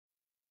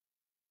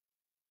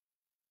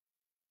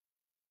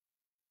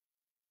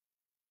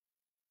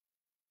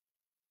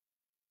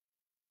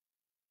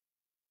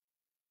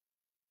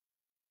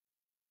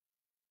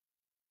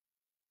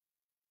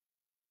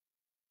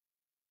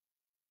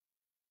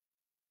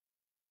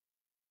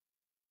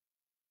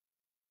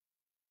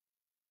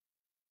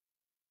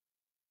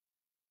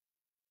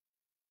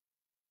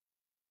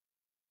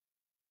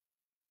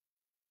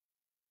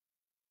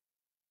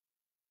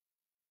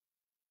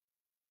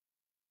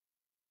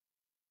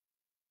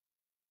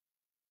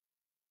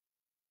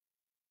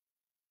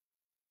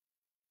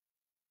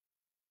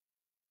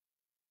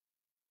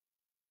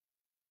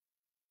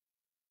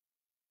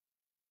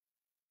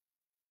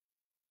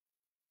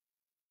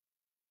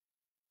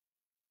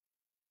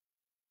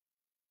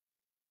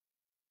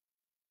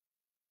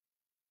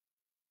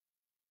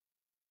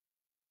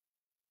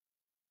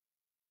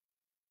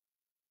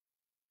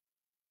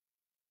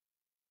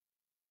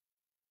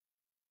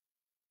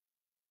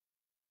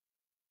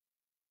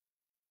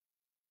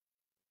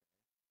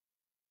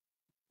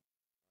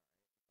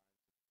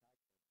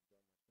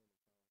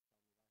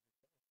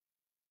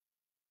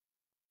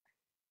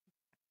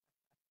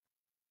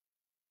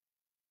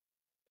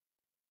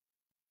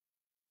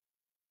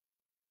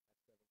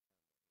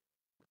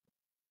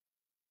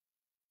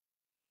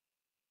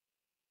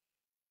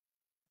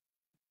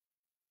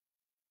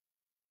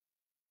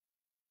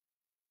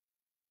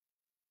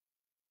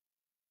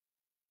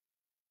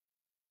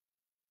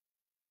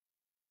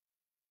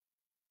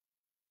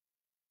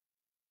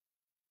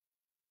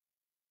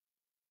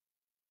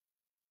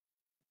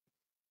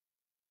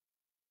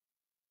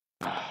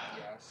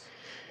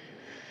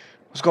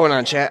What's going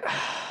on, chat?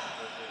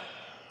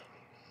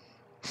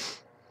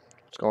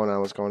 What's going on?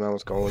 What's going on?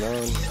 What's going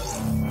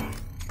on?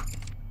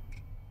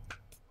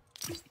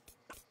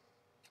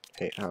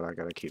 Hate how I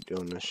gotta keep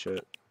doing this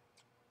shit.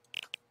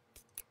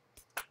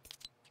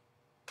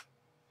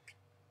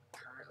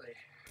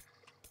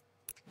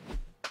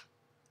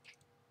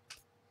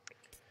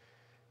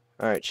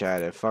 Alright,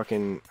 chat. If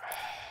fucking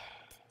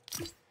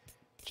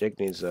Jake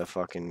needs to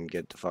fucking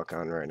get the fuck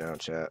on right now,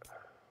 chat.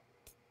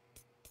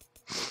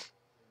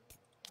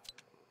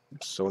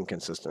 So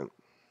inconsistent.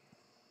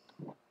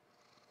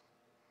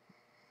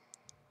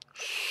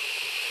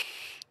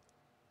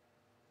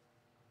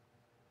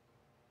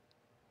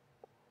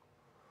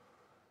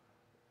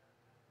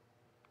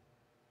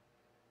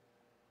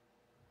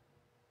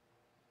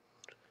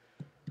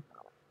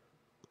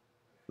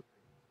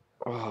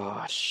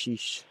 Oh,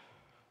 sheesh.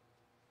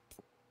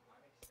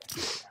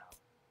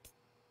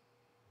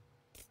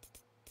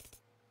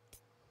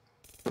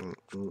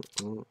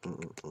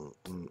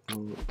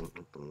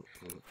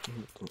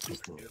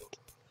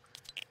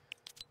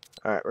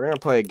 Alright, we're gonna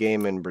play a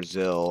game in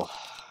Brazil.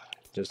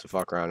 Just to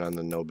fuck around on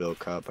the No Build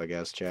Cup, I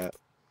guess, chat.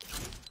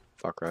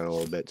 Fuck around a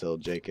little bit till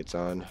Jake gets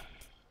on.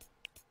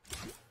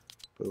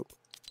 Boop,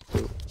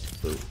 boop,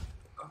 boop.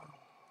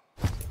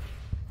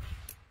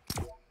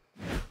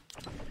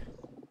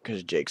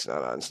 Because Jake's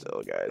not on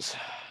still, guys.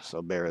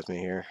 So bear with me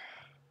here.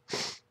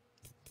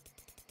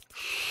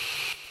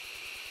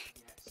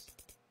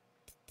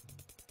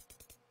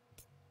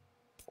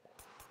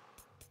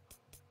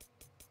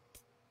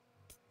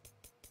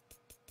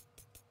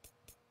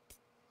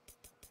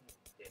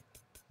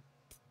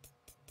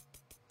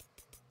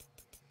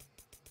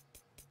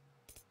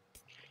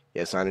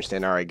 Yes, I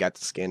understand. I already got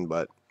the skin,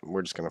 but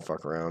we're just gonna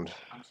fuck around.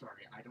 I'm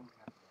sorry, I don't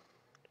have.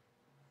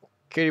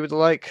 Katie with the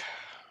like.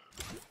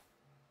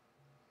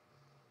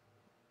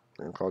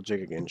 I'm gonna call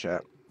Jake again,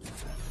 chat.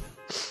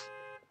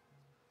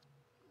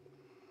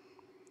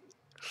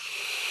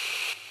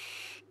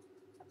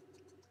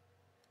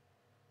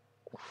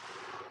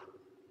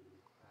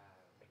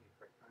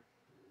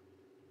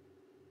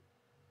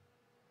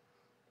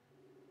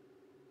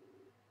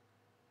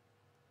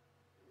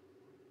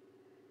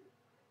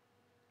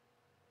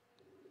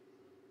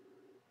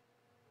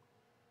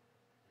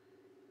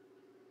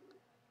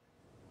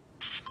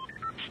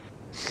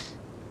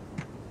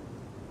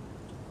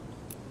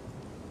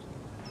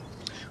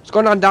 What's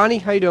going on, Donnie?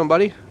 How you doing,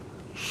 buddy?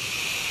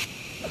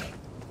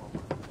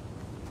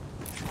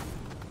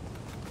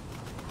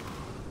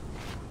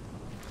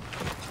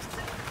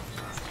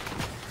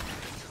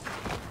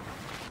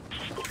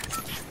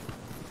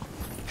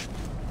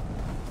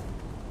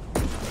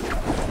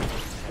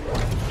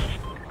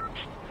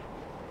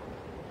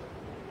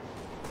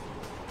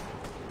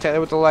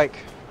 Taylor with the like.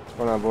 What's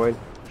going on, Void?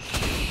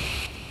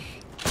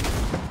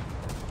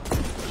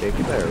 Jake,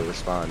 you better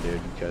respond,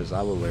 dude, because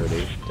I will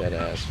literally dead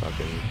ass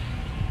fucking.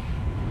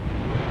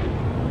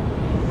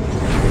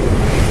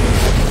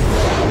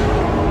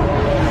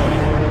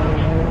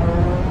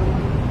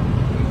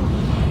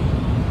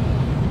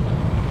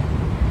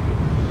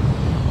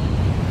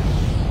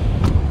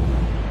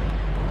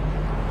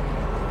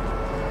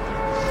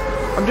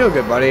 I'm doing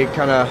good, buddy.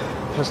 Kind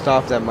of pissed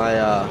off that my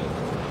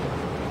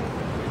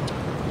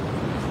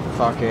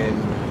fucking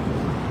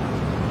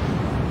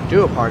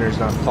duo partner's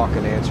not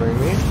fucking answering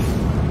me.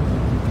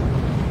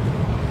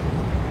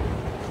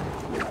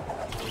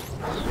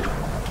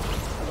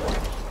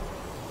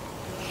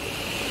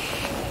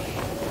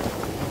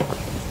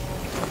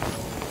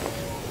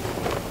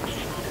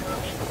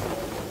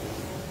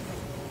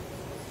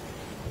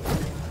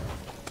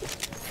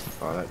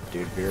 Oh, that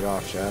dude veered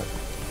off, chat.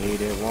 He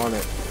didn't want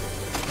it.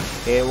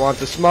 He didn't want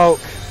the smoke.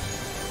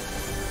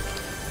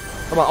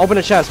 Come on, open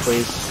the chest,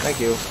 please. Thank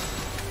you.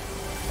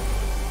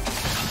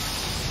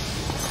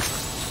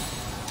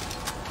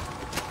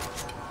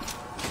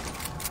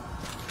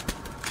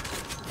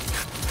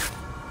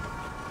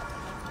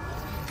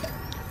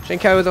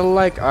 Shinkai with a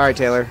like. Alright,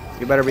 Taylor.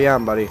 You better be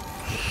on, buddy.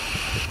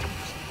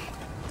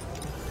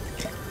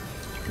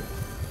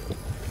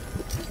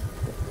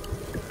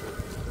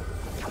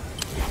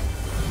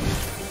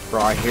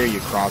 Bro, I hear you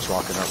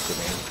crosswalking up to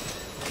me.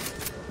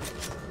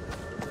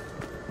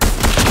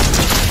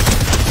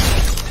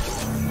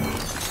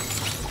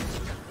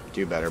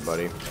 Do better,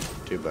 buddy.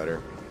 Do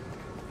better.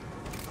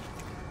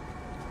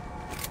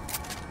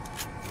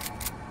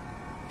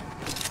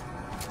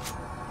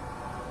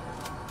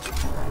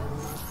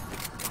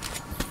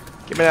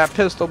 Give me that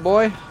pistol,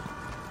 boy. I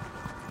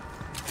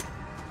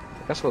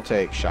guess we'll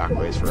take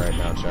shockwaves for right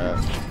now, chat.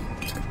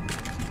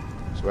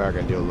 So we are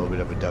gonna do a little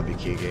bit of a W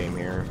key game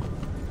here.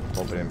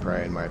 Hoping and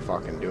praying my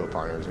fucking duo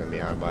partner is gonna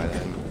be on by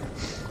then.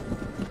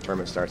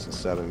 Tournament starts in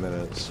 7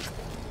 minutes.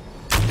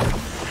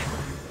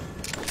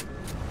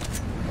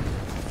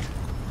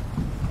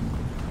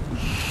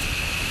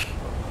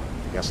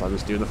 Guess I'll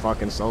just do the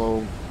fucking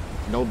solo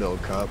no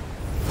build cup.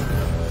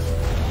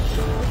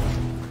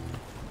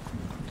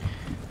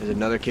 There's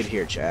another kid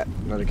here, chat.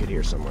 Another kid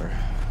here somewhere.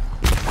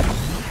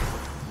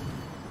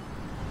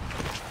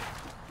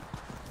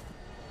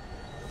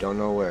 Don't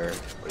know where,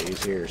 but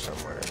he's here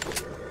somewhere.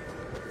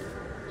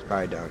 He's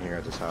probably down here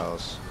at this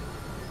house.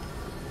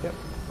 Yep.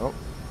 Oh,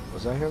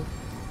 was that him?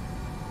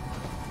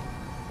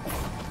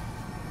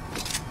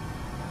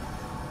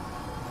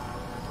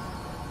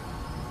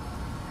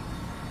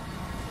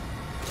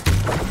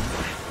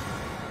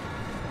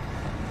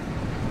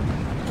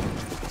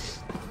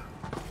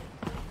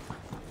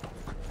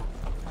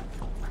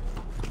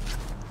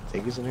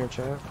 Think he's in here,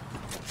 chat?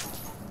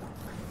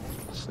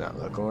 It's not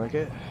looking like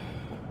it.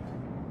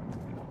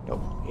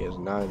 Nope, he is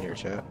not in here,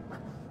 chat.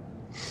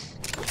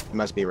 He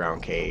must be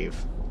around cave.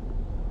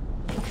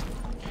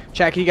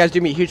 Chat, can you guys do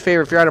me a huge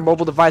favor? If you're on a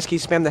mobile device, can you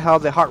spam the hell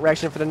of the heart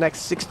reaction for the next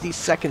 60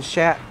 seconds,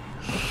 chat?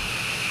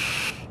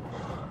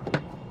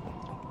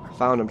 I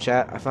found him,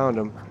 chat. I found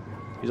him.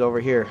 He's over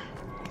here.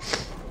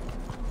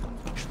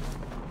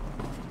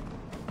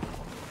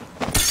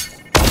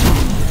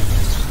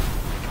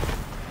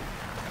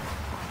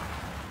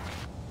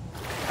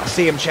 I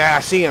see him, chat.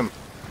 I see him.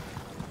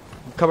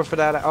 I'm coming for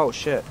that. Oh,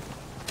 shit.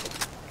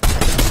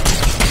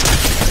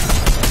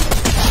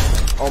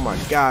 Oh my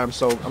god, I'm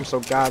so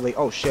godly.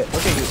 Oh shit,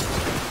 look at you.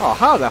 Oh,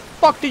 how the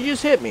fuck did you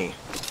just hit me?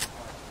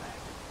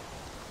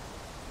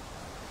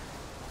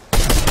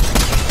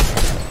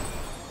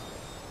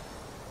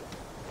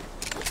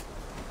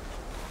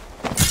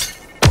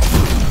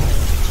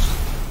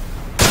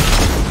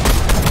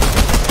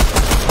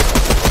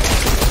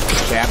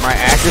 Chat, my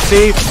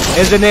accuracy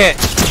isn't it.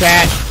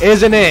 Chat,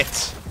 isn't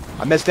it?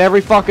 I missed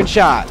every fucking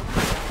shot.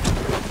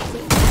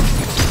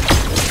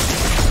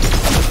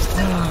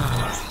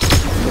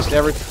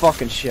 Every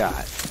fucking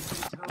shot.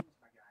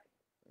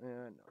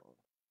 Yeah,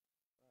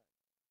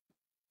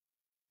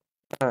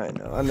 I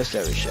know. I missed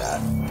every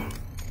shot.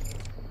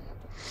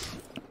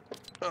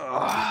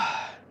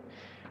 Ugh.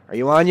 Are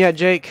you on yet,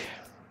 Jake?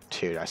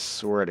 Dude, I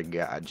swear to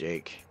God,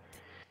 Jake.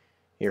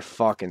 You're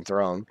fucking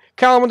thrown.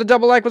 Callum with the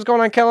double like. What's going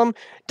on, Callum?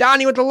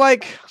 Donnie with the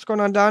like. What's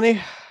going on,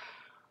 Donnie?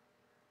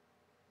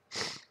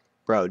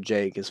 Bro,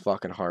 Jake is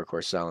fucking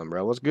hardcore selling,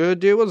 bro. What's good,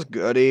 dude? What's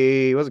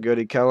goody? What's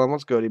goody, Callum?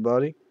 What's goody,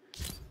 buddy?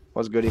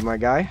 What's goody, my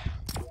guy?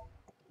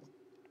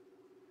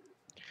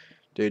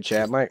 Dude,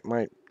 chat might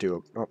do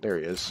a... Oh, there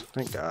he is.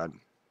 Thank God.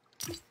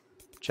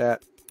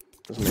 Chat,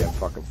 this is me a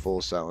fucking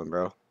full selling,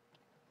 bro.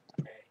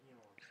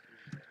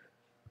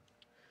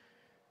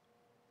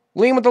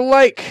 Lean with the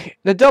like,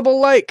 the double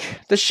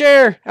like, the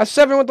share.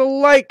 F7 with the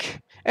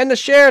like, and the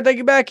share. Thank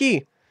you,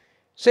 Becky.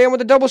 Sam with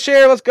the double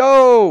share. Let's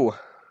go.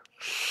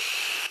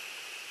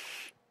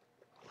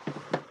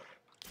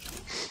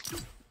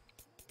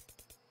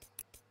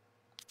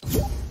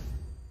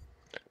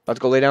 About to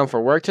go lay down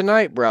for work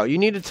tonight, bro. You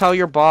need to tell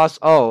your boss.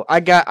 Oh, I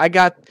got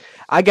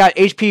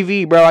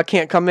HPV, bro. I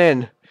can't come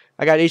in.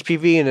 I got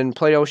HPV and then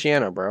play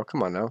Oceania, bro.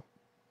 Come on now.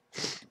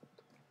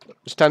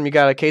 This time you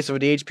got a case of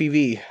the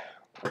HPV.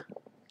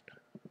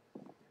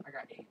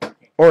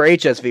 Or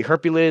HSV,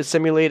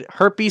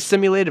 herpes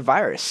simulated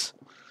virus.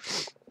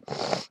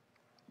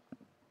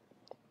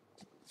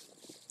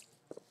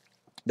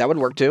 That would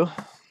work too.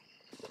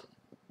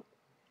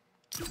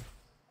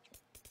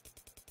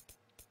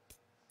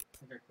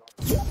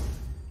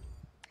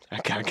 I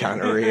got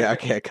gonorrhea. I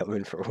can't come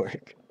in for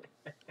work.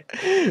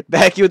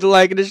 Back you with the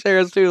like and the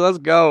shares too. Let's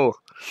go.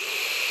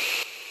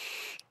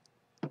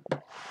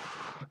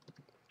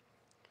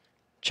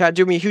 Chat,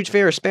 do me a huge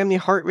favor. Spam the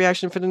heart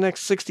reaction for the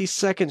next 60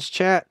 seconds,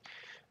 chat.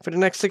 For the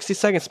next 60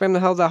 seconds, spam the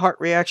hell of that heart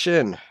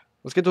reaction.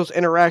 Let's get those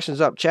interactions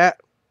up, chat.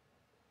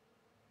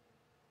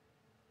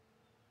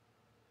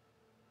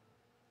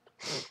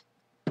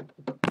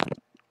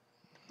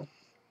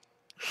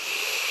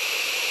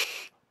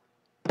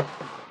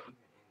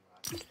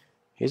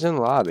 He's in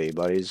the lobby,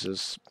 but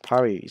he's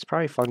probably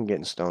fucking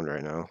getting stoned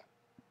right now.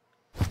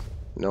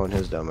 Knowing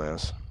his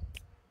dumbass.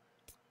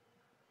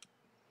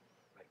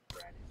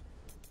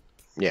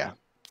 Yeah.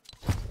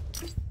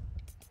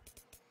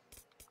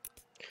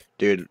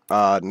 Dude,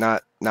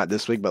 not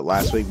this week, but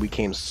last week we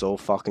came so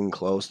fucking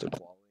close to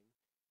qualifying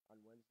on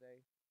Wednesday.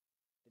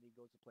 Then he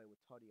goes to play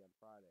with Tuddy on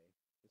Friday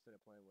instead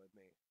of playing with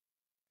me.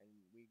 And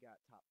we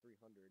got top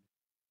 300.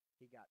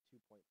 He got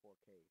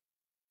 2.4K.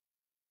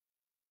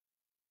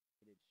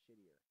 He did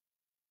shittier.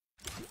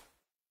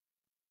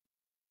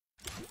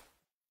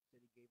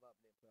 Said he gave up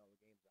and didn't play all the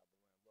games out,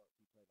 but when I looked,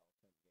 he played all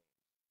 10 games.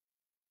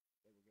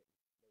 They were selling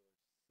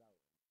the whole time.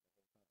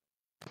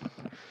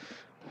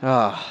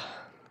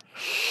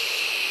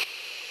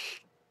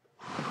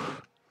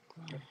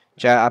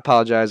 Chat, I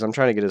apologize. I'm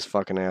trying to get his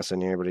fucking ass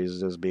in here, but he's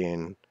just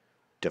being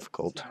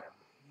difficult.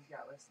 He's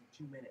got less than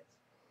 2 minutes.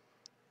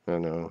 I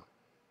know.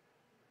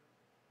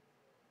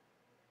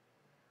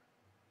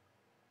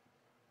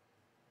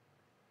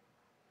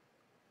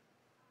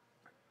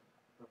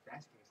 If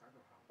that's the case, I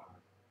go hop on.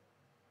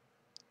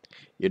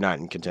 You're not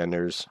in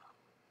contenders.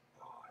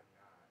 Oh,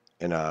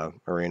 I'm not.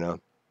 In arena.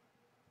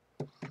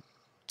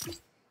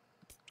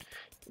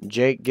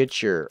 Jake,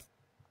 get your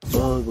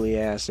ugly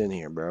ass in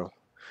here, bro.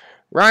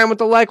 Ryan with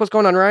the like. What's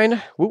going on, Ryan?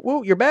 Woo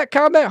woo. You're back,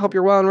 Combat. Hope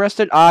you're well and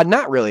rested.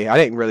 Not really. I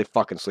didn't really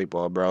fucking sleep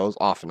well, bro. I was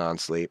off and on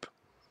sleep.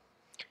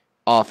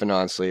 Off and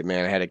on sleep,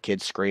 man. I had a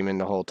kid screaming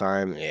the whole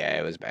time. Yeah,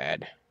 it was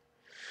bad.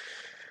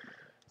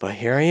 But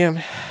here I am.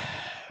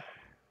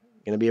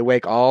 Gonna be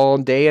awake all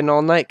day and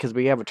all night because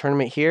we have a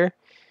tournament here.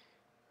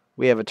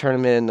 We have a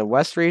tournament in the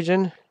West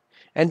region.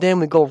 And then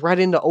we go right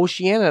into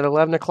Oceania at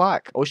 11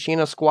 o'clock.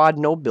 Oceania Squad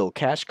No Bill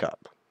Cash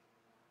Cup.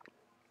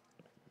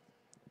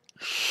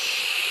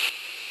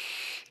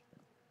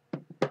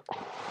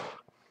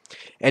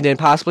 And then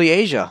possibly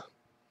Asia.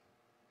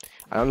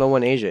 I don't know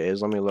when Asia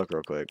is. Let me look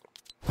real quick.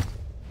 I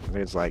think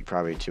it's like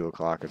probably 2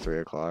 o'clock or 3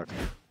 o'clock.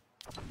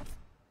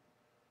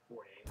 4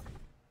 days.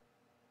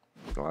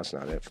 No, that's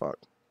not it. Fuck.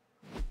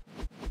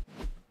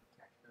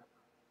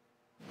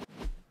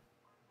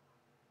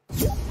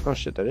 Oh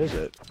shit, that is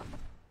it.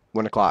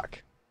 1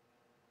 o'clock.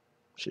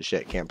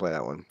 Shit, can't play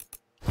that one.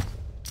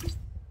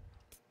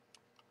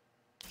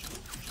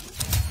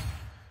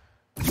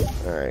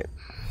 Alright.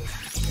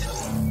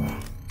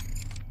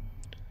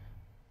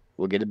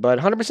 We'll get it, bud.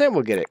 100%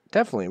 we'll get it.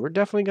 Definitely. We're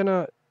definitely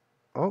gonna...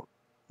 Oh,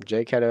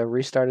 Jake had to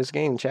restart his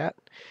game, chat.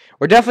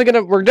 We're definitely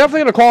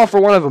gonna call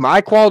for one of them.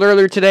 I called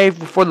earlier today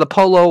for the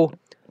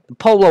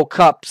Polo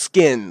Cup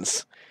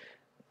skins.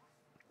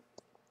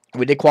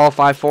 We did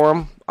qualify for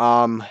them.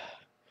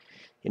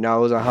 You know,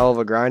 it was a hell of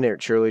a grind. It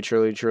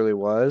truly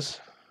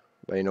was.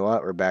 But you know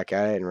what? We're back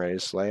at it and ready to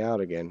slay out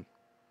again.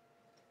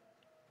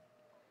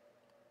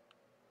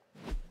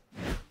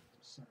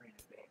 Sorry in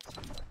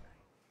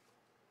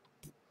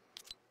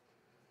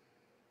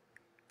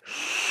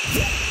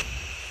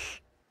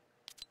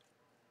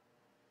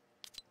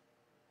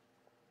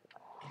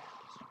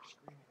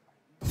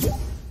advance.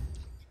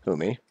 Who,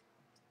 me?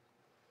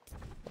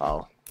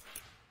 Oh.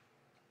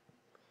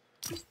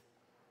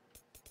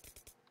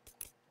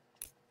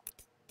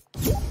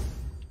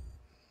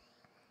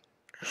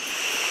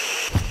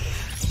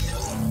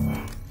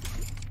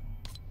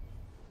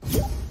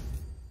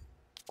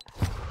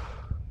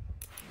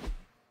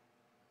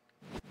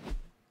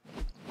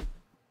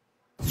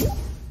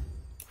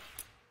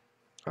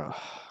 Oh.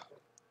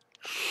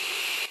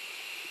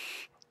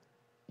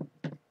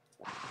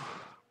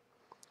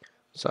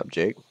 What's up,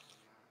 Jake?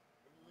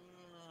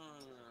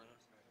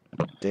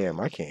 Damn,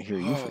 I can't hear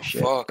you for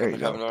shit. Fuck, There I'm you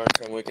having go. a hard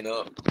time waking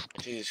up.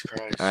 Jesus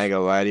Christ. I ain't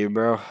gonna lie to you,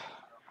 bro.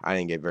 I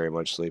didn't get very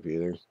much sleep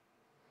either.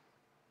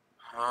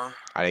 Huh?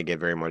 I didn't get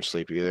very much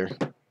sleep either.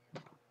 Well,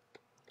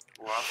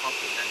 I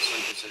fucking been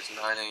sleeping since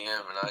 9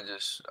 a.m. and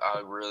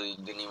I really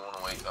didn't even want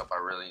to wake up. I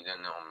really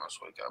didn't almost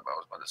wake up. I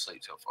was about to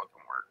sleep till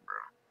fucking work, bro.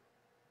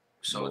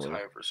 So Lord.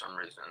 tired for some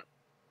reason.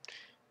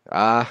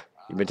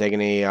 You been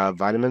taking any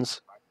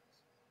vitamins?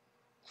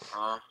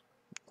 Huh?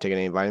 Taking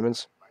any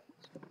vitamins?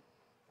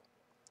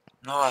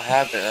 No, I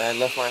haven't. I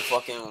left my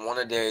fucking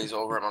one-a-days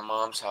over at my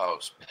mom's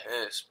house.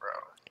 Pissed, bro.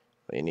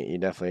 You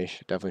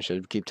definitely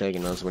should keep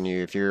taking those.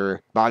 If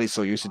your body's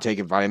so used to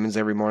taking vitamins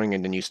every morning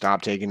and then you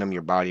stop taking them,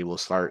 your body will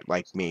start,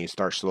 like me,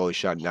 start slowly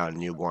shutting down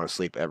and you want to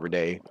sleep every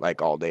day,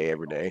 like all day,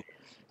 every day,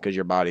 because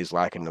your body's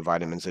lacking the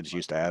vitamins it's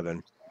used to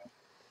having.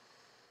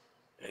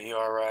 Yeah, you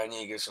alright? I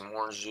need to get some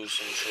orange juice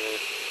and shit.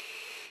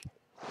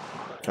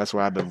 That's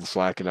what I've been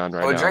slacking on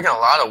right I'm now. drinking a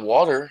lot of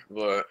water,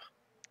 but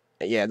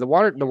Yeah, the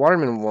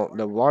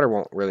water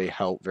won't really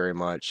help very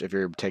much if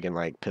you're taking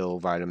like pill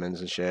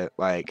vitamins and shit.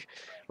 Like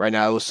right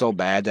now, it was so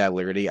bad that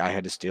literally I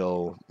had to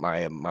steal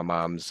my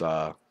mom's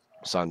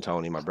son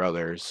Tony, my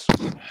brother's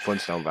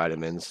Flintstone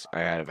vitamins. I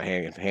had a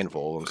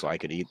handful of them so I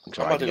could eat.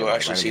 So I'm I about to could go get my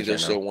actually see if vitamins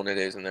there's right still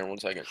one-a-days in there. 1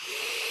 second. now.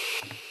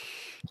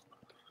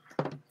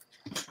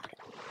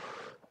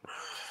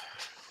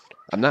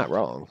 I'm not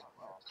wrong.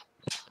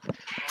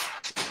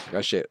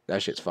 That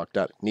shit's fucked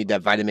up. Need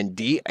that vitamin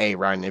D? Hey,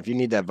 Ryan, if you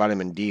need that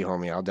vitamin D,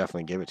 homie, I'll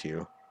definitely give it to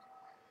you.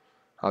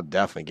 I'll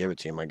definitely give it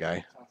to you, my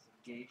guy. Talk some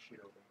gay shit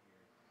over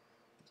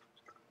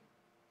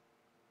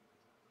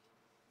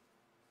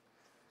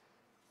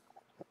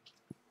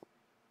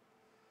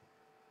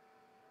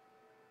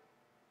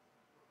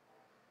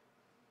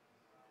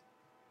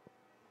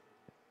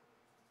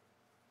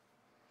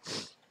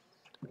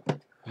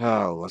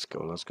Oh, let's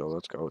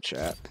go,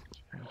 chat.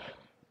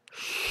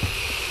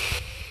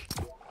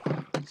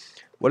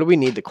 What do we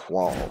need to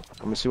qual?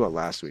 Let me see what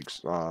last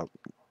week's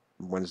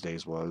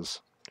Wednesdays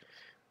was.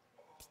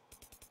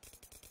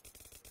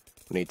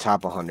 We need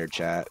top 100,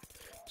 chat.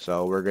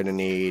 So we're gonna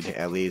need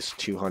at least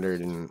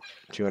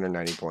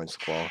 290 points to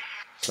qual.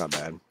 It's not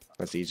bad.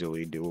 That's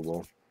easily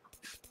doable.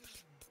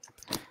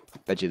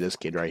 Bet you this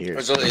kid right here.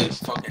 There's only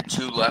fucking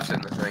 2 left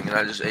in the thing, and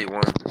I just ate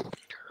 1.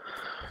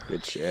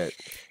 Good shit.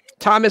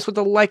 Thomas with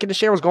the like and the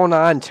share. What's going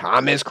on?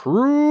 Thomas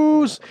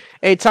Cruz.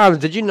 Hey, Thomas,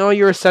 did you know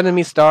you were sending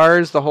me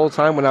stars the whole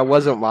time when I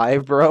wasn't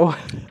live, bro?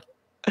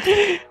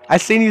 I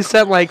seen you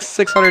sent like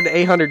 600 to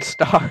 800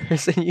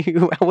 stars,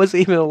 and I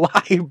wasn't even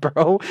live,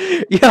 bro.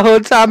 Yo,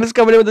 Thomas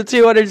coming in with the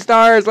 200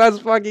 stars. Let's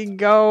fucking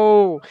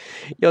go.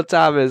 Yo,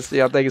 Thomas.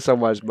 Thank you so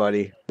much,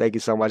 buddy. Thank you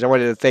so much. I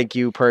wanted to thank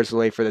you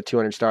personally for the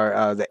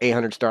the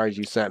 800 stars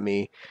you sent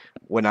me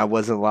when I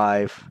wasn't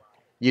live.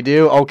 You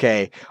do?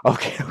 Okay.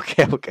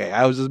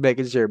 I was just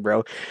making sure,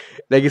 bro.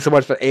 Thank you so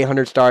much for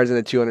 800 stars and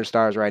the 200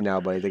 stars right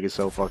now, buddy. Thank you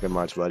so fucking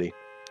much, buddy.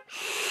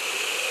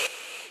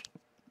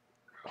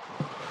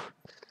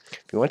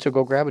 If you want to,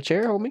 go grab a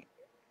chair, homie.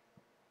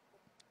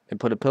 And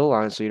put a pillow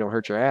on it so you don't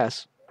hurt your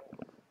ass.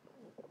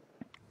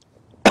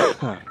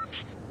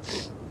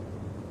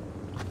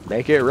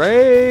 Make it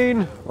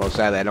rain! Well,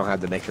 sadly, I don't have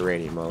the Make It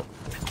Rain emote.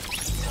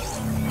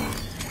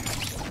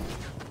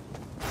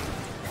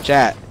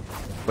 Chat,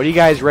 what do you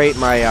guys rate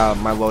my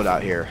my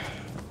loadout here?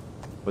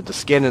 With the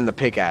skin and the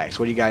pickaxe,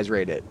 what do you guys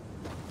rate it?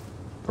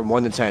 From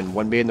 1 to 10,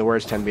 1 being the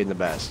worst, 10 being the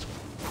best.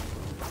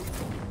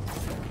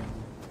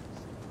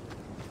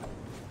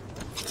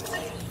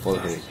 Well,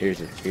 here's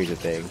the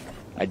thing.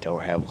 I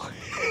don't have one.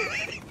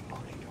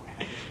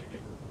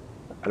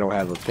 I don't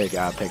have a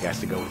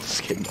pickaxe to go with the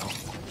skin though.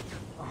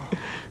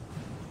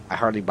 I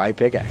hardly buy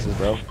pickaxes,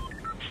 bro.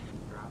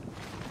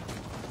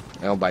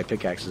 I don't buy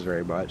pickaxes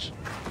very much.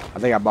 I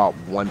think I bought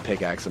 1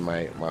 pickaxe in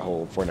my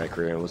whole Fortnite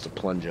career, and it was the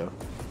plunger.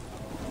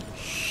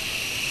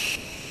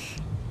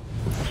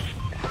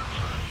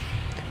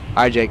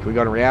 Alright, Jake, we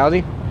go to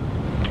reality?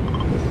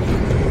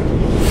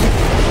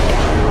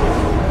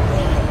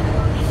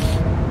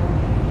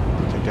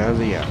 Take down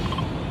the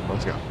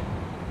let's go.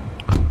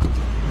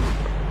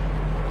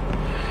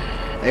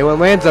 Anyone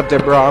lands up there,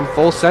 bro, I'm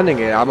full sending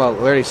it. I'm gonna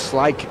literally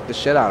slide kick the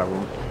shit out of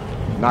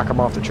him. Knock him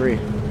off the tree.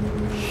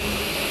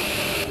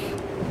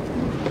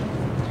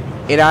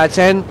 8 out of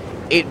 10.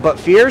 8 but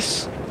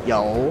fierce.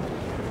 Yo.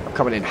 I'm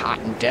coming in hot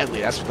and deadly.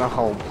 That's the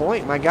whole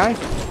point, my guy.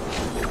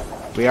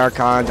 We are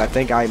cons. I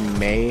think I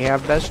may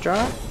have best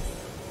drop.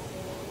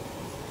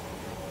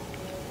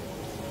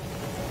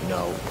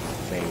 No.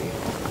 Maybe.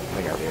 I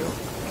think I do.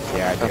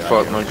 Yeah, I do. I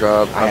fucked my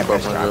job. I have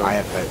best drop. I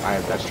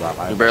have best drop.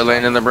 You better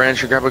land in the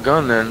branch or grab a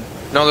gun then.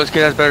 No, this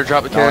kid has better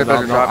drop. The kid has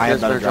better drop. I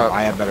have better drop.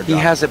 I have better drop.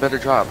 He has a better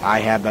drop. I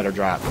have better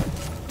drop.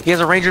 He has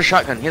a Ranger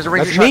shotgun. He has a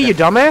Ranger That's shotgun. me, you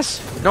dumbass.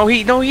 No,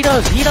 he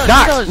does. He does.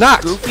 Knox, he does.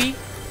 Knox. Goofy.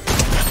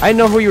 I didn't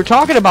know who you were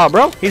talking about,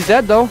 bro. He's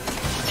dead though.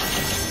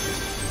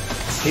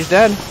 He's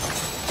dead.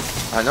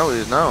 I know he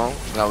is now.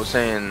 I was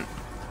saying.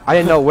 I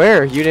didn't know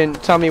where. You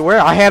didn't tell me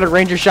where. I had a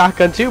Ranger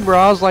shotgun too, bro.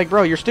 I was like,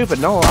 bro, you're stupid.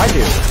 No, I do.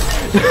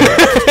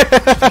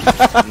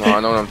 No, I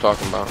know what I'm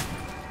talking about.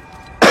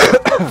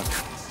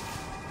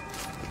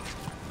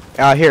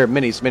 Here,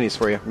 minis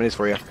for you. Minis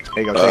for you.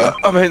 There you go.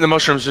 I'm hitting the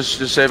mushrooms. Just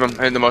save them.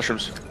 Hitting the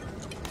mushrooms.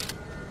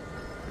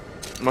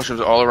 Mushrooms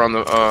all around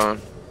the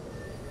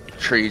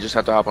tree. You just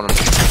have to hop on them.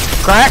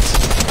 Cracks.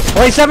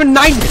 27,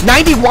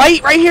 90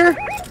 white right here.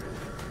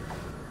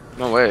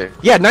 No way.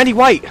 Yeah, 90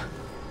 white.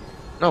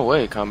 No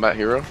way, combat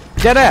hero.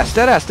 Dead ass.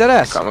 Dead ass. Dead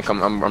ass. I'm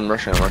rushing. I'm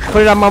rushing.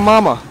 Put it on my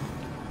mama.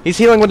 He's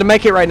healing with the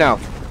make it right now.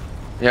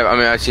 Yeah, I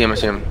mean, I see him.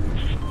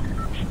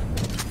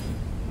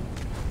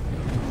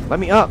 Let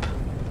me up.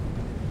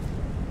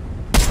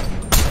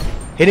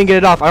 He didn't get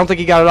it off. I don't think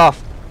he got it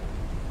off.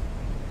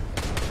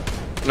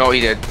 No, he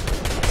did.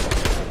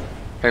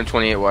 Hit him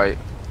 28 white.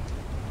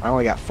 I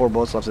only got 4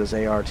 bullets left of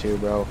this AR too,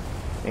 bro.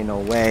 Ain't no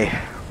way.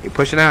 You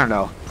pushing out or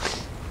no?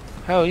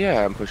 Hell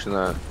yeah, I'm pushing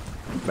that.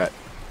 Bet.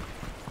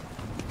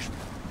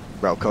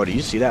 Bro, Cody,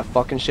 you see that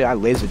fucking shit? I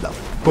lasered the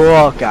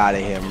fuck out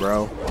of him,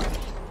 bro.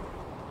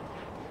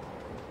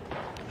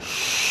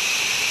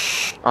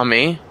 On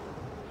me?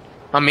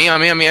 On me? Where?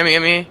 On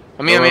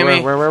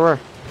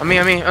me,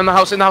 in the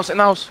house.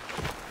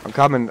 I'm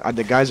coming.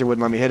 The geyser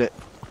wouldn't let me hit it.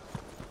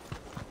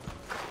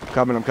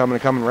 I'm coming.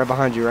 Right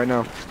behind you right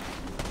now.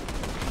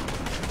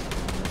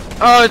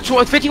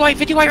 50 white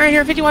right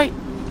here, 50 white.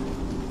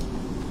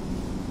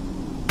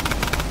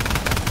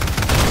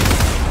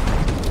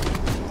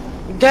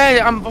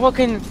 Dead, I'm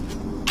fucking...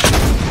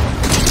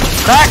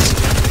 Cracks!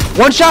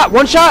 One shot!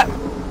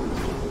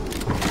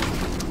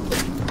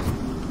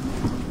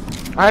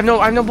 I have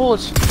no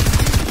bullets.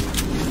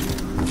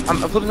 I'm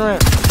flipping around.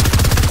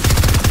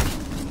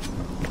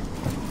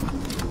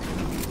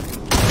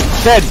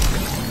 Dead!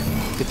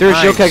 He threw a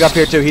shield keg up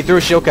here too.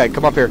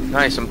 Come up here.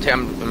 Nice, I'm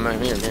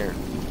here.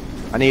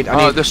 I need.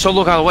 The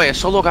solo got away.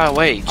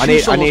 I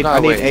need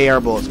AR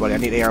bullets, buddy. I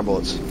need AR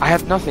bullets. I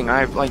have nothing.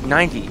 I have like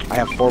 90. I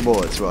have 4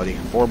 bullets, buddy.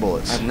 4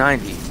 bullets. I have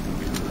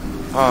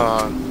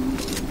 90.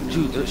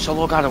 Dude, the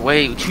solo got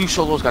away. 2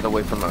 solos got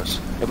away from us.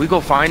 If we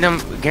go find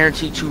them,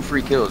 guaranteed 2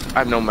 free kills. I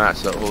have no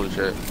mats though. Holy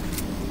shit.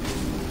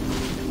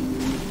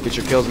 Get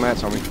your kills,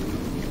 mats, homie.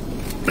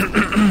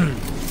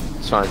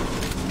 It's fine.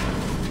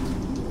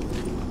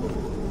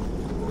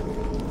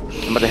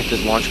 I'm about to hit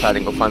this launch pad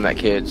and go find that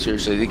kid.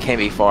 Seriously, they can't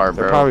be far,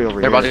 bro. They're probably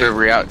over They're about to here. go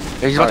reality.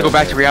 He's about to go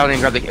back to reality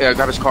and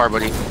grab his car,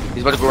 buddy.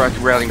 He's about to go back to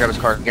reality and grab his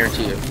car.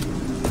 Guarantee it.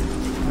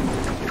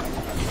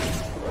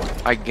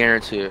 I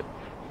guarantee it.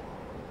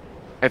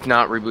 If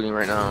not, rebooting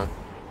right now.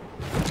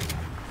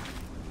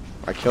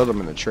 I killed him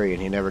in the tree,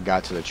 and he never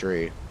got to the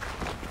tree.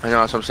 I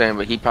know that's what I'm saying,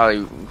 but he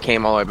probably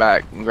came all the way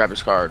back and grabbed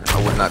his card.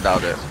 I would not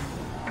doubt it.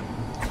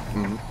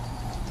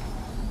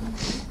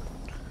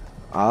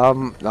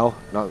 No.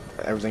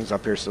 Everything's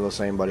up here still the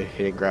same, buddy.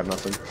 He didn't grab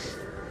nothing.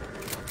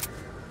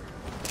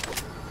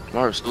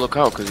 Mars, look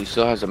out, because he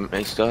still has a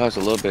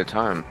little bit of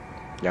time.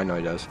 Yeah, I know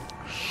he does.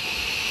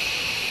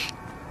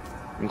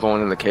 I'm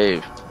going in the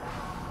cave.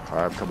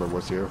 Alright, I'm coming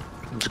with you.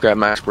 Just grab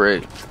my spray.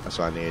 That's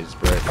what I need,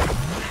 spray.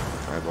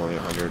 I have only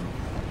 100.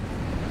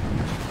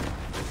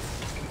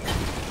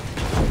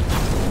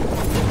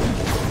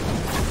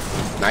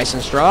 Nice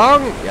and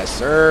strong. Yes,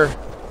 sir.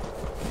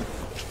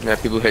 Yeah,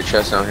 people hit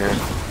chest down here. No,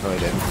 he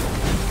didn't.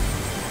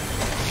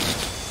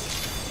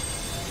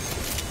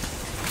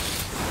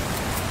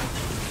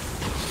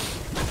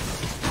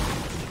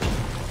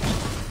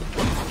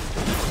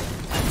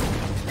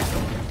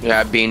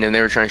 Yeah, I beamed him.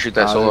 They were trying to shoot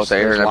that solo out the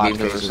air, and I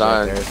beamed him to the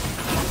side.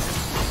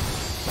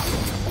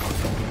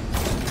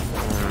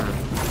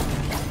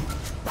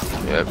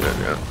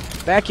 Yeah.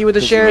 Back you with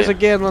the shares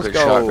again. Let's Good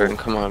go. Shotgun.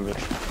 Come on,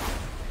 bitch.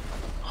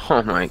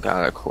 Oh my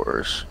god, of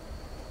course.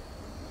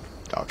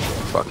 Dog shit.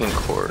 Fucking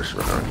course,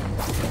 bro.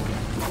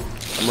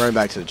 I'm running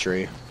back to the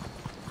tree.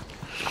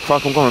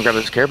 Fuck, I'm going to grab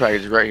this care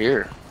package right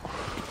here.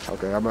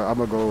 Okay, I'm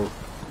gonna go.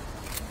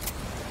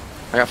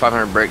 I got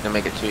 500 break to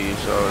make it to you,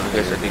 so in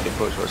case I need to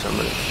push with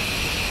somebody.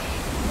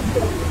 I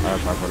have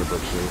 500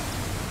 bricks too.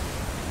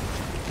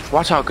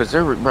 Watch out, cause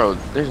there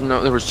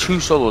was 2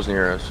 solos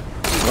near us.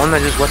 One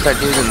that just left that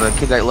dude and the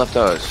kid that left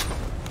us.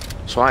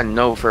 So I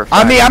know for a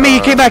fact. On me, he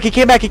came back, he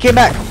came back.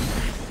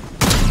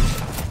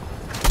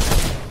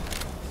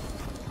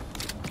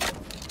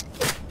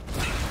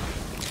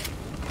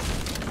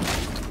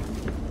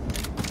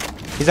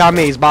 He's on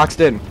me, he's boxed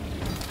in.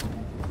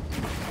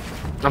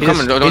 I'm He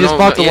coming. just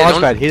fucked the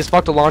launch pad. He just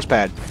fucked the launch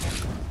pad.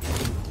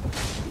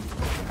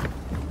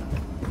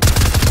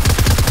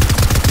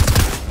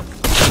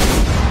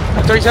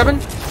 At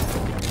 37?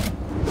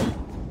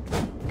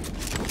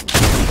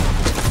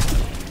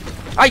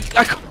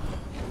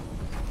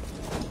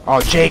 Oh,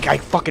 Jake, I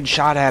fucking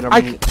shot at him.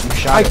 You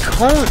shot I it.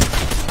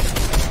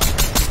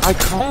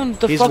 coned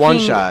the He's fucking... one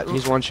shot.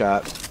 He's one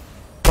shot.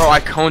 Bro, I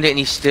coned it and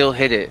he still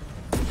hit it.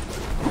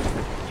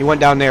 He went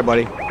down there,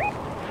 buddy.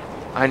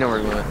 I know where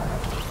he went.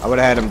 I would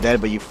have had him dead,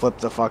 but you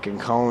flipped the fucking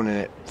cone and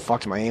it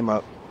fucked my aim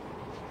up.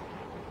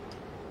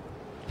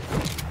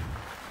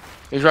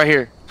 He's right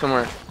here,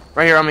 somewhere.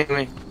 Right here on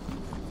me.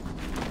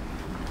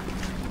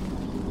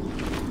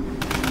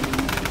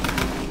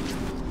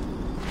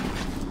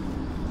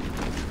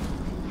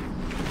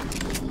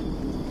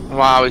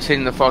 Wow, he's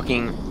hitting the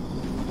fucking...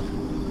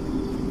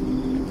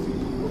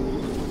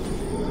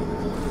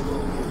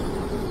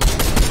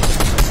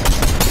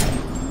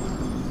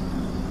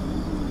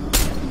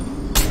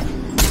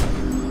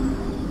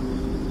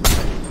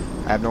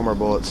 I have no more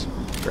bullets.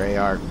 Gray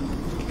AR.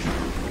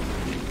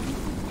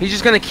 He's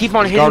just gonna keep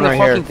on hitting the right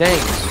fucking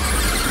things.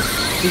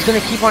 He's gonna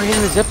keep on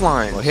hitting the zip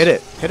lines. Well, hit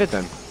it. Hit it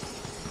then.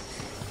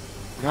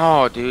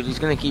 No, dude, he's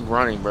gonna keep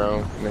running,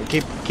 bro.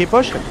 Keep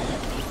pushing.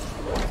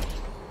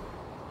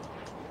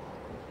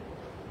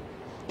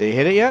 Did he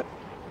hit it yet?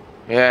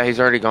 Yeah, he's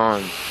already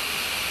gone.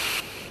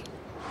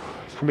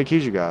 How many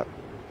keys you got?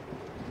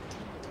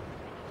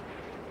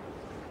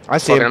 I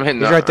see Fuck it, him. I'm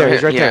hitting He's the- right there. I'm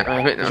He's right hitting- there.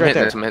 I'm hitting He's right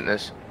there. this. I'm hitting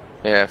this.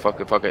 Yeah, fuck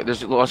it.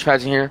 There's launch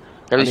pads in here.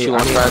 I There's need 2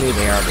 launch pads. an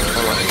AR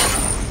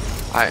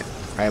bullets. I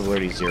I have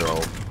literally 0.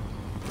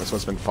 That's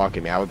what's been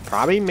fucking me. I would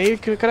probably maybe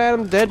could have had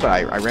him dead, but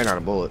I ran out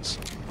of bullets.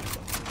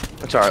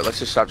 It's alright, let's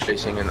just stop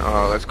chasing and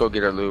let's go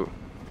get our loot.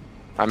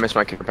 I missed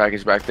my care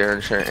package back there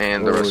and shit,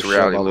 and the rest of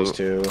reality loot.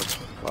 Too.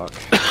 Fuck.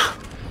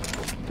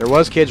 There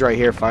was kids right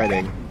here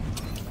fighting.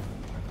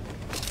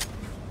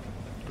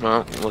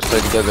 Well, we'll stay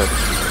together.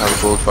 Have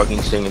a gold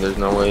fucking sting, and there's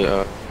no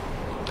way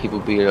people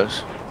beat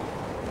us.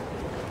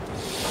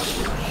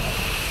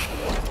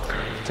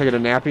 Taking a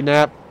nappy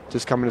nap.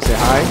 Just coming to say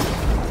hi.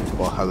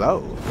 Well, hello.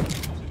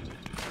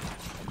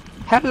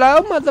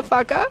 Hello,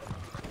 motherfucker.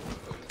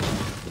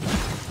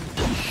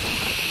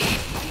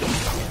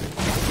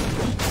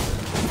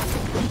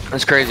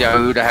 That's crazy. I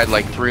would have had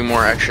like 3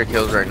 more extra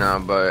kills right now,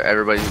 but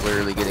everybody's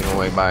literally getting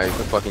away by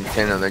the fucking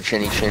 10 on their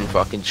chinny chin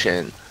fucking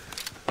chin.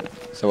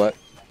 So what?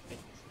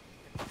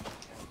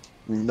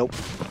 Nope.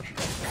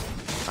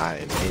 I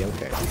am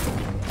A-okay.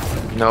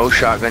 No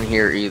shotgun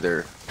here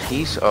either.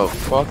 Piece of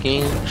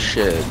fucking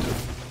shit.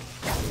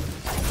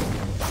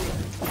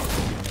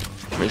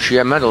 Make sure you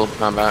have metal,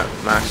 not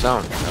maxed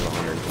out. I have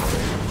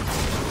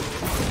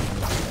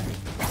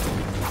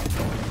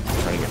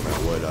 120. Trying to get my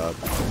wood up.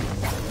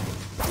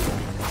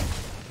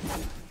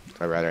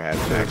 I'd rather have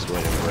max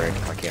wood and brick.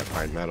 I can't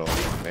find metal.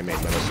 They made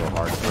metal so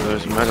hard. Oh,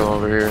 there's metal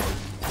over here.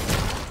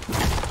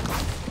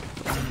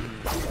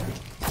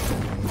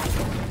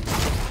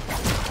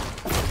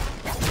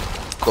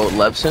 Gold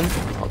Levson,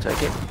 I'll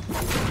take it.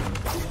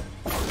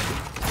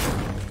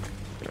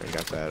 I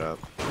got that up.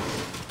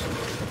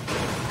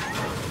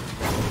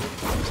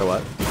 So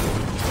what?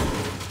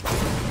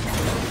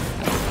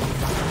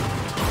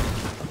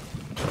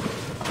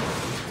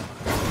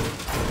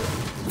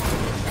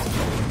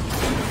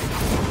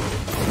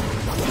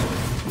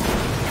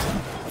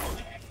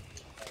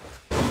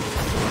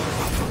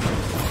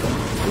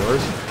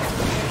 Yours?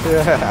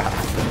 Yeah.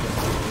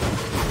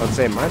 Let's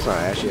say mine's not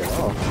ashy at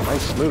all.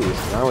 Mine's smooth.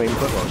 I don't even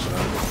put lotion on.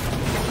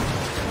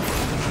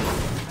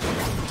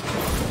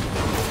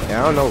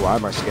 Yeah, I don't know why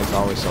my skin's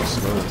always so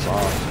smooth and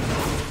soft.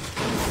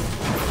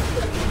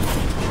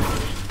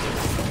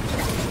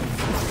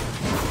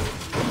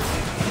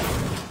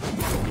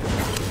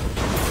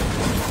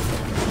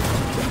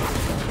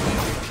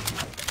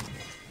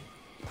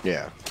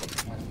 Yeah.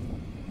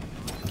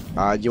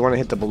 Do you want to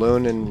hit the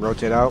balloon and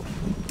rotate out?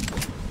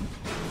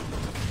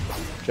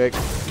 Jake?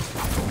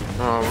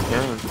 Oh, we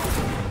can.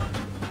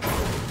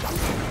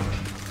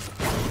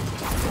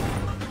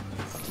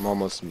 I'm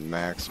almost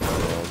max.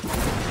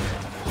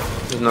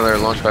 There's another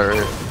launch pad right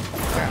here.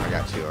 Yeah, I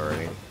got 2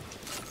 already.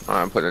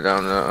 Alright, I'm putting it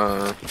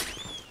down.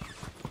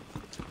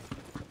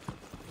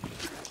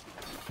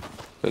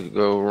 Could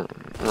go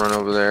run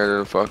over there to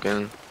the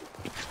fucking.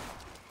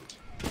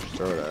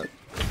 Throw it at.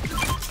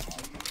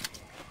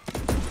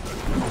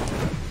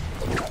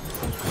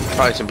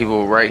 Probably some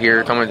people right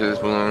here coming to this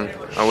balloon.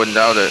 I wouldn't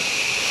doubt it.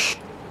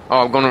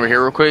 Oh, I'm going over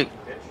here real quick.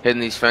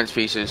 Hitting these fence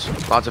pieces.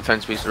 Lots of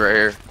fence pieces right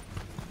here.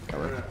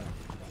 Coming.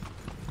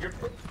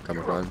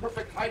 Coming, coming.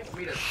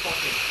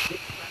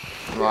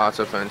 Lots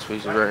of fence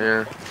pieces right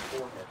here.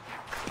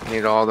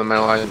 Need all the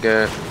metal I can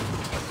get.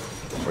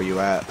 Where you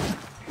at?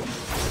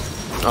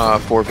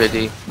 450.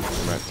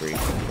 I'm at 3.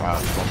 Wow,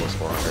 almost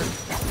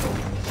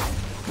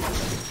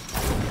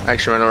 400.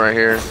 Extra metal right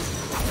here.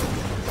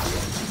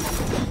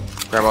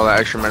 Grab all that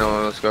extra metal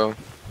and let's go.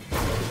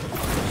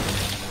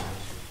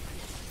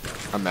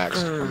 I'm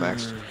maxed. I'm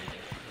maxed.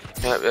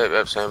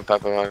 Yep, same.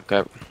 Pepper,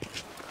 cap.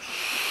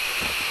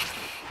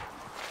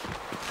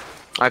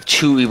 I have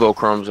 2 Evo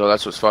chromes though,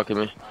 that's what's fucking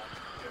me.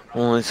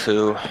 Only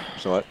 2.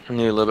 So what? I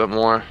need a little bit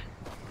more.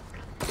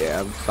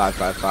 Yeah, I'm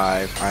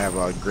 555. I have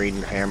a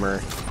green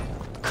hammer.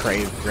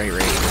 Great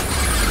range.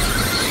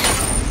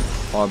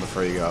 Hold on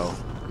before you go.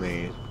 Let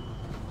me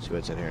see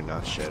what's in here. No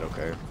shit,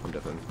 okay. I'm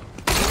different.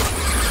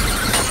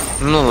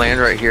 I'm gonna land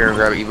right here and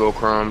grab Evo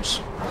chromes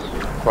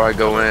before I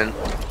go in.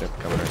 Yep,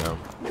 coming right now.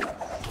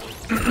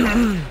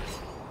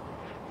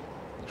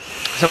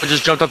 Someone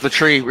just jumped off the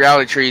tree,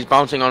 reality tree. He's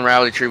bouncing on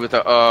reality tree with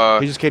a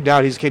He just came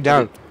down. He just came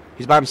down.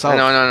 He's by himself.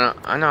 No,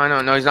 I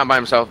know. No, he's not by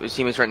himself. His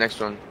teammate's right next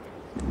to him.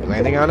 You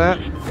landing on that?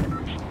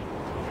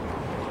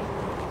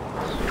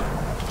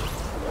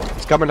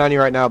 It's coming on you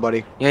right now,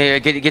 buddy. Yeah,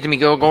 get to me.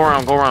 Go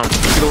around.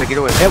 Get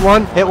away. Hit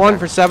one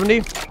for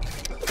 70.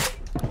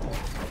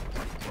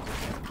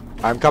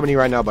 I'm coming to you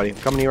right now, buddy. I'm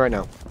coming to you right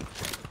now.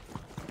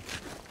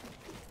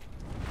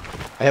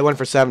 I hit one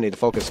for 70, the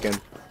focus skin.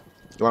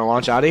 You want to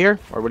launch out of here?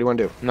 Or what do you want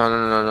to do? No.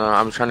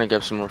 I'm trying to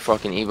get some more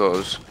fucking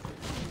Evos.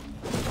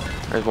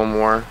 There's one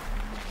more.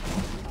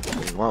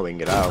 If you want, we can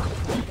get out.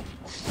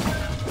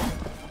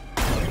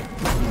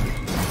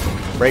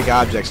 Break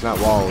objects,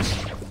 not walls.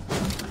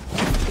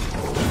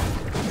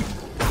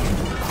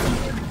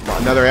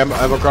 Another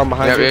Everchrome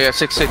behind you. Yeah.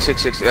 6. Let's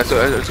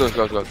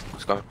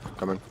go.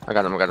 Coming. I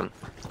got him.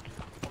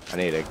 I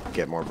need to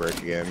get more brick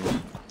again.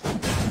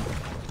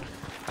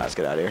 Let's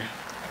get out of here.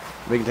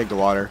 We can take the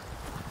water.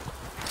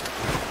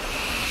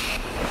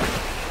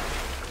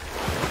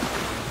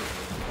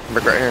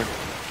 Brick right here.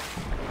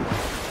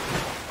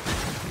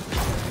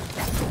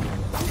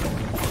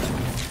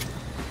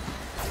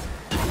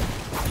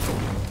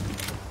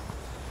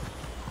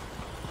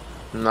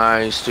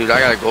 Nice, dude. I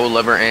got a gold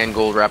lever and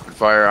gold rapid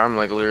fire. I'm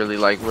like literally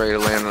like ready to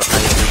land on the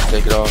thing and just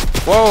take it off.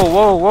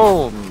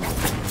 Whoa.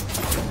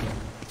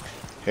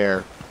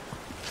 Here.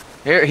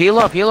 Here, heal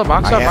up.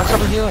 Box up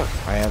and heal up.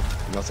 I have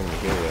nothing to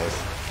heal with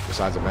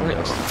besides a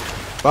Mentos.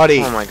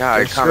 Buddy. Oh my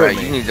god,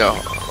 combat, you need to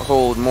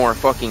hold more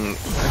fucking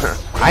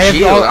I have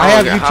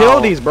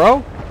utilities,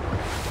 bro.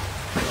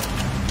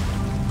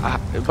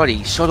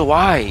 Buddy, so do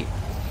I.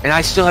 And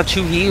I still have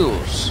 2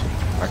 heals.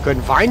 I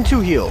couldn't find 2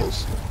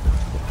 heals.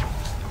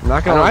 I'm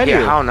not I gonna lie don't to get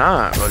you. how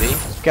not, buddy.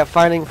 Kept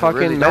finding fucking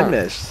really don't.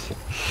 madness.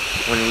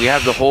 When we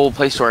have the whole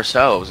place to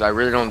ourselves, I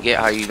really don't get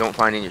how you don't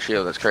find in your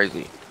shield. That's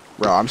crazy.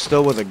 Bro, I'm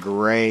still with a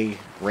gray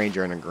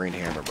ranger and a green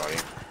hammer, buddy.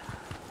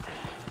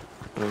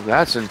 Well,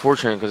 that's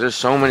unfortunate because there's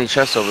so many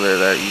chests over there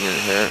that you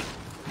didn't hit.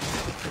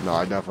 No,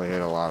 I definitely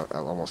hit a lot,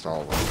 almost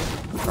all of them.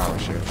 I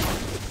promise you.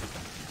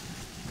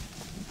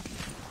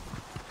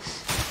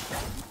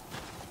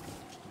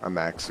 I'm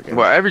max again.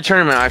 Well, every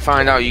tournament I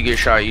find out you get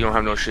shot, you don't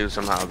have no shield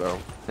somehow though.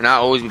 And I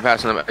always be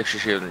passing up extra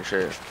shield and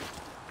shit.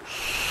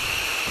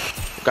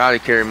 Gotta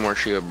carry more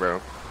shield,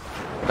 bro.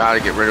 Gotta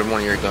get rid of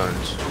one of your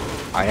guns.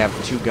 I have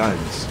 2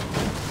 guns.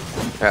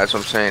 Yeah, that's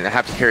what I'm saying. I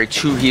have to carry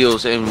 2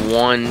 heals in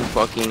 1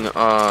 fucking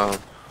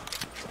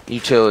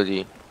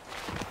utility.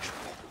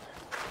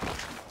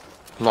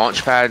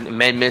 Launch pad,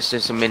 med mist,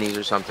 and some minis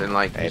or something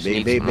like.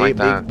 Hey, be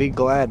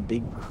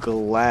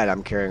glad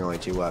I'm carrying only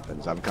 2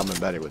 weapons. I'm coming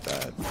better with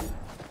that.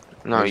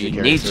 No,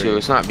 you need to.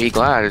 It's not be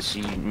glad. It's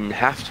you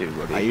have to,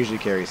 buddy. I usually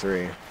carry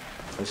 3.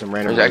 There's some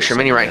random. There's extra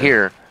mini right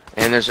here,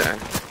 and there's a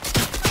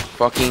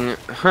fucking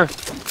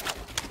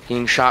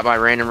getting shot by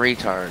random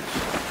retards.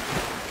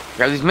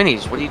 Grab these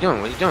minis. What are you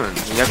doing? You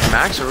have the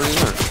max or what are you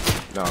doing?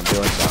 No, I'm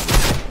doing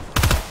something.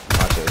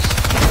 Watch this.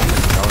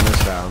 Throwing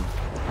this down.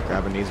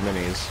 Grabbing these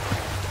minis.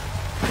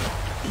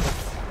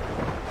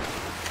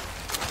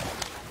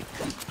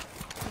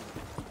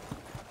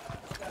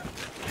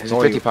 There's a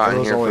 50 pot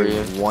in here for you.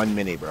 Only 1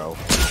 mini, bro.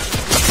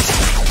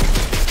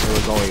 There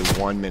was only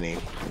 1 mini.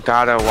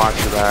 Gotta watch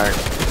your back.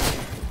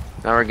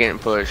 Now we're getting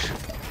pushed.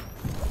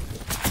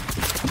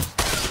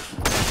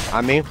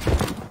 On me.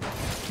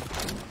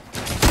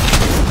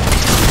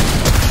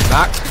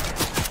 Knock.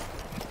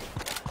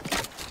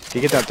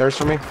 you get that thirst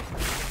for me?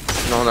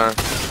 No, hold on.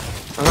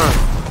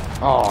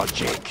 Oh,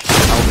 Jake.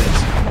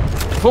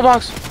 Helmet. Full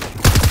box.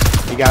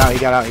 He got out, he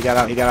got out, he got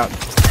out, he got out.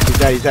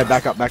 He's dead.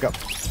 Back up, back up.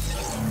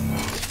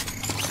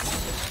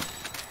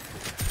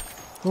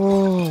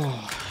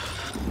 Oh.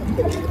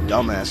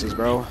 Dumbasses,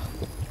 bro.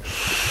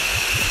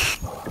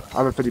 I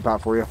have a 50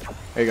 pop for you.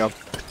 There you go.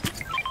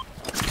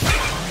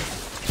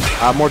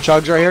 More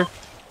chugs right here.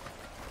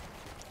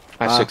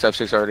 I have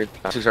 6 already.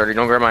 I have 6 already.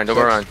 Don't grab mine. Don't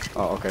grab mine.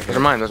 Oh, okay. Those are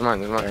mine. Those are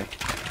mine. Those are mine. Okay.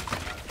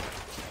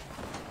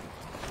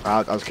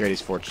 I'll carry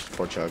these four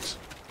chugs.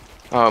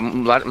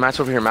 Matt's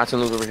over here. Matt's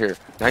and Lou's over here.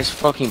 Nice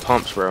fucking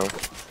pumps, bro.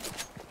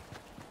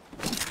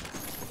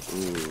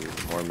 Ooh,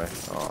 more me.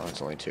 Oh,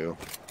 that's only 2.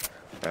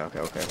 Yeah,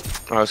 okay.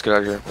 Oh, let's get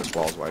out of here. This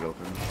wall's wide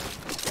open.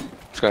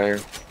 Let's get out of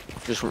here.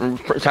 Just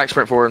attack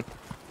sprint forward.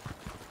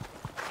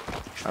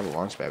 I have a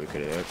launch pad we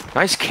could have hit.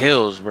 Nice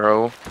kills,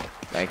 bro.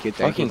 Thank you.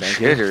 Fucking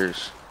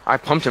shitters. I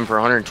pumped him for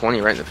 120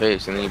 right in the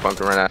face, and then he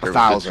bumped him right after.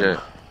 1,000.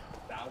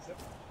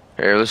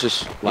 Here, let's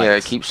just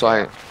keep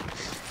sliding.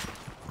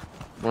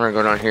 We're gonna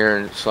go down here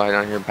and slide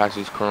down here past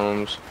these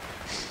chromes.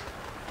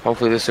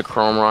 Hopefully this is a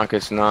chrome rock.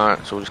 It's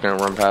not, so we're just gonna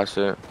run past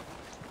it.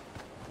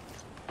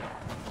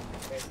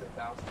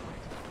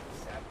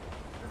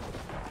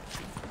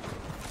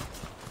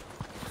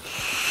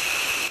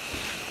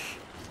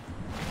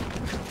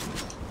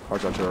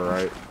 Watch out to the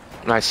right.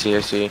 I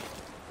see.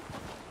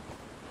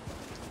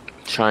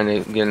 Trying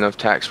to get enough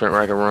tack sprint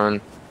where I can run.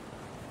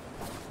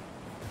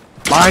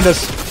 Behind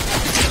us!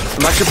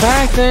 I'm at your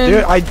back then!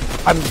 Dude,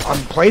 I'm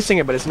placing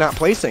it, but it's not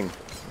placing.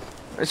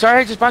 It's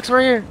alright, just box it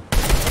right here.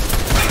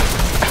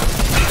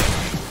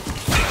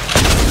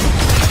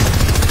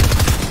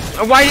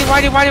 Why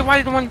did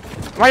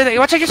they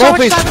watch out your side,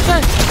 watch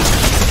side.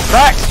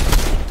 Cracks!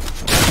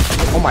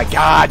 Oh my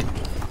god!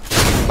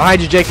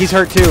 Behind you, Jake, he's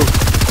hurt too.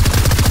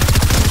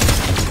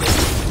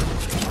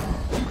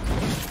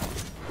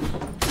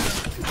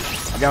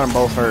 I got them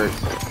both hurt.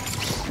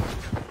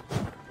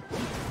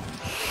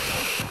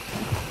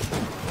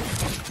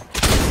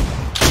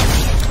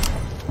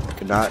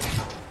 Could not.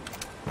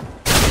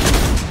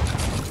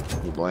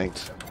 You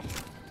blanked.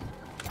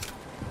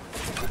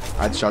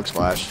 I had chug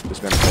splash.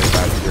 Just been played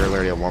back. You're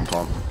literally at 1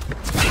 pump.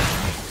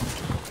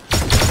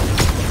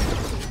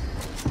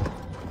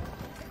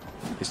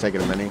 He's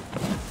taking a mini.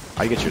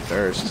 I get your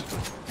thirst.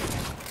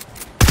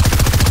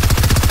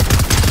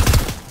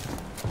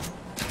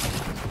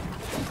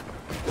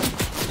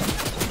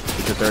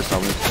 Get your thirst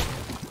on me.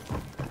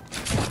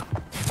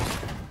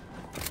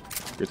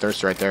 Your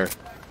thirst right there.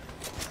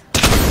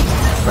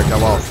 Break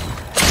that wall.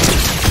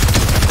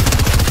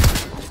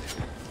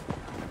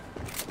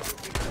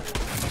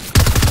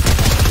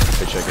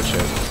 Good shit, good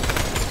shit.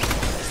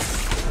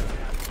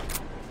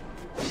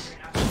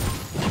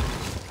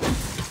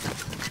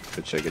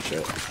 Good shit, good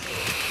shit.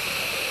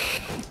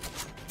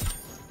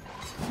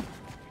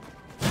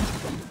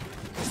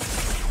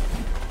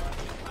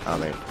 I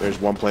mean, there's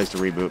one place to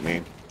reboot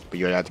me, but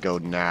you would have to go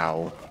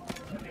now.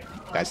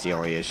 That's the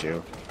only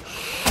issue.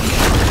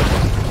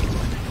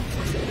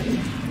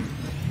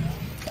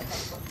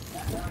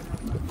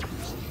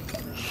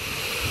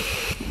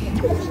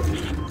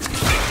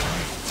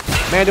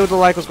 Amanda with the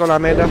like, what's going on,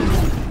 Amanda?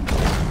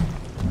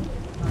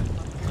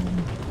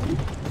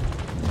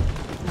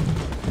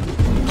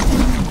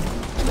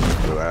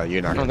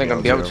 You're not. I don't think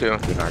I'm be able to. You're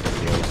not gonna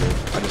be able to.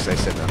 I just say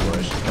sit in that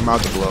bush. Come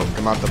out the blow.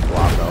 Come out the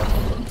block though.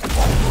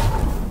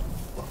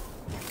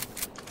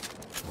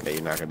 Yeah,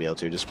 you're not gonna be able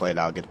to. Just play it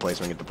out. Get the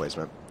placement. Get the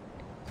placement.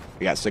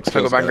 We got 6 If I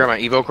go kills. back and grab my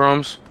Evo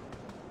chromes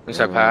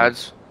instead of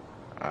pads.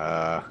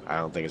 I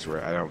don't think it's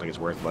worth. I don't think it's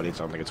worth, buddy. I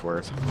don't think it's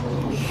worth.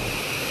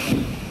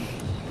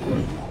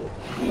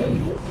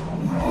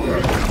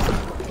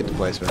 Get the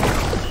placement.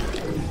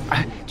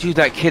 Dude,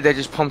 that kid that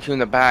just pumped you in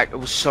the back, it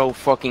was so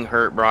fucking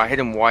hurt, bro. I hit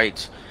him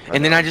white.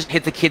 And then I just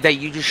hit the kid that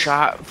you just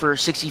shot for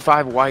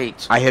 65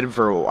 white. I hit him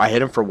for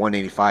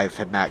 185.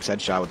 Hit max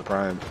headshot with the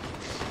prime.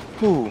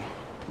 Who?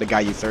 The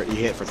guy you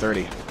hit for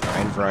 30. I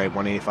hit him for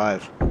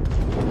 185.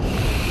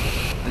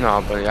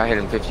 No, buddy, I hit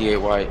him 58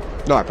 white.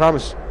 No, I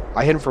promise.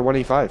 I hit him for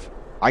 185.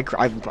 I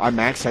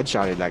max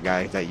headshotted that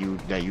guy that you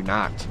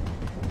knocked.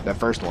 That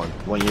first one.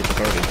 One you hit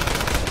for 30.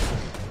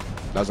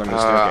 That was under the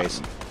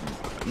staircase.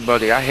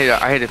 Buddy, I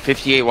hit a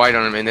 58 white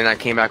on him, and then I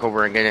came back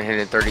over again and hit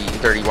a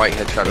 30 white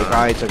headshot He on him.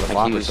 probably took a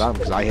flop or something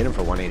because I hit him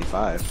for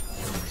 185.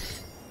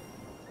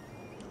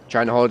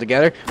 Trying to hold it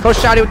together. Coach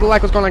Shotty with the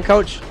like. What's going on,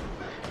 Coach?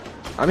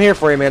 I'm here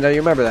for you, man. You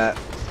remember that.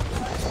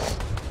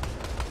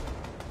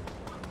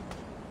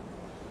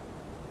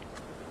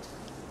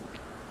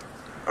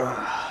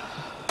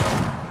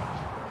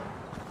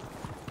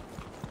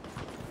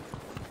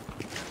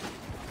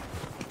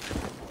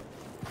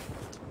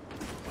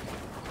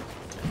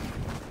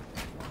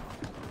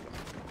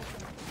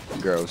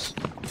 Gross.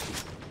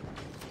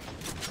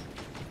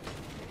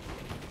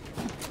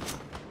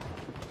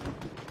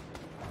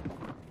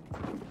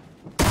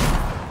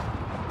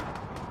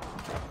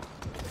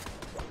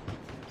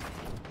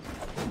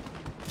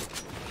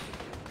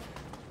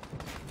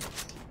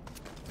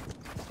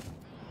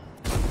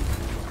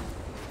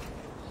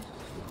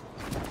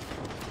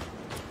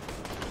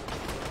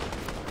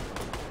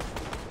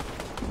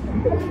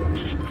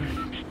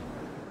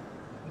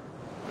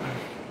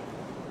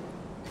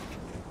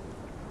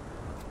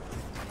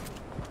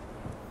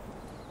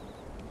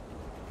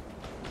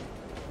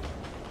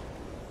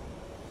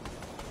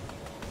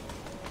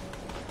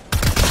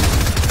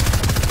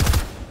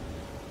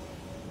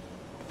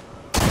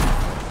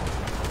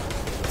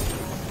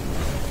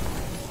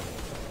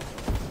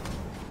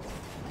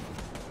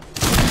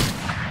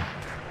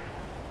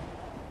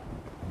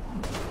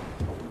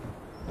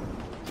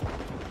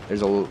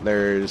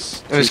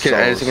 There's This kid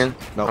souls. is again.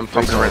 No, I'm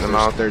pumping right in the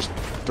mouth. There's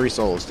 3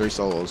 souls. 3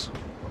 souls.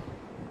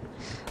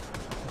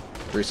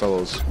 3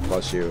 souls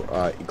plus you,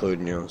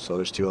 including you. So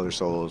there's 2 other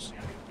souls.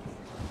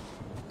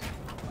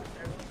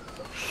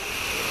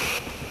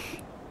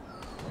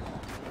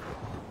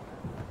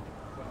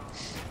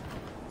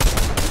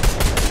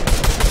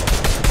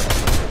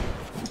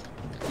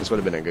 This would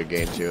have been a good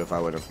game too if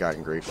I would have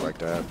gotten grief like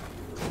that.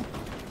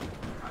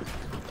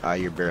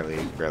 You're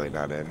barely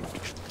not in.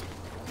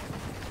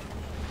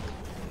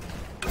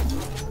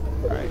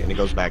 Alright, and it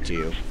goes back to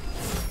you.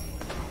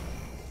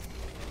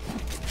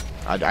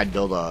 I'd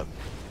build a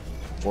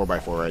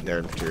 4x4 right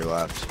there to your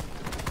left.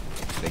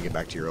 Then get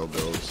back to your old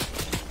builds.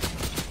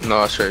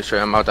 No, straight.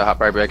 I'm about to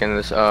hop right back into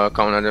this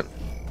cone edit.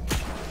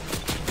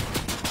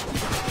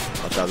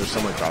 Watch out, there's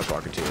someone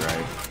crosswalking too,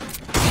 right?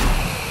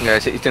 Yeah,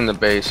 he's in the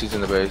base. He's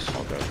in the base.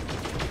 Okay. I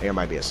think it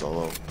might be a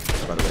solo.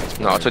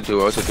 No, it's a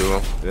duo. It's a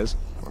duo. It is?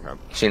 Okay.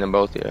 Seen them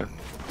both, yeah.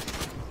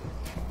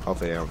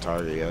 Hopefully they don't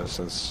target you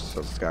since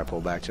this guy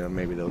pulled back to him.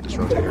 Maybe they'll just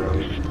rotate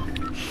early.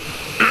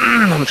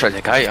 I'm gonna try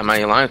that guy. I'm not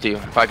even lying with you.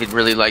 If I could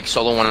really like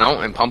solo one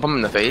out and pump him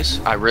in the face,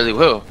 I really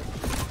will.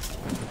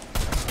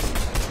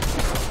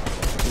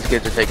 These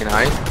kids are taking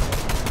height.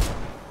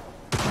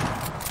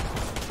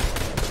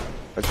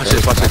 Watch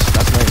this, watch this.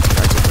 That's nice.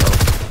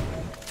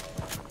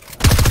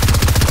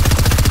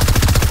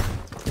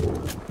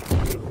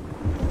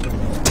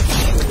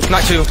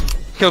 Not 2.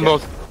 Kill Yep.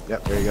 both.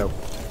 Yep, there you go.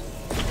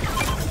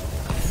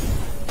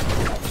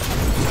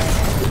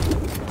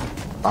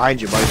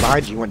 Behind you, buddy.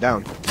 Behind you. He went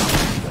down.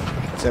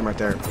 That's him right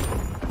there.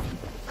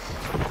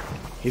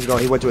 He's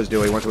going. He went to his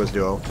duo.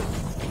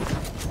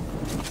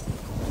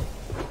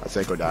 I'd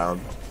say go down.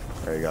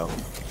 There you go.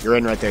 You're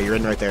in right there. You're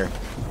in right there.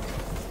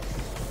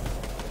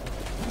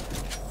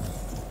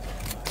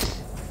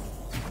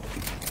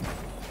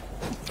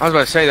 I was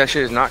about to say that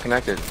shit is not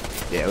connected.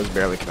 Yeah, it was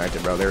barely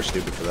connected, bro. They were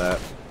stupid for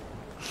that.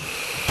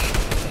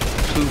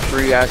 2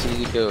 free ass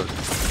easy kills.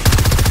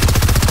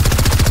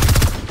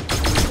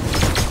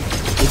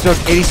 He took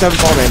 87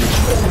 fall damage.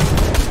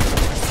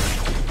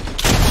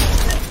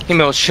 He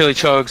mills chili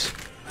chugs.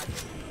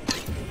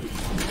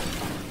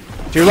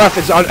 To your left,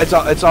 it's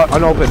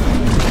unopened.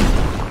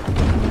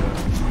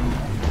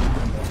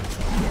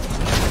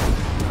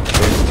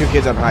 There's 2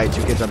 kids on height.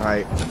 2 kids on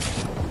height.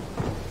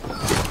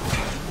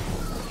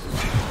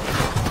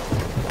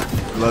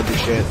 Load your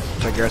shit.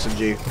 Check your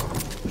SMG.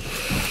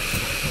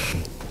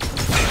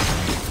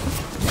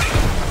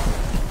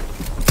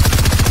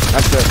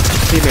 That's the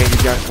teammate you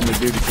got from the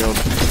dude you killed.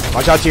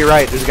 Watch out to your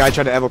right. There's a guy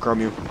trying to Evochrome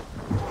you.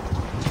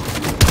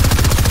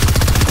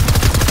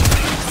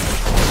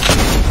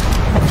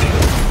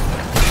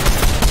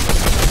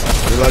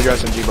 Reload your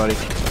SMG, buddy.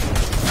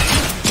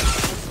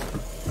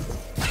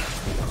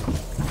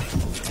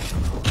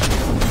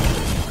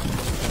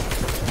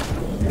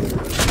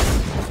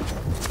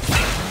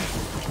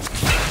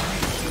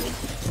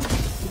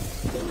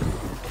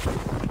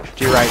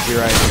 To your right, to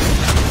your right.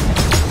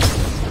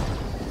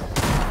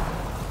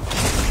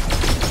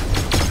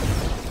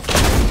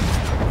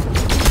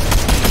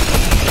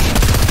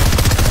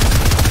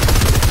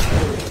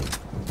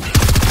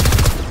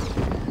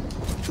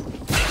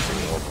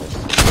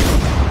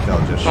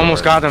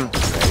 Almost got him.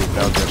 Yeah, he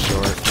fell just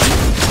short.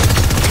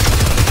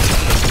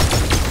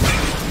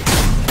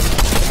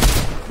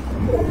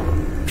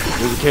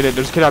 There's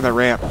a kid on the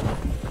ramp. To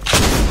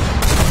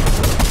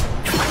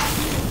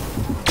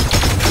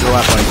the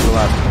left, buddy, to the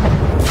left.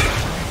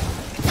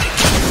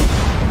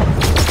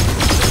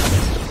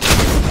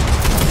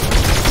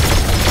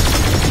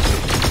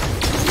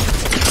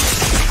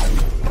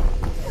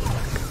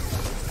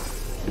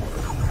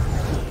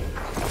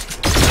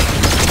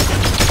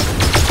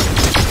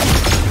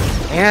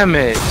 Damn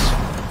it!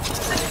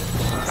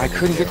 I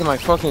couldn't get to my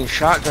fucking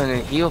shotgun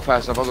and heal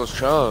fast enough all those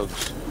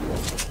chugs.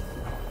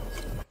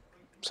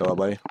 So,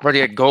 buddy? But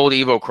he had gold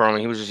Evo chroming.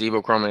 He was just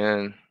Evo chroming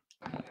in.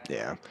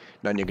 Yeah.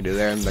 Nothing you can do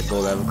there. And the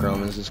gold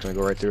Evochrome is just going to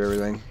go right through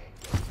everything.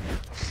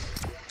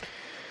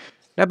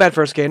 Not a bad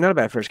first game. Not a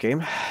bad first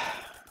game.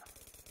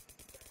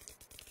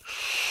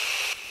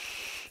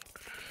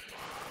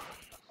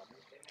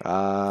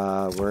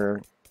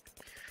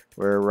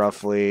 We're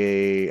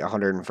roughly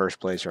 101st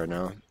place right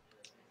now.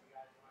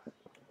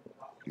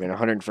 I'm in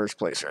 101st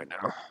place right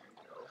now.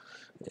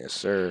 Yes,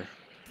 sir.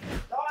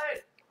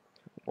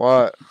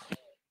 What?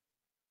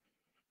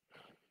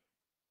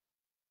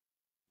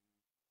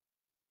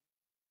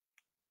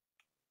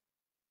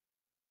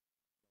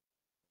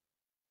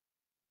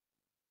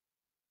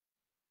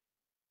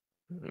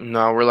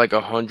 No, we're like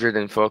 100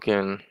 and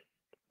fucking.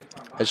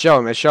 It's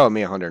showing me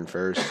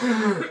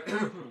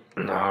 101st.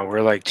 No,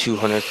 we're like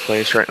 200th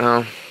place right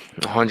now.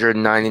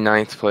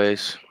 199th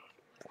place.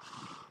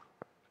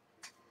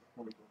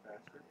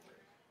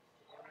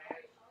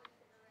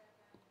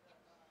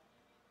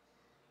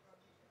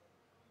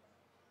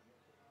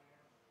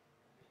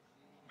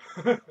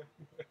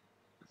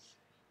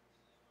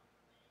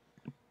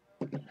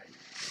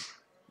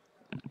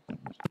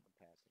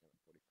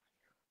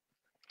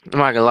 I'm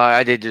not gonna lie,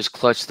 I did just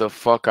clutch the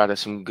fuck out of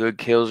some good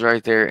kills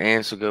right there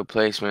and some good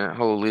placement.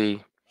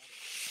 Holy.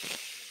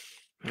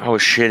 I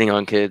was shitting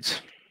on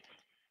kids.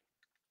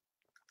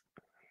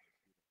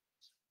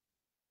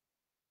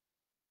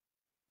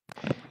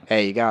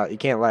 Hey, you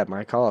can't lie.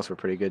 My call-outs were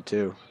pretty good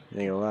too.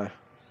 Ain't gonna lie.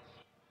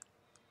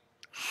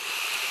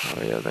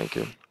 Oh yeah, thank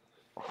you.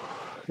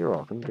 You're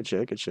welcome. Good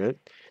shit. Good shit.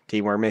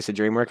 Teamwork makes the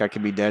dream work. I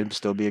could be dead and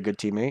still be a good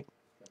teammate.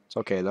 It's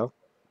okay though.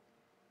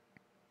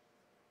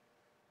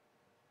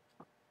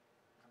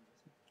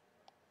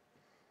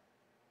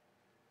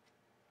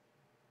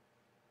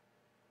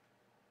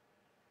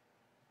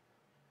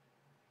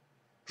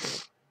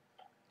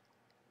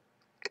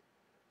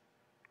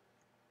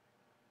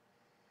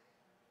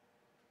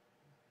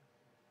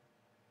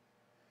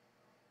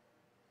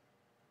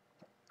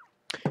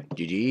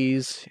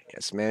 GG's.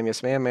 Yes, ma'am.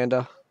 Yes, ma'am,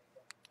 Amanda.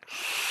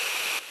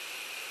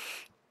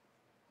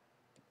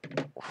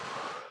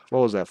 What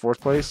was that? 4th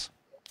place?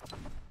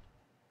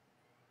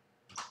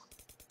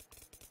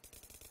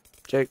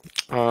 Jake?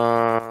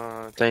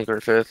 I think we're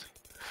 5th.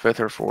 5th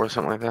or 4th,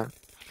 something like that.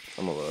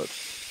 I'm gonna look.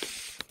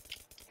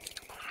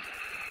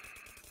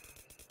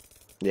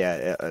 Yeah,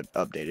 it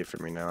updated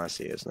for me now. I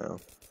see it now.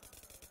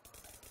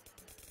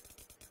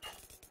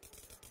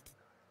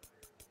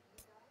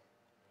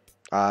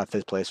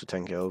 Fifth place with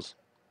 10 kills.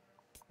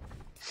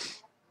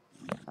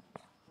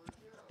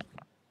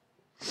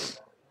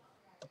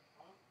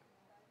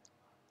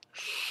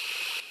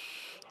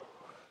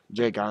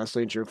 Jake,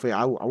 honestly and truthfully,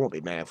 I won't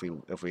be mad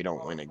if we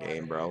don't win a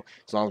game, bro.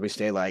 As long as we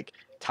stay like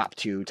top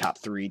 2, top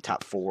 3,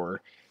 top 4,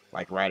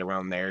 like right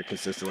around there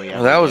consistently.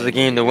 Well, that was the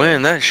game to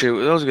win. That shit,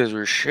 those guys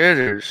were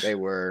shitters. They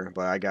were,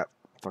 but I got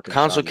fucking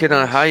console kid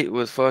on height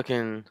with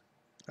fucking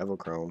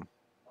Evochrome.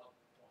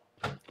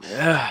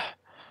 Yeah.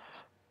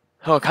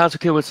 Oh, console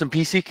kid with some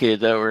PC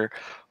kids that were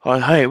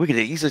on height. We could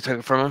have easily took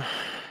it from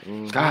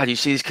him. God, you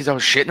see these kids I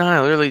was shitting on?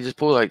 I literally just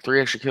pulled like 3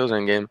 extra kills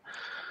in game.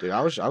 Dude, I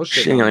was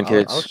shitting on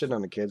kids. I was shitting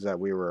on the kids that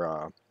we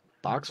were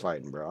box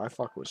fighting, bro. I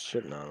was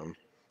shitting on them.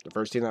 The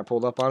first team that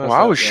pulled up on us. Well,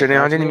 I was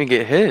shitting. I didn't even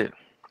get hit.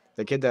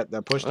 The kid that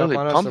pushed up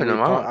on us,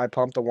 I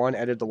pumped the one,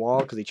 edited the wall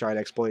because he tried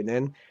exploiting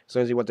in. As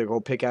soon as he went to go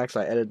pickaxe,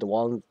 I edited the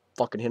wall and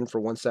fucking hit him for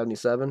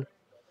 177.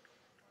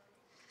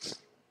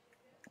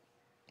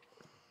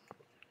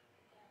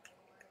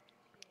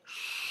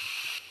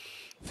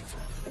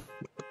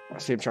 I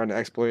see him trying to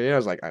exploit it. I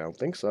was like, I don't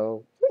think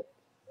so.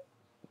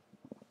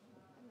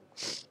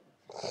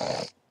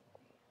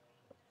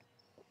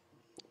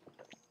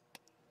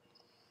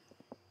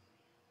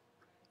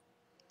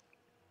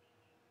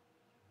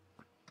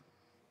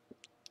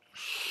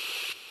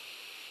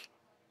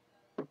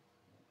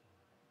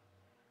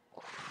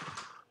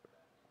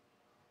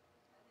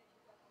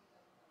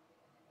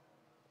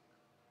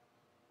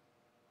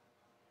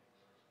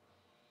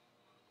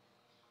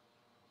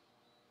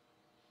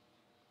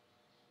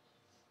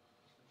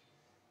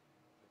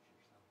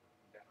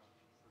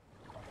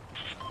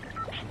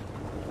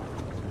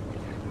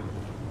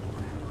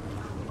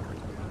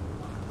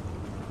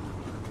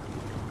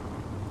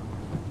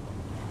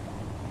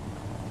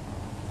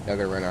 Y'all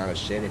gonna run out of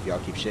shit if y'all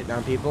keep shitting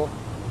on people?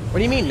 What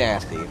do you mean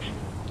nasty?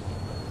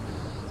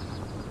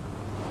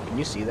 Can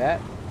you see that?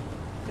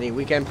 Any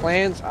weekend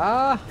plans?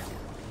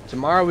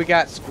 Tomorrow we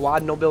got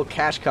squad no build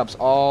cash cups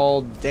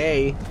all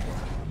day.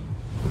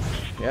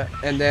 Yeah,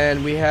 and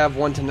then we have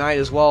one tonight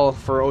as well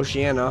for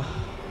Oceania.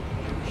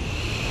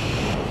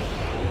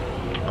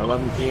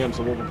 11 p.m.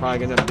 So what we're probably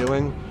gonna end up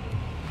doing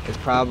is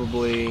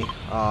probably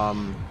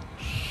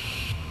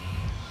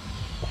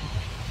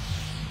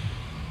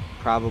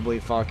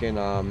fucking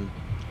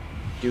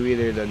do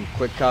either the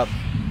quick cup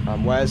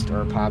west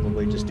or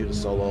probably just do the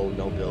solo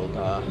no build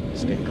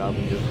skin cup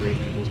and do 3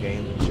 people's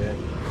games and shit.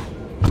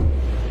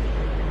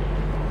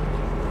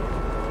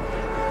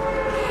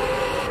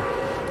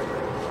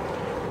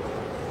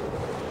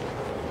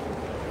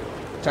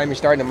 Time you're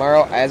starting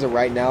tomorrow? As of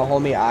right now,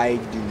 homie, I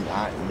do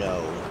not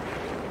know.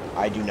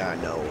 I do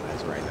not know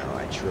as of right now.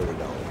 I truly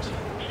don't.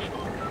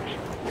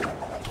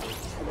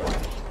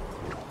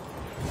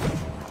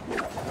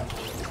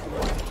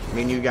 I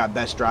mean, you got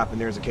best drop,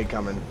 and there's a kid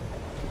coming.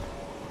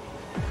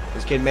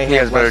 This kid may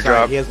have left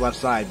side. He has left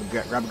side,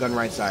 but grab a gun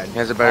right side. He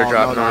has a better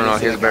drop. No,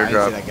 he has a better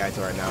drop. I didn't see that guy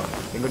till right now.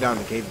 You can go down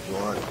the cave if you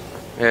want.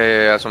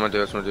 Yeah, that's what I'm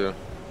gonna do.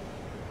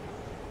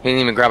 He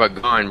didn't even grab a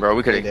gun, bro.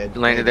 We could have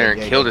landed there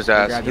and killed his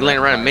ass. He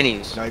landed around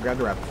minis. No, he grabbed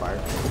the rapid fire.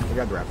 He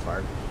grabbed the rapid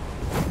fire.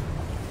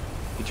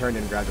 He turned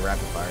in and grabbed the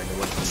rapid fire, and it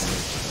went to the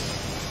minis.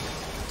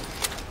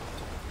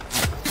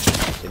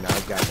 See, now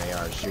he's got an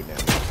AR shooting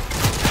at him.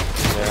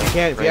 Yeah, you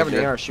can't, if you have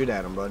an AR, shoot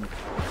at him, bud.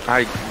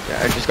 I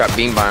just got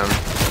beamed by him.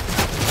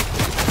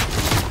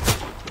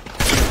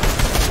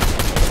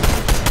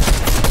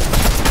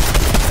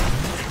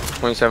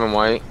 .27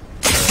 white.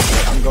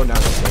 I'm going down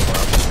to the cave, bro.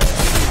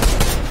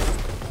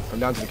 I'm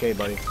down to the cave,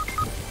 buddy.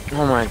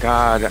 Oh my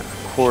god,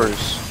 of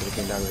course. Should have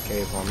came down to the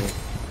cave on me.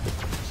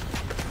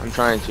 I'm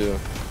trying to.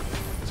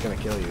 It's gonna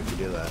kill you if you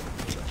do that.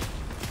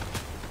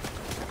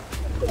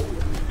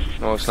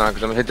 No, it's not,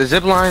 because I'm gonna hit the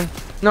zip line.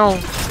 No.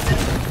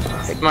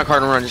 Get my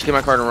card and run. Just get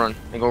my card and run.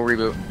 And go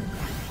reboot.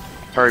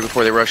 Hurry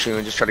before they rush you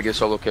and just try to get a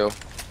solo kill.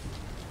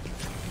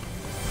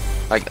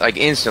 Like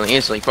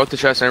instantly. Fuck the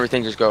chest and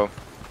everything, just go.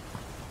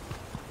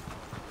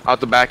 Out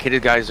the back, hit a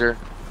geyser.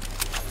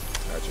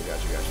 Got you.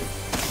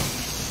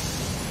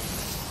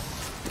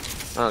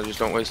 Oh, just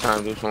don't waste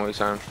time, dude. Don't waste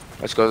time.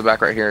 Let's go to the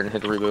back right here and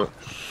hit the reboot.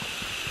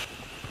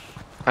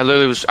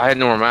 I had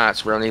no more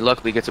mats, bro, and he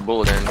luckily gets a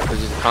bullet in because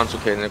he's a console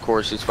kid, and of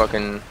course he's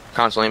fucking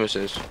console aim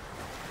assist.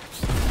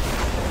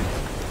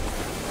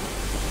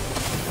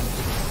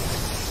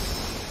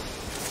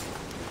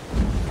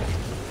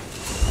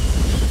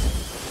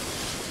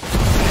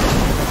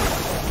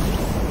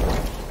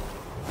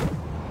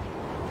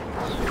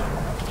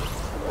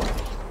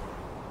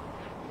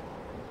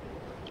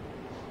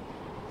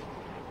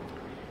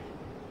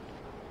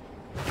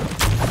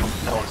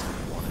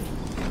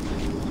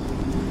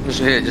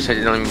 Just hit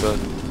it, don't even build.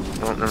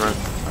 Oh, never mind.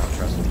 I don't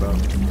trust him, bro. I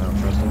don't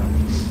trust him.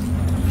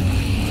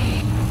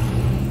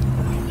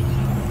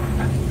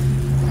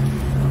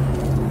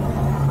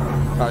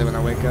 Probably when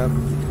I wake up.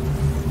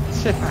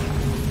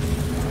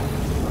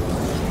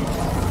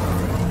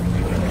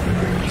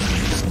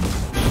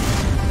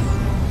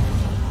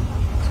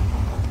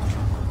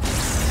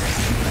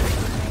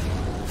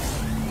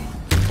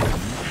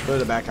 Go to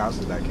the back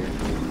houses back here.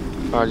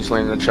 Oh, I just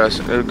landed in the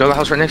chest. Go to the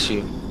house right next to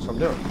you. That's what I'm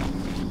doing.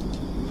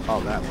 Oh,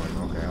 that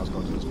one. Okay, I was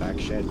going to this back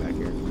shed back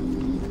here.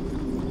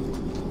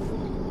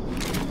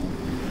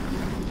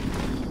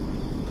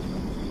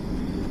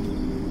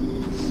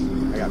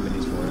 I got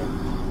minis for you.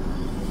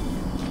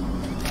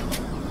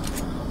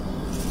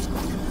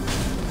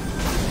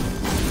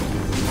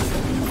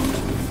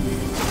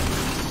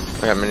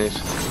 I got minis.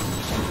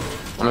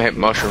 I'm gonna hit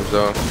mushrooms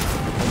though.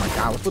 Oh my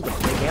god, what's with the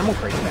big ammo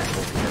crate back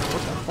over here?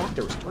 What the fuck?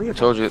 There was 3 I of them.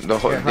 told you the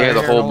whole Yeah,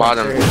 the whole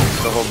bottom here.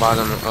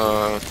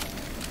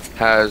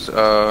 has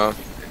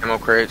ammo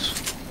crates.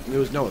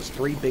 It's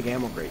 3 big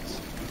ammo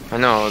crates. I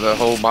know the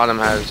whole bottom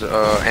has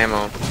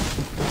ammo.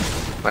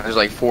 Like, there's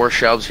like 4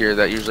 shelves here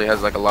that usually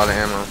has like a lot of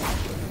ammo.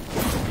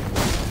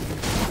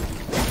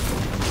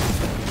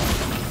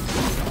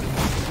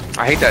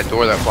 I hate that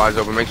door that flies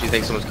open. Makes you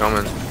think someone's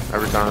coming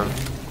every time.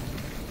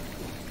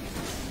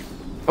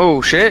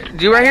 Oh shit!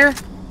 Dude, right here,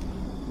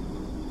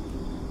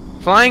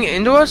 flying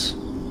into us.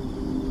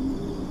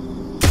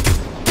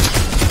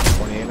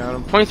 28 on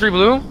him. 23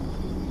 blue.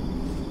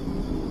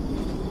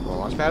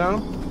 Launch pad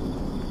on him.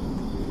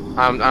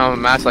 I don't have a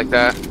mask like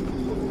that.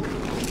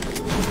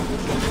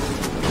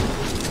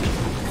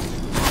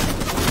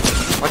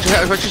 Watch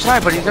your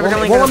side, buddy. He's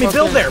evidently Won't let me gonna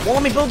build fucking- there. Won't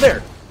let me build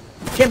there.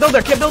 Can't build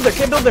there. Can't build there.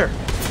 Can't build there.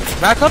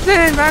 Back up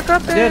then. Back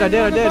up then. I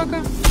did.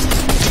 motherfucker.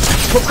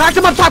 Well, cracked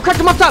him up top. Cracked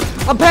him up top.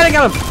 I'm panicking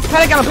on him.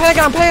 Panicking on him.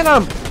 Panicking on him. Panicking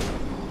on him.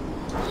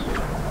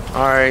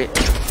 All right.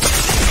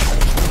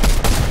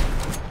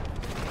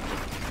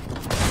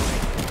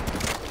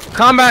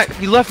 Combat.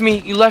 You left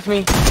me. You left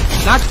me.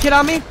 Knock the kid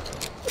on me.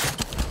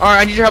 All right.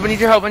 I need your help. I need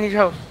your help. I need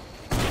your help.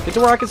 Get to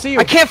where I can see you.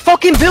 I can't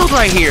fucking build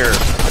right here.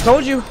 I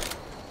told you.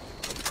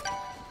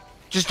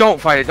 Just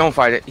don't fight it. Don't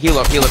fight it. Heal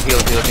up. Heal up. Heal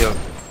up. Heal up. Heal up.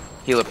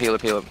 Heal up. Heal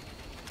up. Heal up.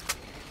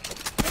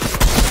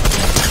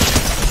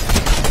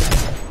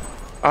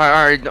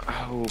 Alright.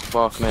 Oh,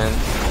 fuck, man.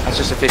 That's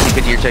just a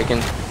 50-50 you're taking.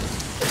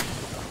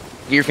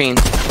 Get your fiend.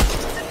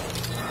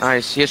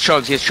 Nice. He has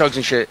chugs. He has chugs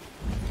and shit.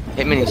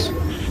 Hit minis.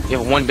 You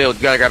have 1 build.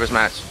 You gotta grab his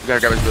mats. You gotta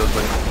grab his build,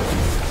 buddy.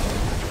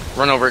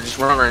 Run over it. Just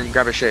run over and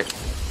grab his shit.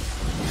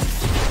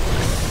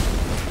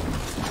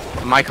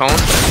 My cone?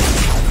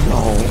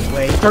 No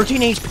way.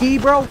 13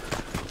 HP, bro.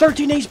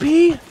 13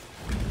 HP.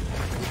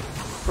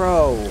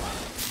 Bro.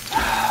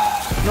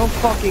 No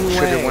fucking way.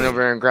 Should've went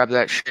over and grabbed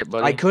that shit,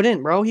 buddy. I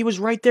couldn't, bro. He was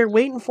right there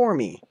waiting for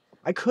me.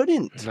 I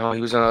couldn't. No, he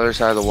was on the other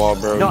side of the wall,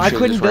 bro. No, You I should've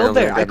couldn't just ran build over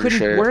and there. I grabbed your couldn't.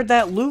 shit. Where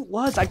that loot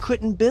was, I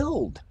couldn't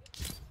build.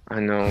 I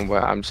know,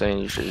 but I'm saying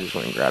you should just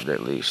went and grabbed it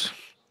at least.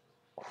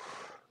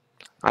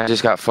 I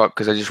just got fucked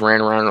because I just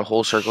ran around the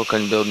whole circle,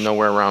 couldn't build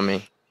nowhere around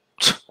me.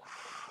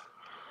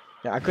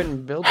 Yeah, I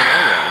couldn't build it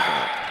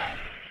anywhere.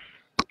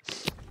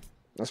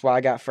 That's why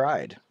I got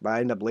fried. But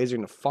I ended up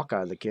lasering the fuck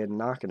out of the kid and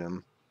knocking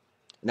him.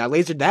 And I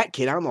lasered that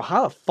kid. I don't know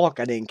how the fuck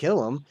I didn't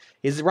kill him.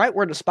 He's right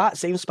where the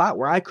same spot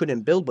where I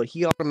couldn't build, but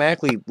he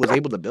automatically was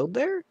able to build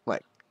there?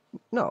 Like,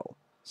 no.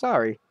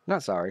 Sorry.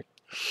 Not sorry.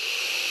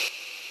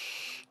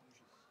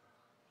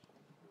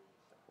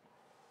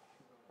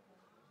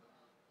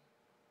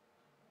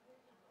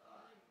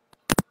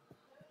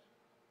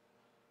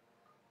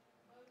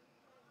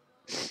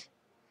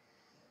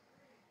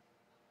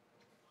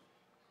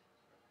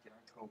 Get on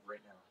Cove right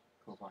now.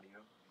 Cove audio.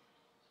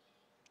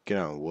 Get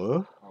on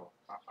what? Oh,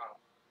 I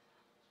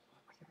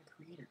got a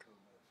creator code,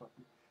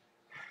 motherfucker.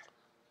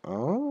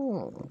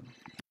 Oh.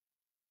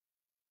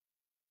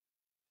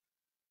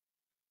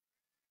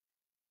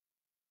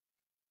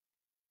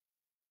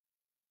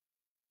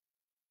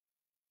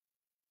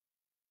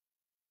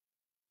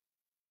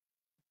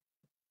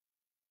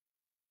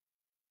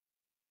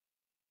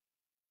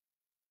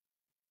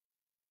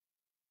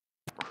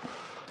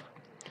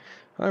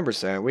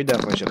 %. We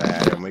definitely should have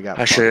had him. We got.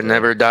 I should have fucked up.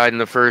 never died in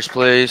the first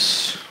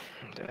place.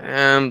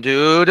 Damn,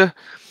 dude.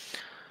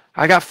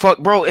 I got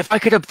fucked, bro. If I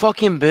could have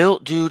fucking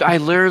built, dude, I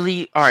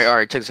literally. All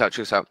right. Check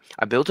this out.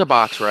 I built a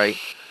box, right?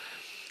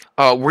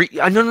 No.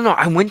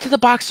 I went to the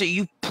box that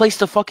you placed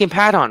the fucking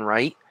pad on,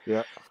 right?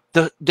 Yeah.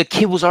 The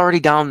kid was already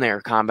down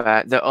there,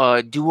 combat.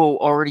 The duo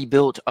already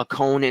built a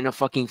cone and a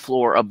fucking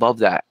floor above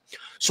that.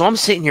 So I'm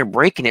sitting here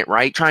breaking it,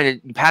 right? Trying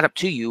to pad up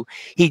to you.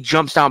 He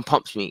jumps down,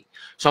 pumps me.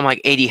 So I'm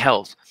like 80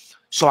 health.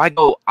 So I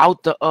go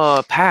out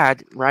the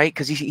pad, right?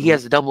 Because he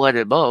has the double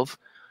edit above.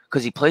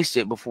 Because he placed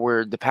it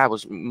before the pad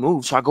was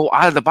moved. So I go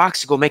out of the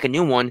box to go make a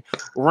new one,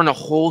 run a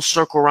whole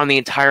circle around the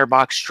entire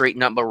box,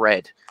 straighten up but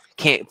red.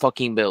 Can't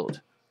fucking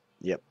build.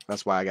 Yep,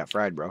 that's why I got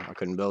fried, bro. I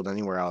couldn't build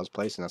anywhere I was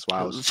placing. That's why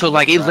I was. So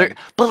like,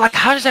 but like,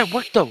 how does that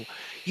work though?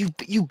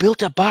 You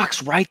built a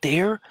box right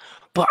there,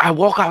 but I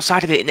walk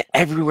outside of it and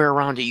everywhere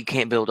around it you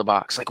can't build a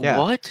box. Like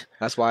what?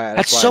 That's why.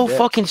 That's why so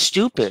fucking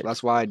stupid.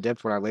 That's why I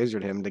dipped when I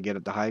lasered him to get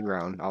at the high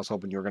ground. I was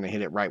hoping you were gonna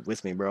hit it right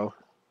with me, bro.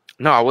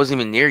 No, I wasn't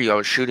even near you. I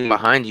was shooting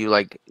behind you,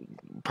 like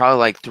probably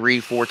like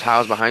 3-4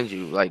 tiles behind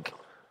you, like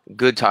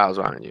good tiles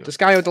behind you. This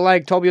guy with the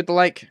leg, Toby with the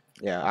leg.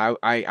 Yeah,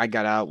 I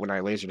got out when I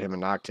lasered him and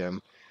knocked him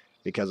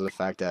because of the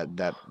fact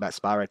that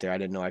spot right there, I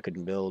didn't know I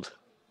couldn't build.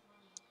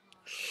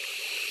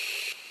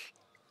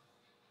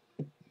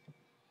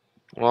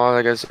 Well,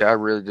 like I said, I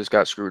really just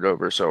got screwed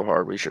over so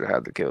hard. We should have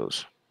had the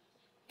kills.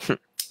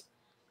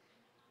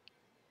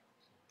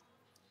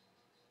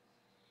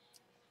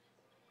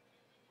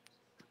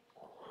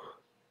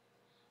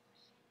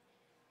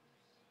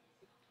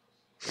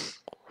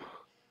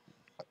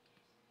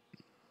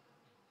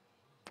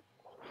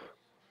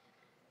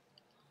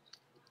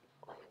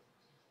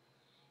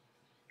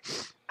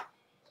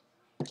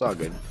 It's all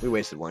good. We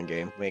wasted one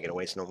game. We ain't gonna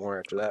waste no more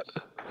after that.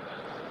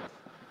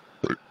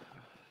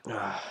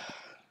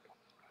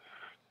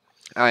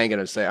 I ain't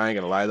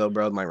gonna lie though,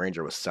 bro. My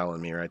Ranger was selling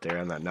me right there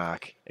on that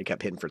knock. It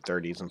kept hitting for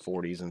 30s and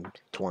 40s and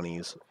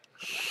 20s.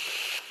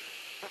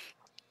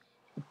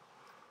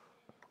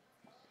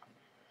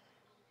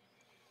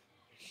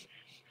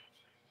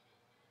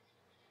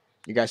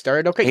 You guys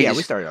started okay? Yeah,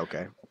 we started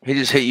okay. He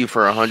just hit you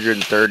for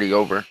 130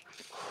 over.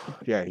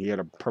 Yeah, he had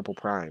a purple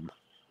prime.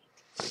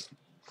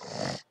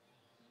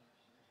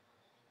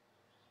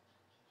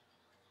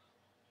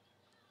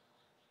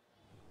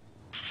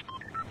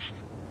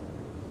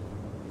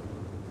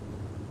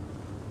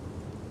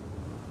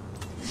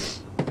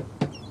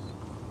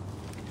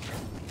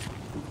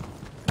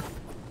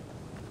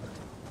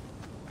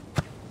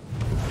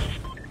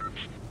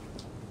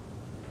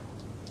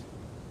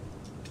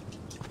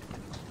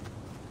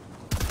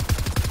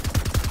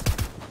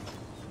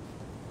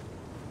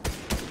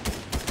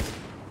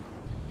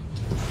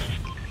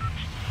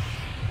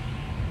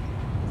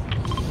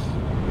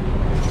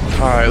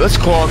 Alright, let's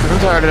call because I'm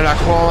tired of not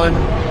calling.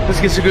 Let's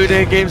get some good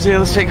games in.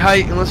 Let's take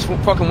height and let's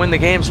fucking win the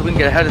game so we can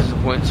get ahead of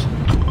some points.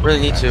 Really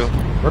need to.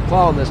 We're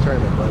clawing this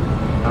tournament, but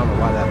I don't know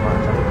why that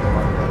marked.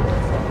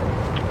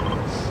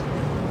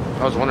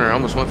 I was wondering. I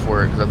almost went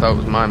for it because I thought it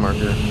was my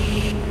marker.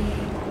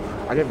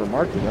 I never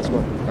marked it. That's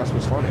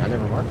what's funny. I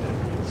never marked it.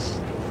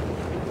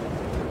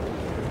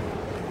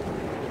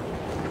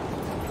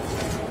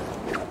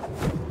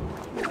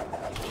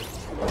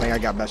 I think I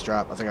got best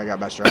drop.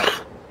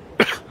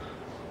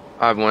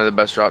 I have one of the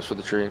best drops for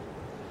the tree.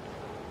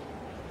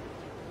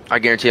 I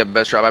guarantee I have the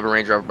best drop. I have a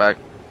range driver back.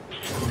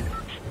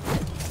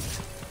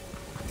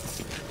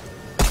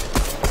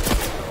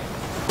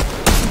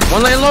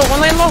 One lane low.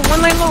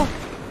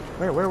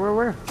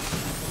 Where?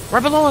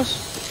 Right below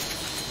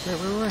us. Where?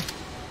 Let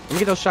me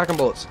get those shotgun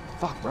bullets.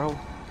 Fuck, bro.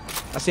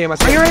 I see him.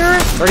 Right here.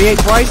 38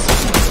 twice.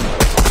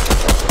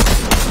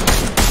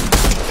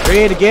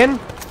 38 again.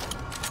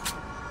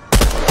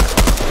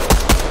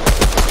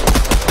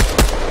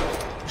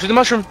 Shoot the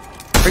mushroom.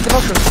 Break the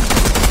mushroom.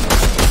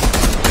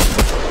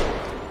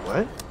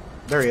 What?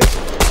 There he is.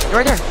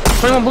 Right there.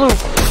 21 blue.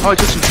 Oh, I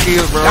took some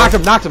shield, bro.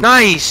 Knocked him.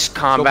 Nice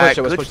combat.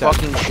 Good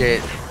fucking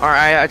shit.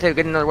 Alright, I take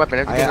get another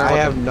weapon. I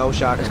have no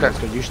shotgun bullets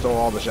because you stole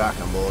all the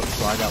shotgun bullets,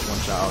 so I got one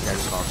shot. Okay, I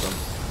just knocked him.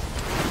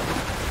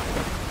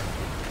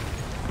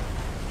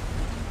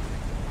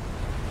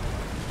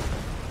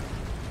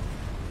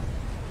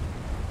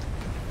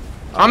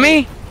 On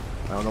me?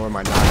 I don't know where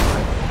my knock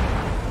went.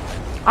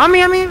 On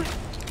me.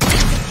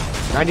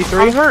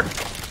 93? I'm hurt.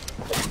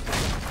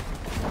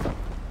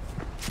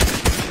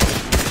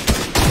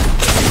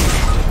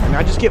 Can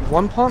I just get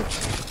one punch?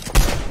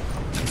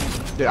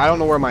 Dude, I don't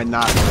know where my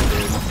knock went,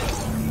 dude.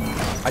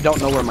 I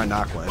don't know where my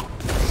knock went.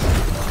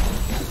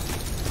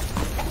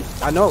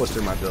 I know it was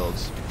through my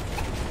builds.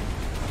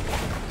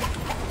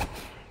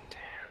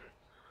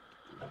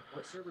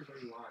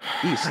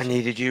 East. I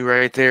needed you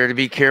right there to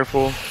be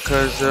careful,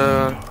 because,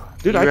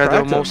 dude, you I had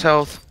cracked the most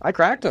health. I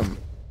cracked him.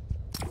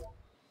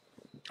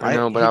 I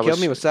know, but he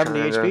killed me with 70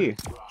 HP.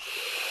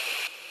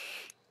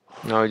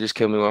 No, he just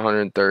killed me with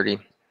 130.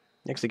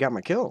 Next, he got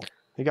my kill.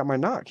 He got my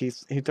knock. He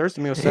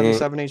thirsted me with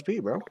 77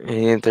 HP, bro.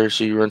 He didn't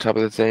thirsty you on top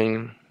of the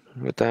thing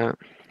with that.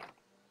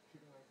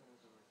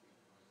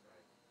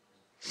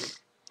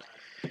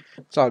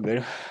 It's all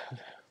good.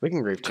 We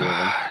can grieve two of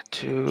them.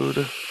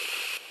 Dude.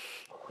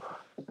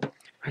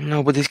 I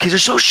know, but these kids are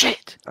so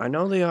shit. I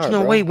know they are. There's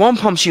no bro. way one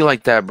pumps you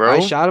like that, bro. I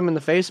shot him in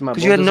the face.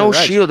 Because you had no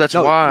shield. That's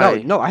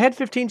why. No, I had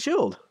 15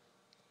 shield.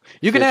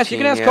 You can ask. You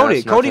can ask yeah, Cody.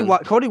 that's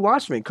nothing. Cody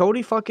watched me.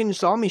 Cody fucking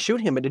saw me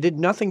shoot him, but it did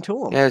nothing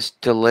to him. Yeah, it's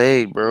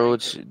delayed, bro.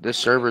 It's the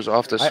server's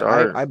off the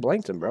start. I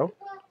blanked him, bro.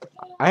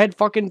 I had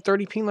fucking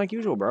 30 ping like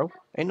usual, bro.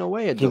 Ain't no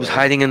way. He was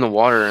hiding in the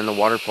water, in the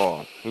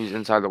waterfall. He was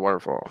inside the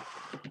waterfall.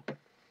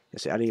 You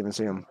see, I didn't even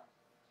see him.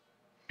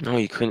 No,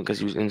 you couldn't because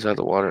he was inside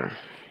the water.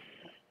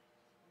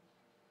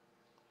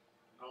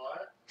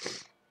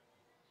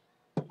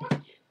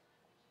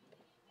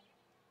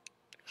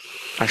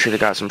 I should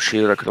have got some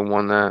shield. I could have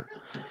won that.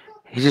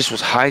 He just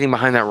was hiding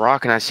behind that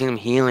rock, and I seen him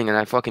healing, and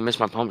I fucking missed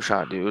my pump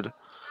shot, dude.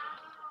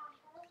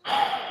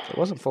 It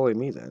wasn't fully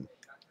me then.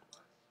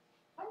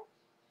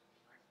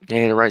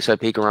 Yeah, the right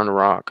side peek around the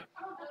rock.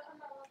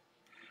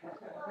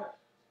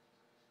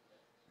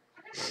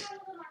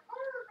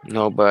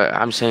 No, but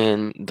I'm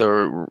saying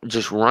they're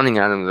just running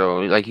at him, though.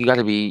 Like, you got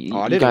to be... Oh,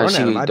 I you didn't got to run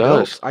see at him. what he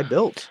does. I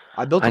built.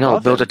 I know. I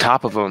built him.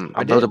 atop of him.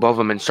 I built did. above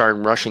him and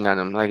started rushing at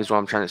him. Like, is what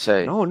I'm trying to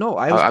say. No,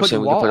 I I'm was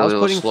saying putting we can wall. play a I was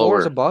little putting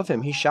floors slower. above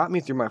him. He shot me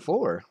through my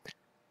floor.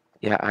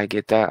 Yeah, I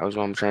get that. That's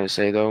what I'm trying to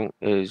say, though,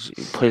 is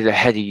put it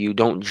ahead of you.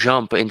 Don't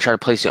jump and try to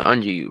place it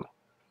under you.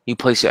 You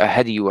place it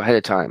ahead of you ahead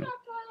of time.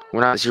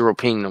 We're not zero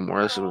ping no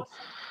more.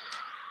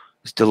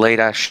 It's delayed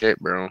ass shit,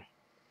 bro.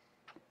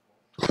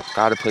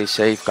 Gotta play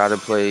safe. Gotta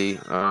play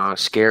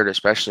scared,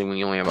 especially when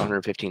you only have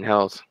 115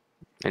 health.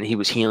 And he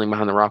was healing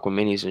behind the rock with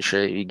minis and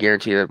shit. You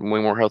guarantee that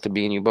way more health to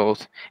be in you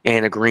both.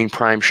 And a green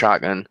prime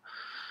shotgun.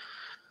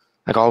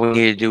 Like, all we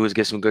needed to do was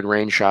get some good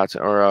range shots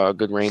or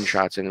good range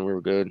shots in, and we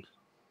were good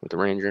with the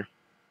Ranger.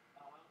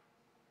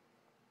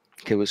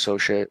 Kid was so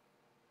shit.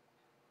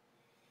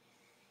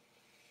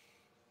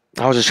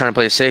 I was just trying to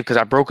play it safe because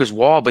I broke his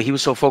wall, but he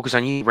was so focused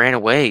on you, he ran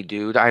away,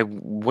 dude. I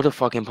would have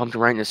fucking pumped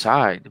him right in the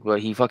side, but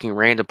he fucking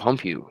ran to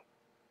pump you.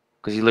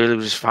 Because he literally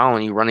was just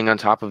following you, running on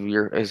top of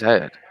his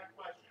head.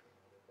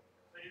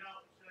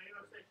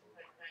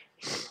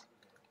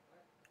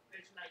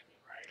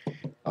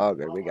 Oh,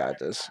 good. We got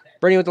this.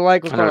 Brittany with the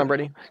like. What's going on,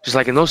 Brittany? Just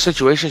like in those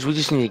situations, we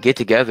just need to get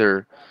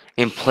together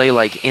and play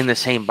like in the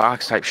same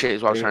box type shit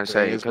is what I was trying to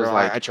say. Because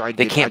like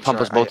they can't pump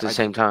us both at the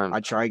same time.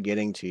 I tried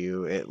getting to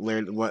you. It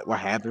literally, what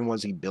happened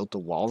was he built a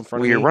wall in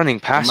front Well, of me. you're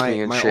running past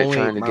me and shit,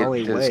 trying to my get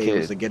only to this way kid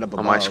was to get up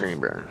on my above. screen,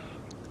 bro.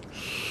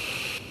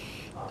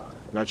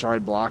 And I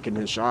tried blocking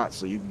his shot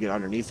so you could get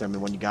underneath him,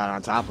 and when you got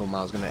on top of him,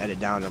 I was going to edit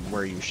down to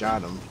where you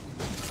shot him.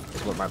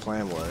 That's what my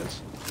plan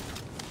was.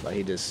 But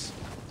he just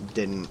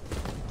didn't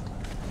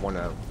want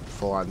to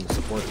full on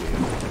support you.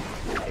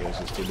 He was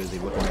just too busy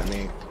looking at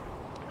me.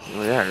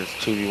 Well, yeah, it's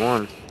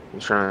 2v1.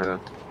 He's trying to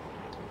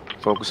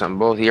focus on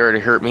both. He already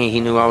hurt me. He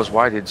knew I was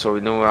whited, so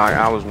he knew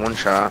I was one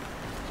shot.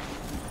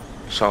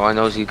 So I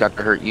knows he got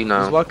to hurt you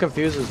now. What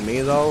confuses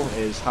me, though,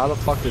 is how the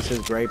fuck does his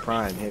Gray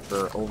Prime hit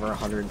for over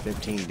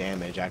 115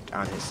 damage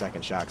on his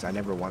second shot? Because I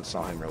never once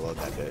saw him reload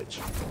that bitch.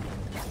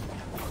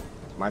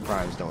 My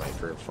Primes don't hit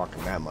for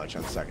fucking that much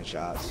on second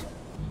shots.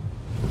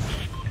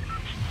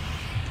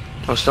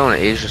 I was still on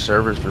Asia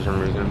servers for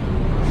some reason.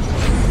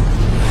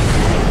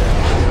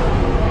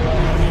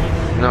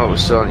 No, it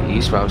was still on the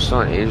East, but I was still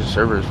on Asia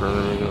servers for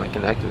some reason, like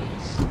connected.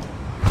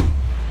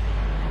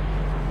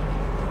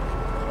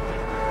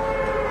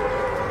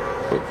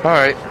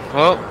 Alright,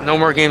 well, no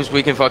more games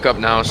we can fuck up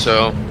now,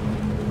 so...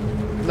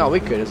 No, we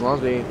could, as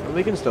long as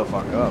we can still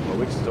fuck up, but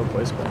we can still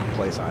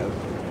play side.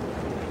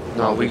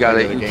 No, we got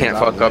it. You can't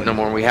fuck up no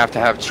more. We have to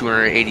have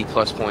 280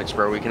 plus points,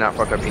 bro. We cannot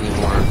fuck up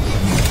anymore.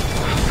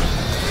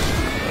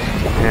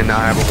 And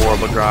not have a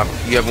horrible drop.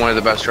 You have one of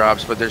the best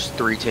drops, but there's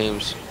 3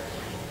 teams.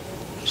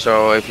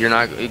 So if you're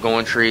not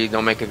going tree,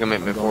 don't make a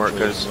commitment for it,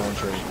 because... I'm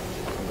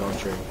going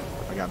tree.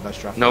 I got best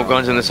drop. No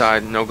guns in the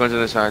side. No guns in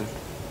the side.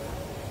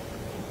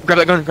 Grab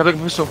that gun. Grab that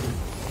pistol.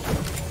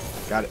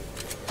 Got it.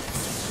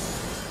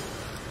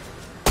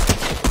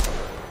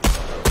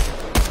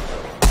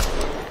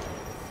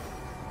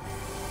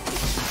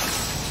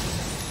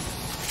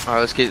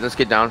 Alright, let's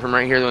get down from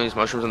right here. These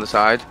mushrooms on the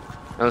side,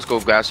 and let's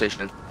go gas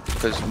station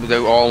because they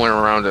all went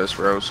around us,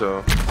 bro.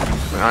 So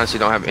I honestly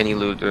don't have any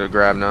loot to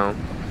grab now.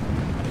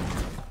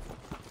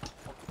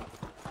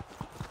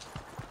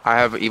 I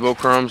have Evo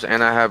chromes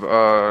and I have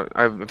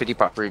a 50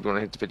 pop for you when I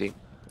hit the 50.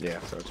 Yeah,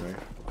 so it's me.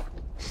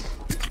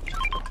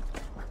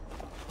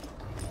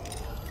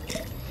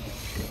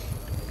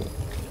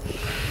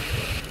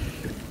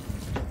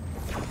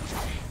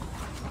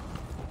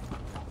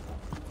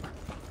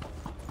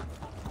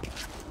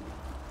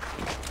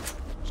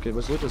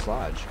 Let's loot this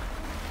lodge.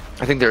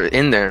 I think they're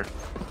in there.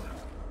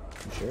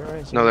 You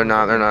sure? No, they're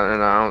not. They're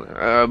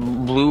not.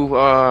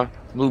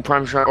 Blue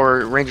prime shot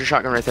or ranger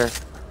shotgun right there.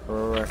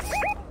 Right.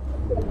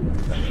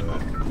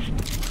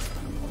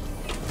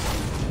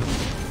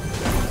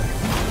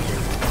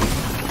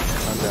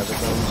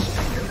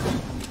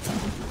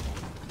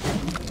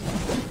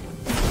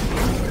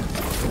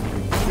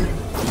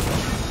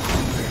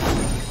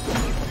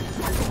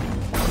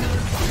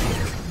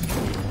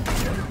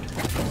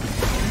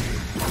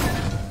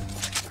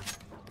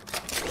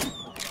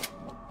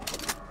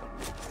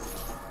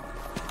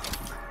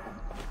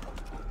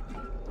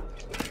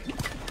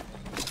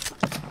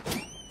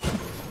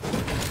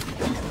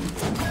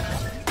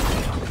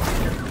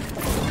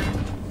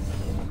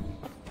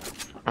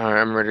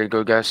 Alright, I'm ready to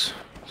go gas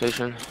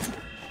station.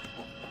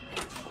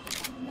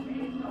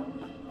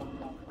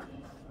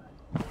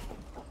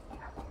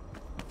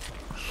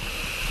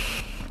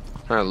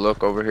 Trying to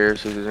look over here,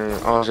 see if there's any.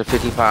 Oh, there's a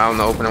 50 pot out in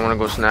the open. I want to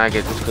go snag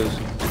it just because.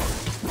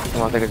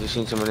 Oh, I think I just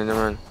seen somebody. Never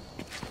mind.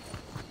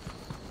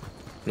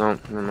 No,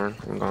 never mind.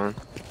 I'm gone.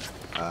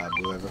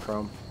 Blue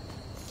Everchrome.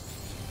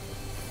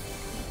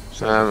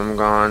 I'm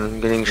gone.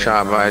 I'm getting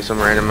shot by some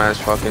random ass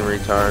fucking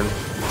retard.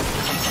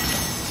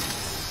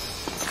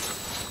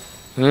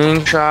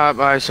 Getting shot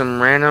by some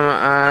random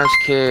ass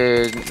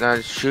kid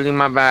that's shooting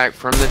my back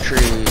from the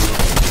tree.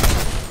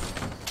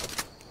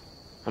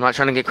 I'm not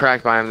trying to get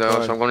cracked by him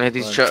though, so I'm gonna hit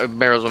these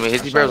barrels with me.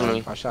 Hit these barrels with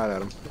me. I shot at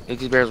him. Hit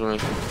these barrels with me.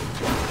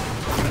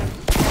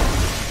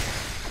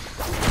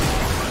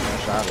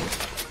 I shot him.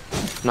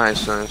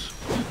 Nice, nice.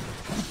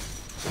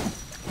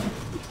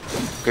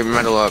 Get your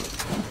medal up.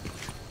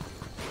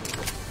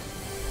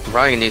 You're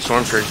probably gonna need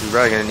storm shirts. You're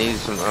probably gonna need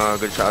some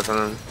good shots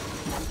on him.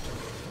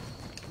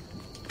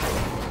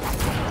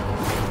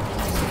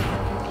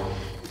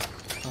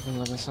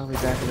 I'll be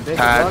back in a bit.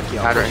 Pad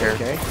right here.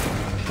 Okay. I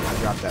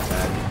dropped that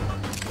pad.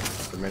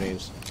 For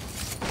minis.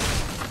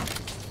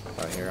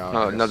 Right here.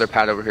 Oh, another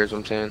pad over here is what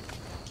I'm saying.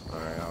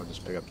 Alright, I'll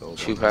just pick up the old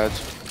 2 one. pads.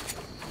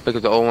 Pick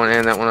up the old one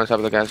and that one on top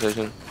of the gas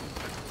station.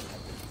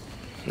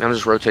 I'm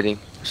just rotating.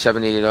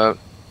 78 up.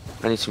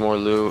 I need some more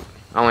loot.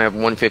 I only have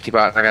 150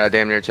 pot. I gotta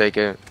damn near take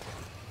it.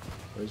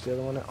 Where's the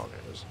other one at? Oh,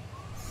 there it is.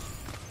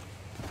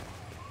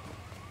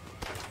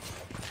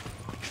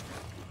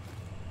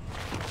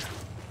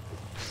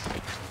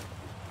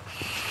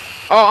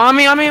 Oh, on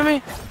me.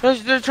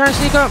 They're trying to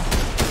sneak up.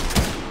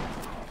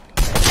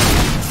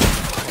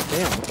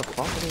 Damn, what the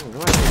fuck? I didn't even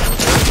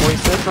realize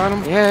 46 on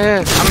him?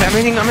 Yeah. I'm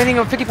hitting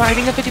a 50 pot.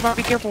 Hitting a 50 pot.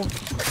 Be careful.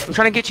 I'm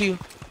trying to get you.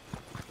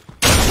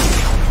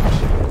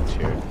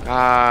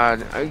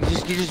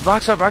 You just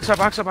box up. You're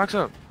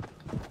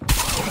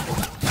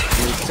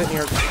sitting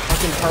here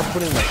fucking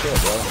harpooning my shit,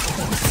 bro.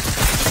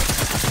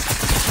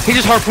 He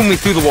just harpooned me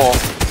through the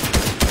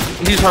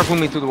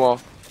wall.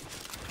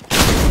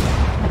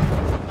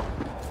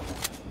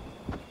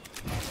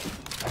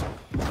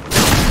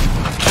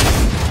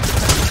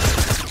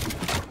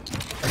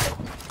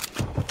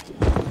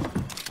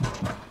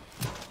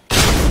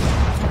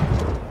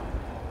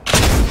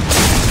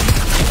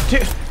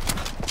 Dude,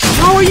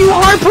 how are you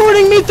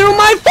harpooning me through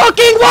my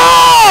fucking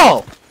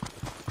wall?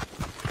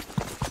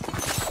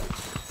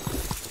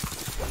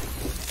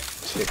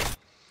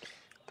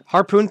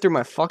 Harpoon through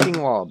my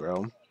fucking wall,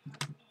 bro.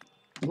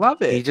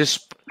 Love it. He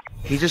just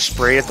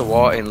sprayed at the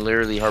wall and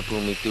literally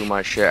harpooned me through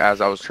my shit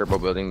as I was turbo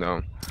building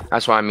though.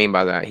 That's what I mean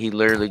by that. He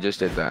literally just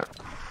did that.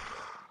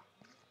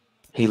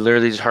 He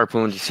literally just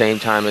harpooned at the same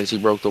time as he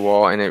broke the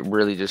wall and it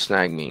really just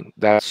snagged me.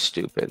 That's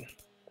stupid.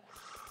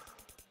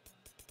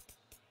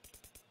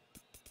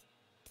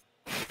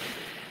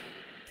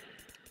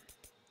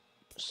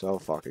 So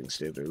fucking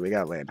stupid. We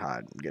gotta land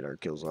hot and get our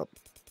kills up.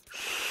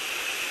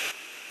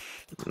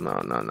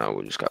 No.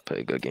 We just gotta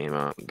play a good game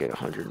out and get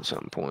 100 and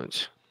something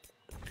points.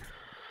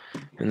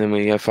 And then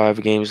we have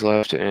 5 games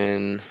left,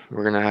 and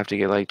we're gonna have to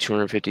get like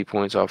 250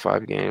 points off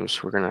 5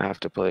 games. We're gonna have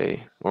to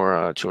play,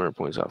 or 200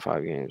 points off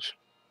 5 games.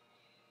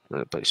 We're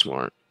gonna play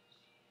smart.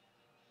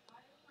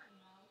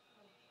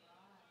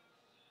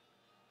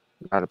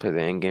 Gotta play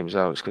the end games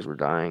out because we're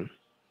dying.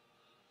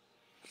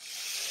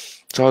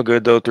 It's all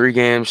good though. 3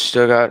 games,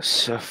 still got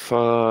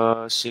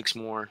 6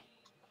 more.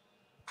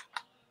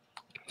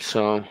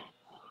 So,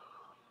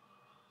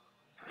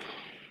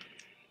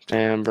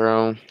 damn,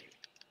 bro.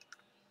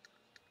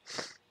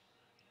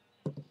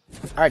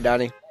 All right,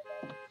 Donnie.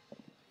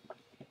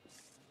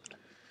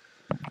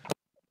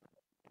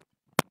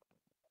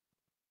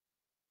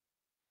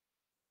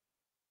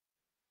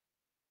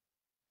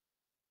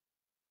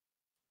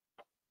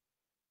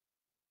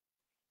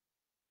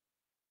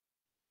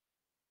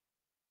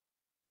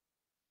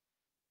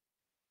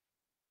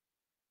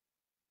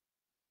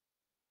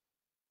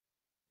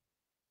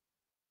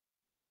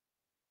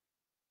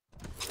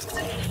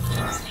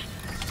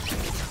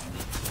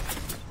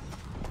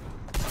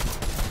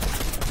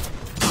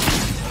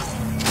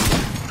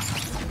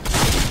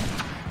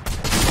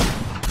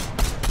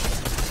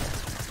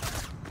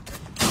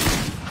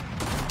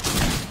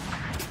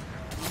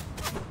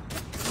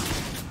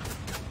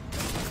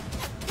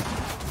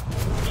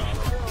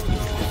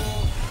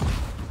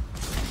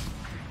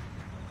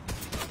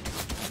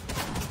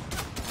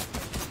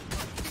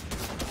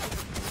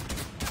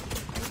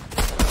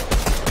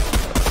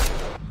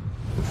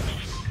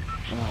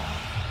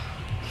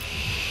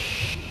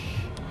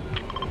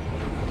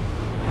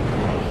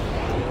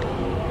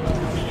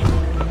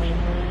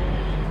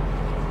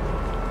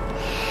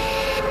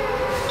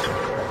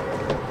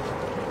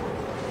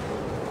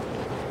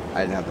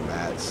 I didn't have the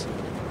mats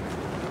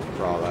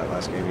for all that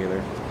last game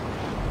either.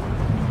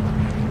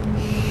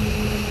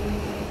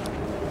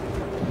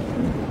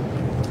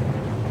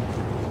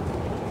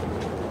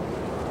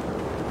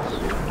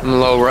 I'm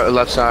low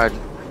left side.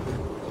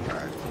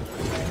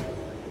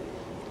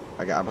 Alright.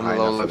 I'm high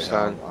enough for the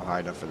hill. I'm high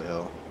enough for the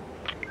hill.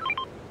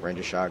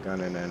 Ranger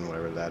shotgun, and then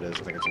whatever that is.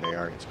 I think it's an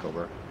AR. It's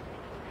Cobra.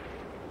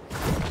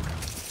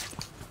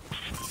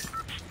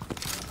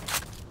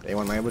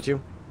 Anyone land with you?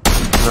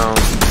 No,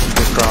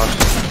 just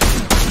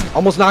crossed.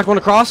 Almost knocked one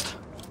across.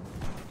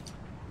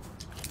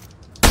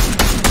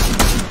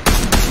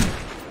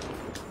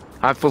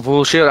 I have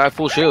full shield. I have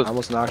full shield.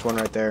 Almost knocked one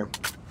right there.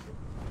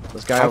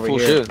 This guy I have over full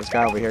here. shield. This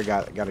guy over here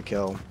got a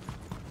kill.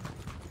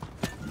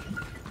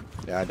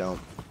 Yeah, I don't.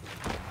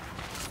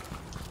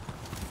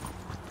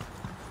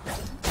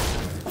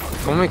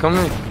 Come with me, come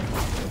with me.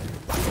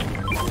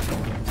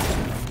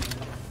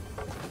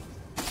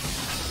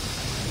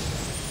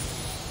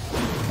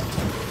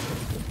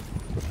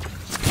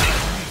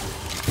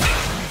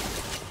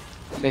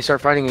 They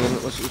start fighting again.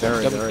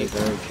 They're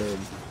killed.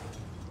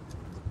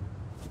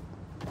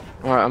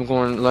 Alright, I'm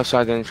going left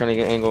side then, trying to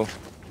get angle.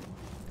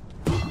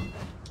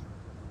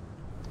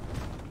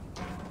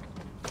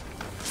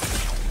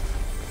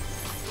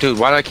 Dude,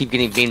 why do I keep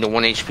getting beamed to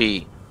 1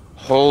 HP?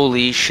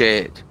 Holy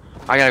shit.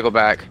 I gotta go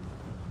back.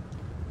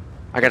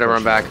 I gotta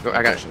run back. I know.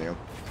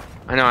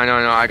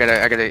 I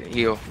gotta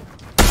heal.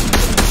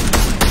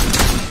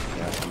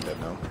 Yeah, I'm dead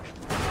now.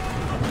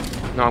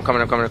 No, I'm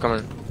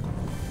coming.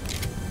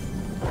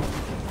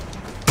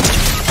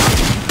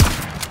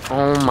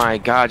 Oh my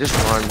god, just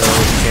run though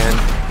if you can.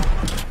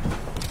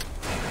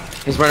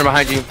 He's running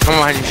behind you. Come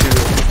behind you,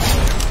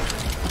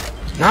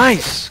 shoot.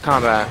 Nice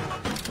combat.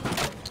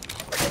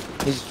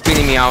 He's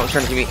beating me out,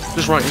 trying to get me.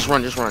 Just run.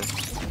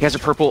 He has a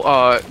purple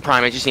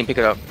prime. I just need him pick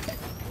it up.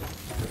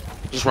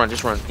 Just run.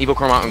 Evo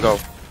Chrome out and go.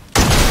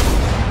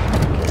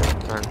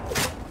 Fine.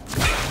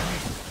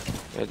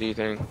 Yeah, do you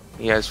think?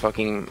 He has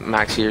fucking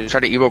max here. Try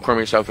to Evo Chrome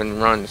yourself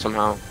and run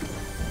somehow.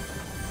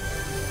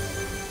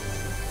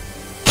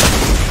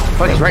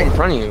 But he's right in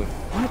front of you.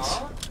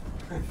 What?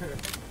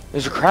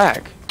 There's a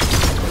crack.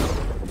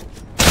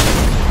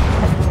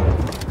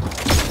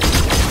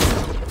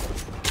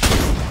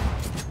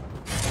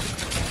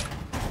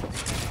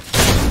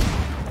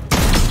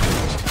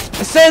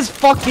 It says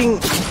fucking.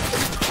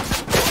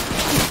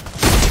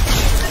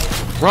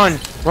 Run.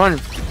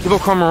 Evo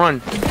Chrome and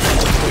run.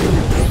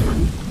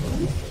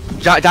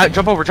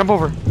 Jump over.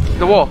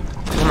 The wall.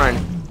 Come on.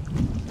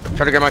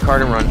 Try to get my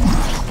card and run.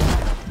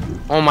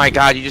 Oh my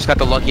god, you just got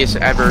the luckiest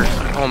ever.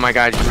 Oh my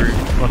god, you were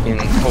fucking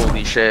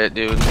holy shit,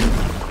 dude.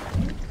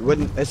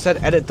 It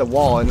said edit the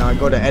wall, and now I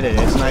go to edit it.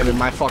 It's not even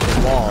my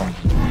fucking wall.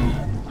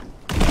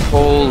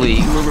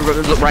 Holy.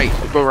 Go right.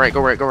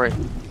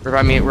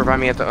 Revive me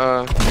at the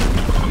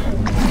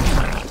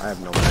I have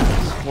no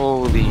mats.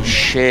 Holy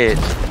shit.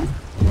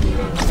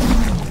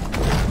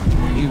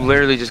 You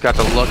literally just got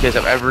the luckiest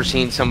I've ever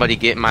seen somebody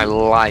get in my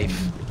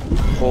life.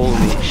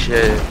 Holy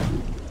shit.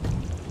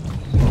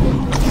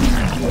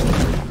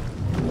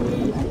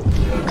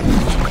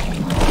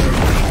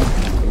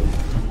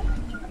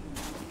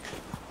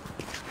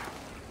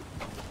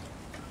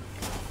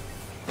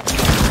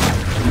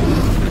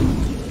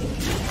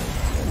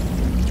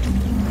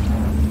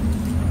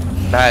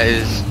 That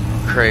is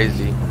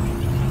crazy.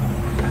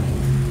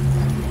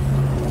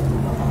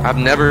 I've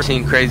never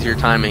seen crazier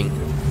timing.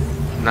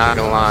 Not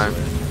gonna lie.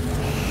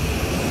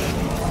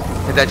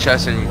 Hit that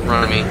chest and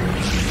run at me.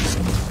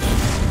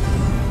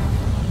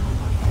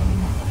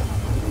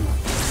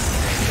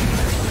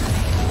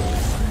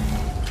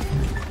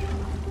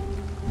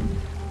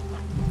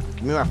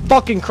 Give me my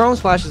fucking Chrome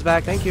splashes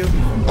back, thank you.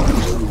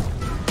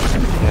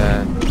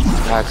 Yeah,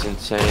 that's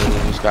insane. You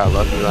just got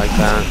lucky like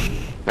that.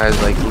 That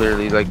is like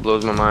literally like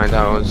blows my mind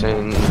how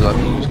insane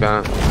lucky you just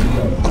got.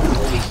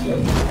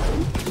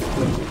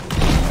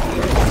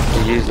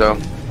 GG's though.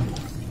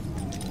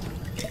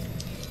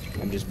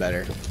 I'm just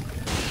better.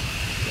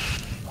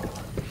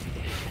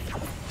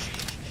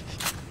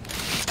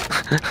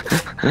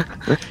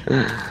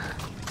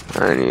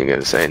 I ain't even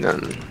gonna say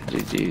nothing.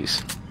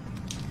 GG's.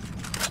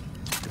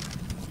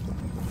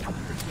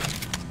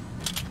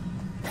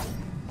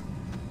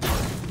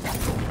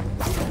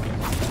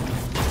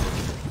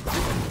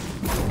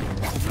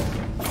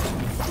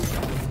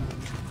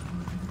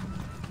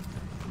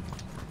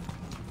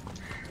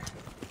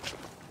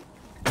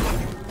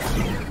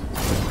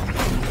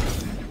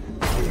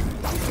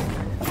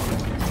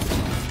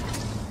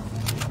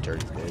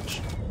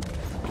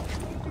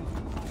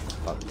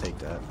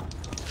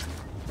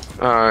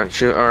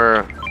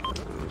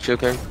 Shield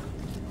King.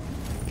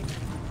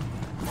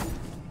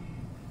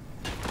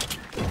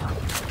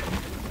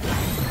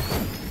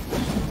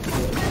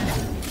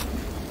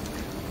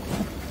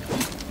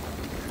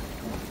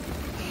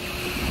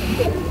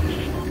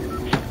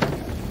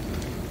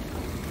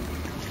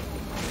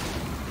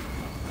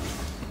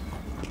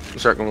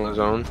 Circling the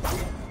zone.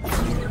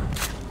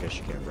 Guess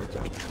you can't break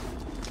that.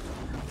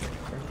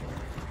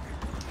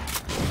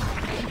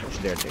 Don't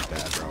you dare take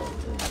that, bro.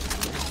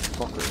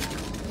 Fucker.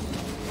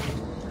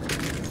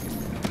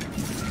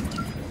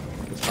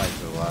 Let's fight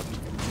to the left.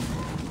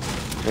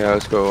 Yeah,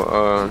 let's go.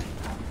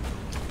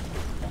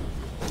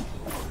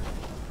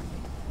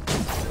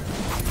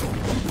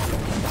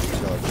 Let's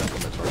go jump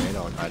in the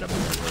tornado and hide up in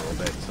there for a little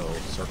bit until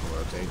circle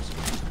rotates.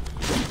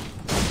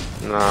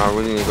 Nah,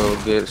 we need to go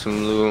get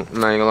some loot. I'm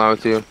not even gonna lie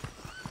with you.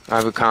 I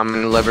have a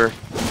common lever.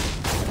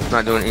 I'm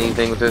not doing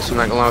anything with this. I'm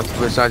not gonna lie with you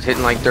besides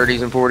hitting like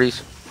 30s and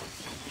 40s.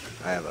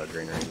 I have a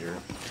Green Ranger.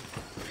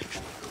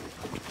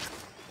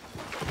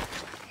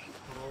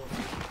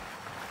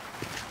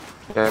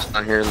 Yeah, it's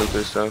not here. Loot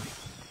this stuff.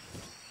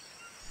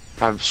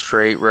 I have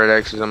straight red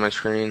X's on my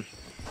screen.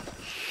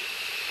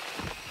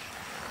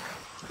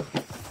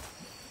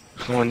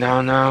 It's going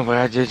down now, but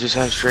I did just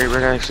have straight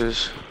red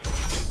X's.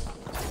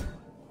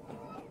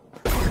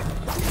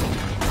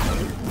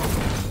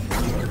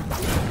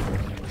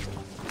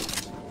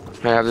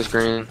 I have this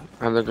green.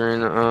 I have the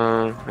green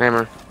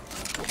hammer.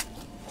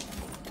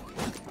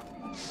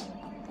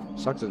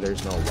 Sucks that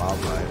there's no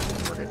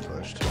wildlife when we're getting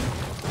pushed.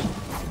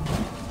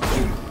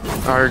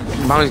 Our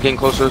bounty's getting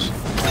close to us.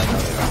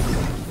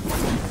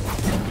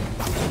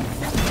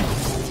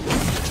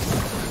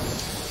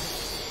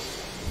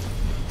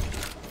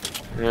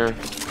 Yeah,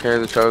 carry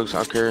the chugs.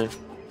 I'll carry.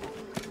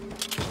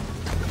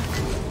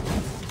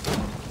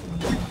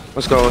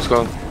 Let's go. Let's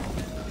go.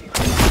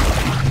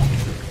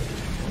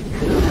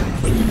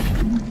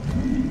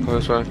 Go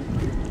this way.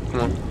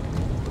 Come on.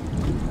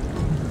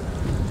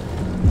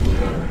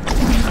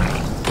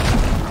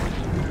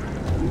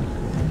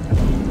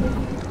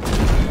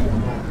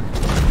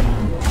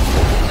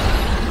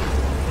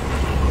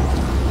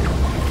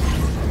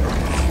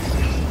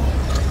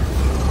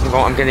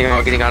 I'm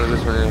getting out of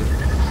this one.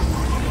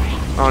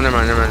 Oh, never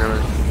mind.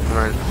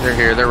 They're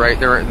here.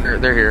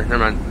 They're here. Never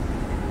mind.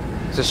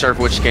 It's a surf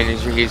witch skin.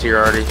 He's here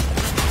already.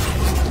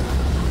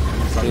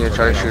 He's gonna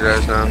try to shoot at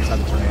us now.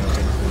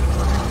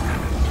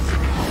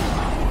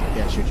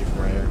 Can't shoot you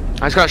from right here.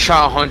 I just got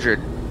shot 100.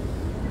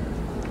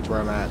 That's where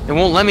I'm at. It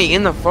won't let me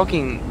in the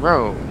fucking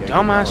bro. Yeah,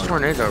 Dumbass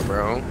tornado,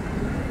 bro.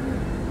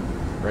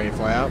 Ready to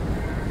fly out?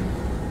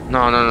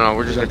 No.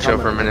 We're just gonna chill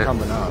for a minute. They're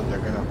coming up. They're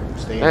gonna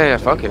stay. Yeah,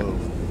 fuck it.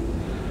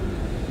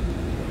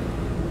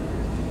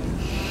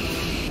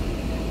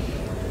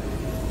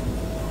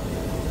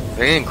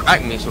 They didn't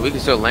crack me, so we can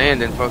still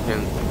land and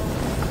fucking.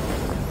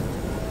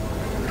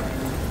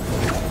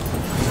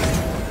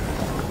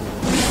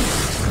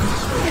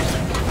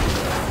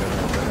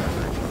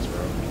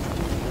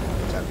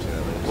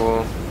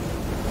 Cool.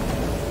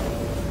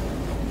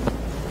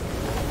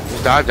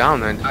 Just dive down,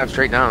 then. Dive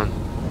straight down.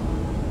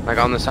 Like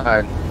on the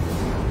side.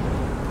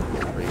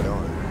 Where you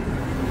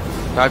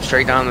going? Dive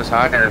straight down the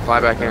side and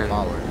fly back in.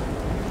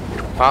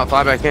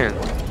 Fly back in.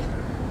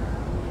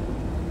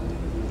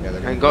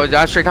 And go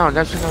dive straight down.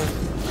 Yeah,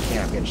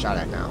 I'm getting shot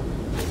at now.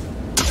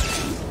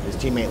 His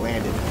teammate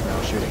landed.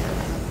 Now shooting him.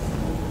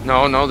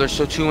 No, there's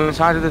still two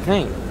inside of the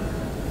thing.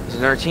 This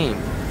is our team.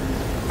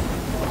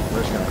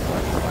 We're just gonna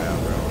fly out,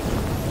 bro.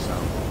 So.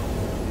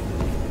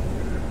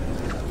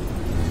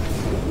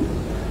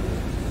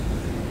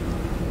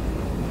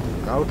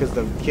 No, because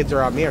the kids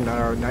are on me,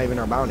 not even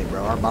our bounty,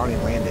 bro. Our bounty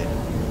landed.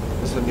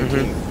 This is a new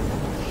team.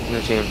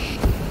 New team.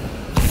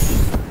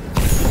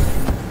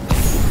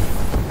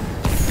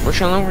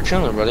 We're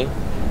chilling, buddy.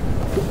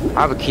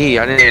 I have a key.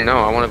 I didn't even know.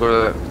 I want to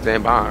go to the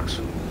damn box.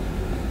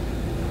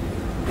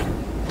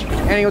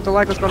 Annie, what the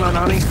like? What's going on,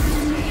 honey?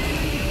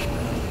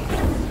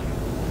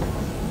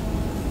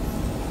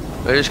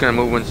 They're just gonna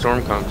move when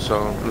storm comes, so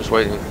I'm just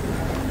waiting.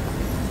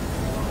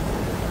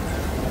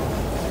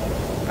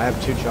 I have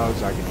 2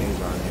 chugs I can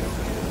use on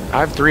you. I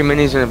have 3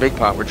 minis and a big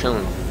pot. We're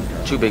chilling.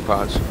 2 big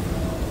pots.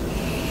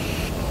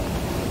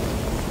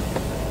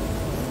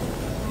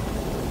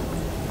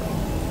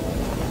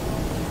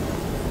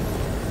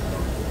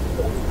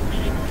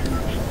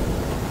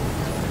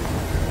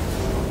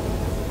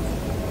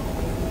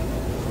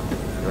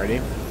 Ready?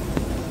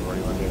 What do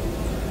you want to do?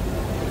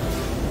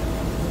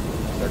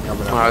 They're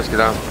coming up. Alright, let's get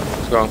out.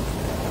 Let's go.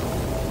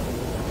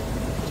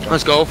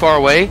 Let's go far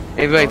away.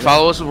 Anybody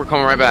follow us, we're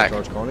coming right back.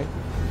 George Coney?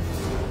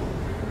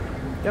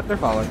 Yep, they're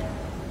following.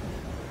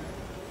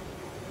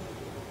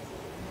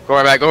 Go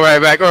right back.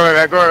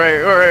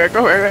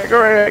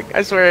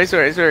 I swear,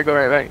 go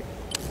right back.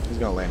 He's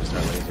gonna land star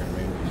laser,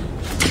 man.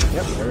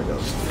 Yep, there it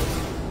goes.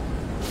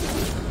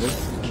 This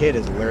kid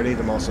is literally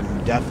the most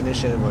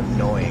definition of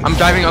annoying. I'm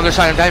diving other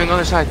side. I'm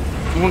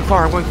going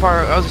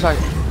far, other side.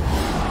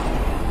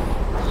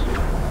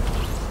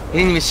 He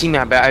didn't even see me.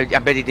 I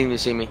bet he didn't even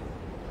see me.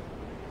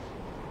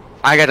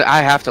 I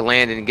have to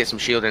land and get some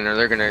shield in, or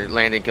they're gonna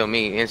land and kill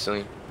me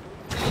instantly.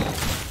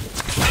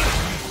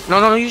 No,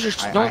 don't use your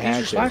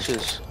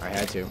splashes. I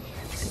had to.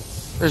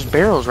 There's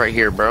barrels right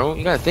here, bro.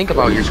 You gotta think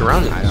about your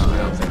surroundings. I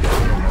don't think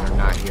they're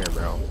not here,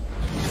 bro.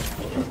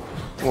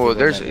 Well,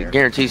 there's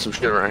guaranteed some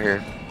shit around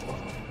here.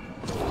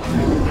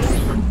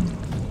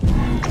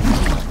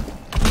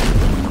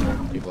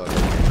 People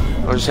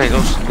have I was just saying,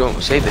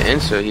 don't save the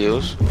insta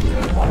heals.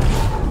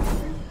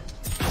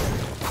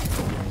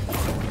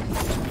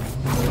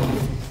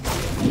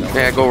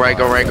 Yeah, go right.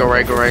 Go right. Come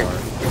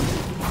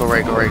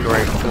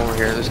over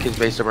here. This kid's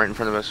based up right in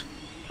front of us.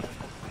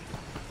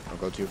 Don't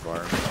go too far.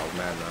 I'm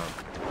mad now.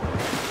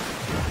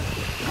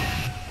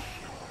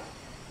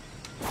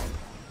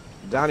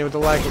 Donnie with the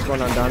like. What's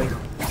going on, Donnie?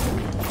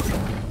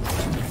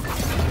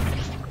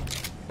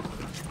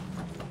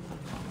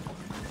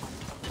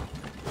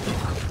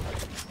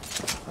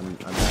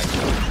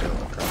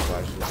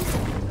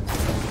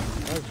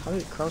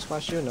 Chrome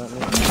splash you? No, no.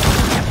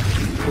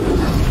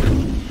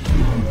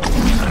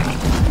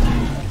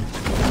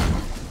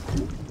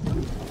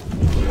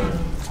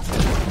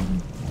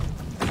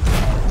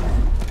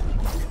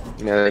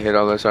 Yeah, they hit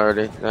all this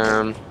already.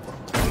 Go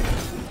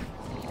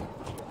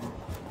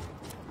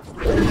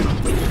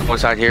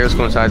inside here. Let's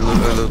go inside the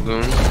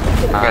lagoon.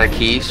 I got a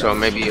key, so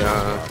maybe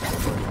North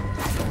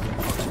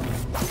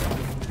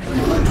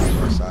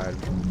side.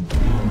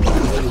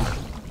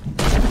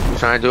 I'm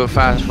trying to do it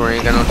fast for you.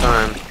 Ain't got no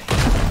time.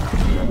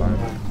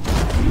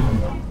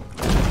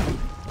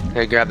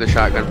 Hey, grab the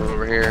shotgun from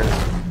over here.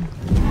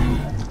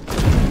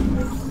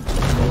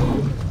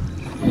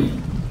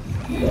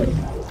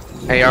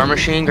 AR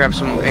machine. Grab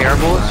some AR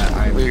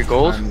bullets with your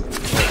gold. I'm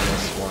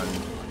this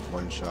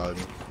one shot,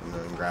 and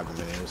then grab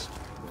the minis.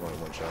 Only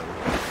one shot.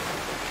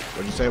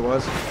 What'd you say it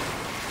was?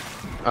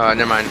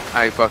 Never mind.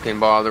 I fucking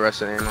bought all the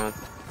rest of the ammo.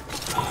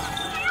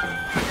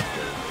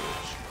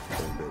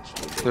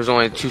 There's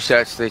only 2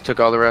 sets. They took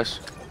all the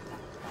rest.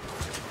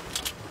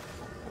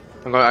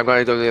 I'm going to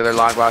go to the other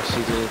lockbox to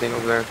see if there's anything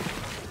over there.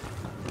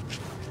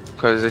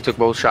 Because they took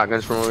both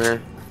shotguns from over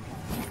here.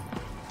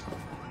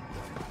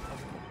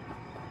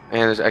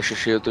 And there's extra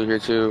shield through here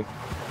too.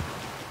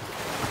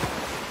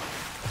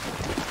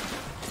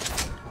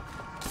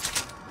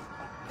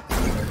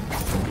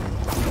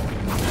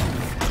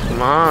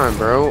 Come on,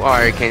 bro. Oh,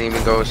 I can't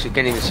even go. Can't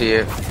even see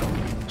it.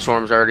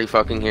 Storm's already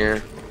fucking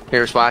here.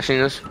 Here,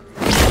 splashing us.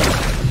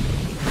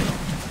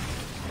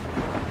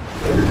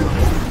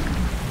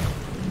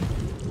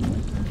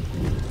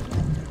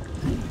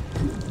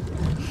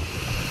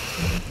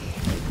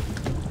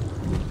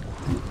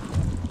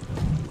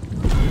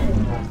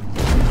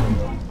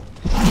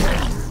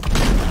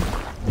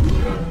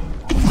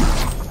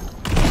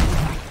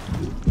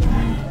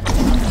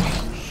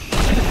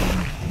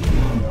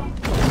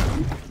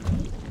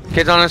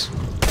 Kids on us.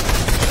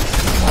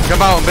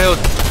 Jump out and build.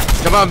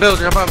 Jump out and build.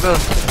 Jump out and build.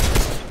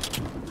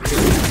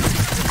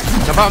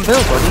 Jump out and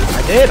build, buddy.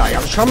 I did. I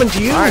was coming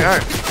to you. Alright,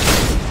 alright.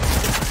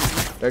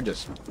 They're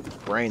just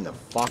spraying the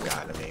fuck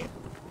out of me.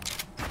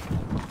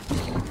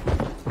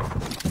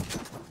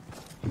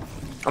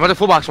 I'm at the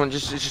full box one.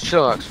 Just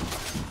chillax.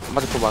 I'm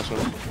at the full box one.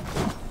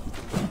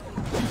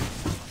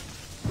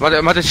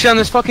 I'm about to chill on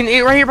this fucking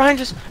right here behind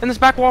us, in this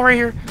back wall right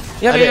here.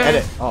 Yeah, Edit, yeah,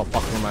 edit. Oh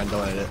fuck, never mind.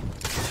 Don't edit.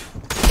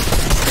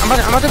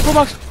 I'm at the full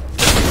box.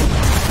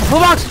 Full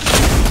box.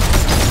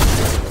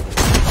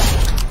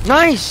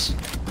 Nice.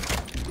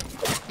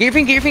 Get your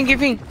ping. Get your ping. Get your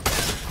ping.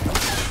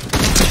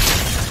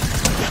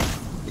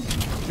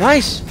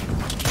 Nice.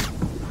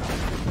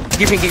 Get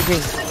your ping. Get your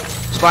ping.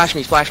 Splash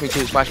me. Splash me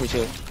too. Splash me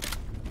too.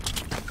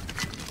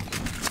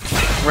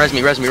 Res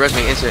me. Res me. Res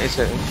me. Instant.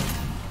 Instant.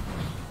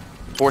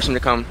 Force him to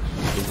come.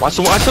 Watch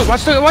the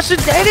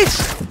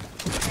edits.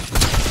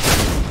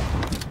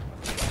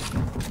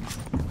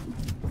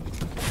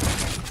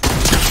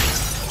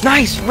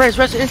 Nice! Res,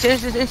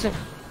 instant.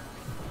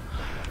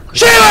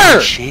 Shaver!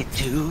 Shit,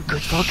 dude.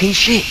 Good fucking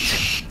shit.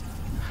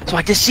 That's what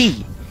I just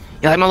see.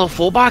 You like my little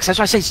full box? That's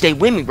why I say stay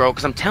with me, bro,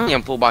 because I'm telling you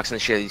I'm full boxing the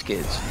shit of these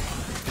kids.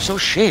 They're so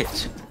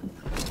shit.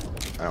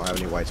 I don't have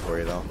any whites for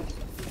you, though.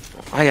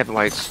 I have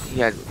whites.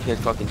 He had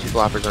fucking 2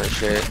 floppers on his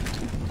shit.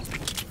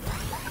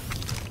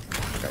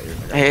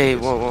 Hey,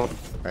 whoa.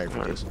 Alright,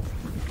 bitches.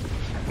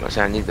 I'm gonna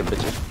say I need the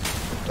bitches.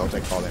 Don't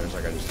take fall damage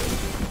like I just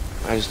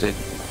did. I just did.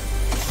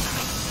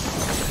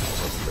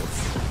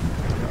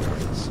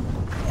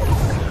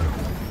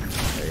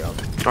 There you go.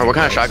 Alright, what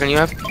kind of shotgun you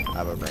have? I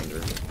have a Ranger.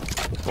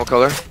 What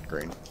color?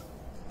 Green.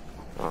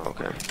 Oh,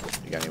 okay.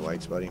 You got any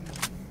whites, buddy?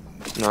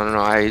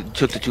 No. I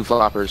took the 2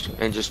 floppers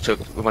and just took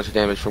a bunch of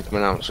damage from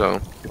coming out, so.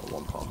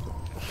 One pop.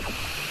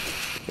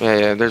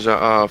 Yeah, there's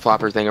a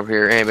flopper thing over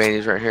here, and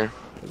bandies right here.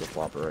 There's a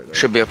flopper right there.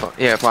 Should be a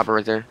flopper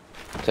right there.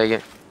 Take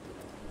it.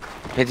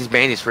 Hit these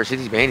bandies first.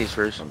 I'm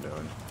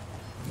doing.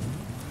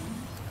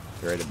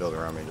 You ready to build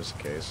around me just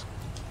in case?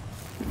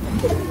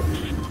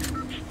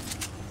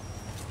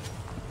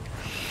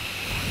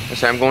 I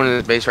say I'm going to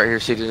the base right here,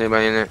 see if there's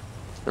anybody in it.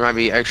 There might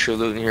be extra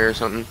loot in here or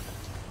something.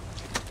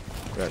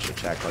 I should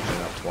attack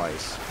punching up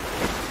twice.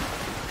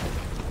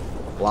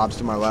 Blobs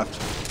to my left.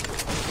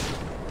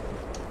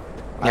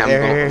 Yeah, I'm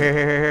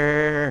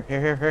Here.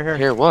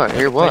 Here what?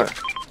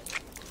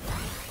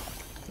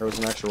 There was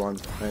an extra one.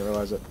 I didn't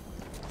realize it.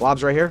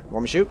 Blobs right here.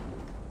 Want me to shoot?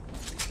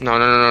 No.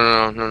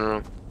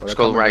 Well, Just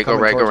go right.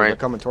 They're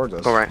coming towards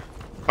us. Go right.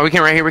 Oh, we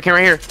can't right here.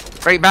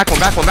 Right, back one.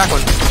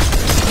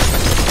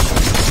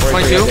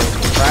 22.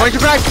 22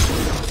 crack.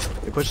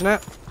 You pushing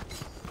that?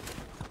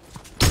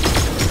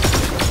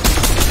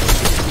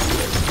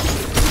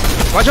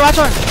 Watch it.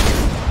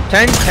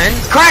 10.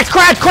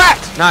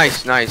 Cracked.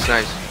 Nice.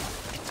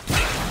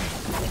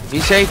 Be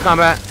safe,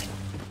 combat.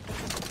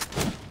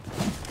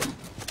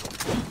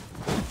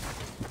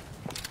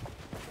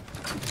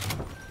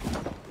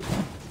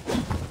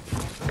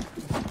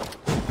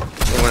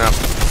 They went up.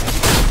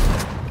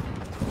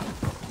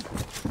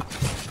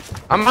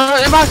 I'm on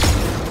inbox.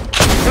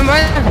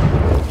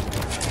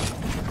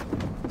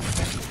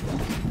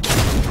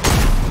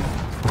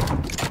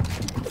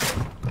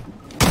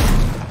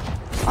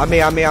 On me,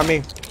 on me, on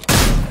me.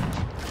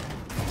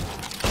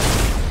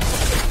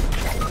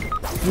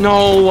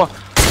 No,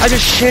 I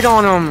just shit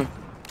on him.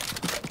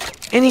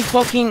 And he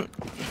fucking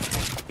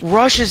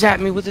rushes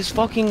at me with his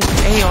fucking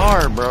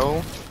AR,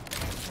 bro.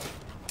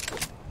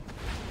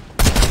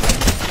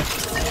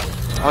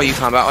 Oh, you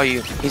combat. Oh,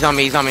 you. He's on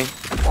me. He's on me.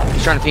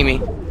 He's trying to pee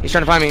me. He's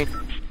trying to find me.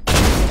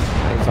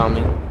 He found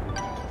me.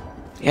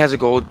 He has a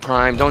gold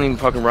prime. Don't even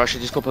fucking rush it.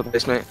 Just go play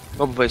placement.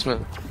 Go play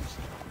placement.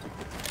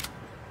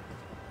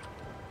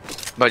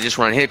 But just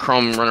run. Hit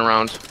chrome and run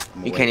around.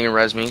 You can't even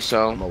res me,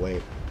 so. I'm gonna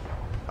wait.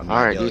 I'm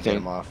Alright, do you get think?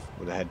 him off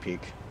with a head peek.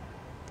 He's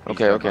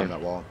Okay, right okay. behind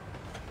that wall.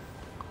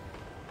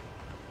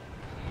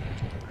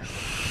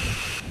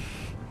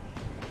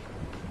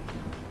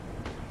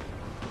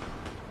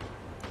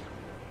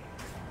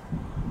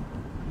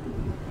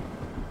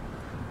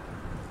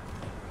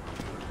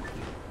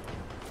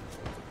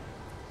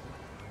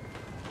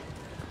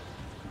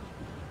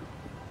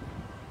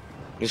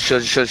 Just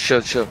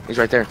chill. He's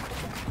right there.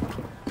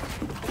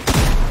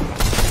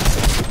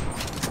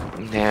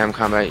 Damn,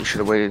 combat. You should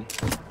have waited.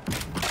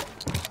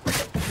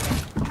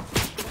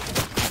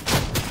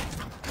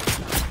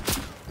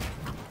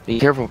 Be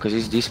careful, because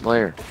he's a decent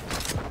player.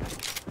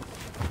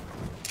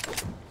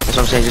 That's what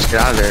I'm saying. Just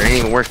get out of there. It ain't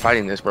even worth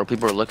fighting this, bro.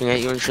 People are looking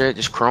at you and shit.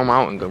 Just chrome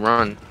out and go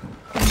run.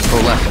 Go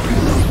left.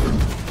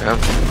 Yep.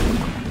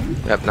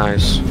 Yep,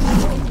 nice.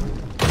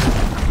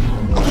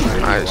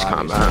 Nice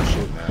combat.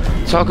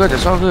 It's all good.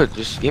 It's all good.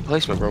 Just get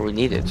placement, bro. We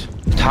need it.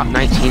 Top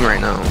 19 right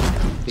now.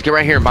 Just get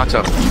right here and box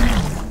up.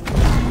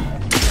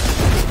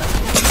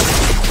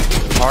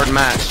 Hard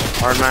match.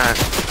 Hard match.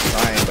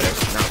 Trying, but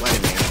it's not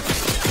letting me.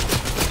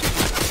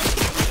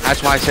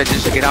 That's why I said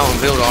just to get out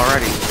and build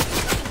already.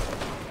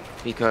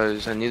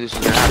 Because I knew this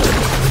was gonna happen.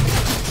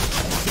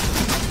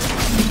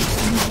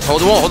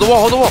 Hold the wall. Hold the wall.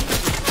 Hold the wall.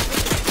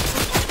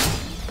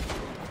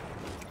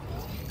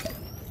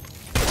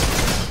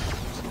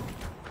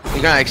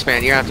 You're gonna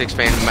expand. You're gonna have to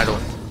expand the metal.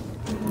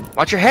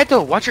 Watch your head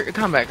though. Watch your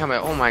combat.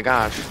 Combat. Oh my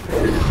gosh.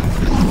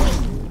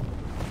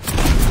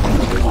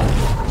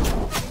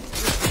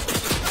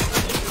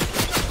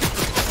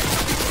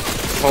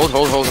 Hold.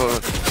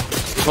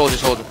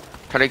 Just hold.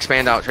 Try to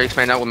expand out. Try to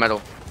expand out with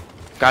metal.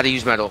 Gotta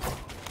use metal.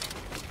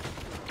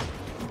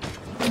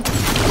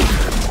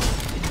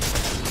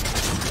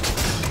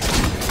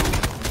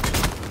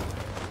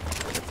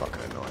 You're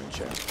fucking annoying,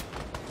 chat.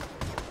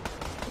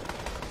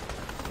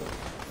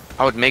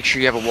 I would make sure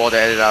you have a wall to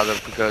edit out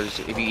of, because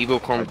if you Evo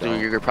chrome through,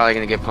 you're probably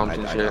gonna get pumped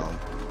and I shit. don't.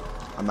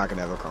 I'm not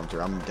gonna ever come through.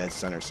 I'm dead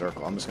center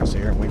circle. I'm just gonna sit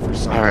here and wait for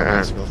someone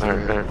else to go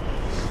through. Alright.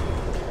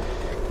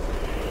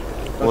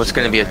 Well, it's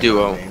gonna be a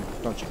duo.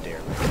 Don't you dare.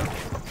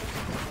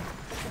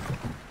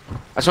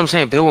 That's what I'm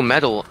saying. Build a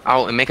metal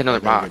out and make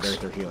another box.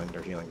 They're healing.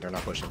 They're healing. They're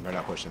not pushing. They're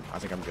not pushing. I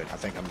think I'm good. I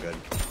think I'm good.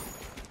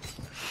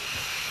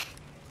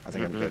 I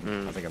think I'm good.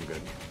 I think I'm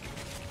good.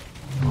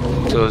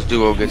 Until this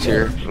duo gets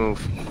here.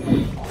 Move.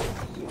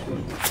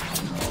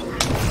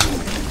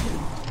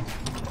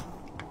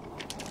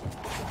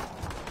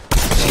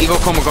 Just Evo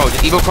chrome and go.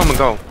 Just Evo chrome and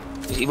go.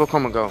 Just Evo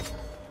chrome and go.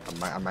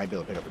 I might be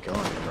able to pick up a kill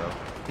on him,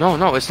 bro.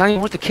 No, it's not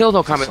even worth the kill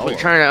though, comment. Solo. You're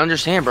trying to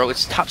understand, bro.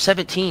 It's top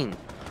 17.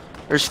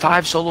 There's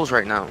 5 solos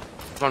right now.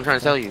 That's what I'm trying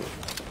to tell you.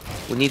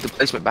 We need the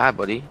placement bad,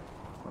 buddy.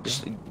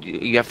 Just,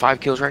 you have 5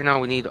 kills right now.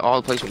 We need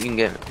all the placement you can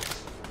get.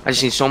 I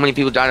just seen so many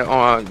people die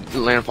to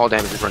landfall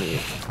damage in front of you.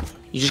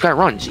 You just gotta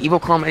run. Just Evo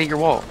chrome at your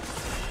wall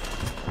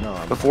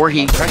No, before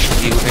he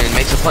pressures you and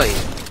makes a play.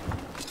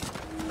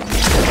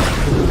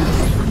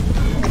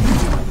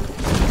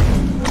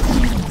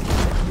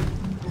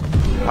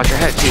 Watch your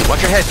head, too.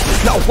 Watch your head.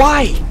 No,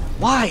 why?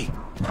 Why?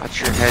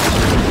 Watch your head.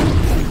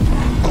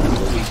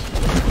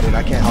 Dude,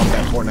 I can't help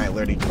that Fortnite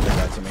literally did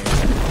that to me.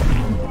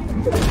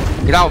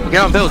 Get out,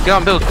 build, get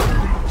on, build.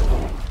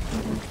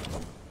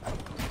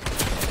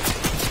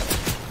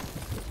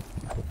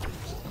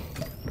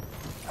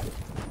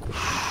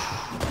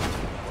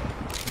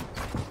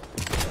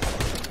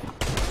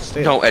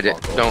 Don't edit.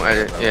 Don't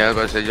edit. Yeah, I was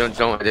about to say,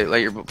 don't edit.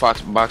 Let your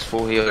box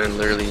full heal and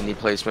literally you need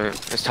placement.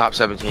 It's top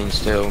 17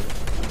 still.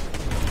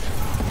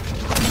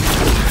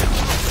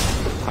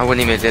 I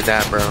wouldn't even did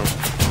that, bro.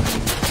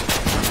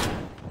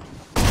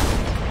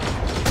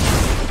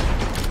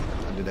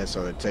 I did that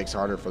so it takes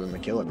harder for them to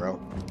kill it, bro.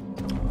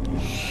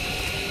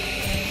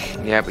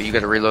 Yeah, but you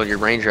gotta reload your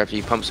ranger after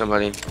you pump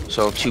somebody.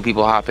 So if 2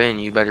 people hop in,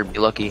 you better be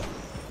lucky.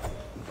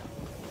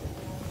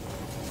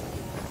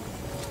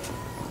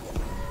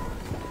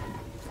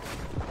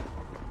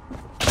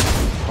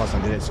 Plus,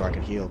 I did it so I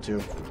could heal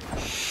too.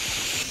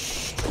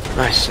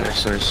 Nice.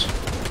 This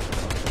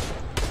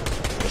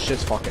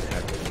shit's fucking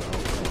hectic, bro.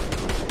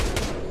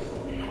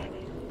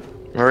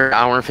 We're an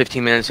hour and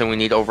 15 minutes and we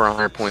need over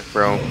 100 points,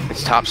 bro.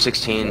 It's top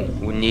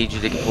 16. We need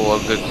you to pull a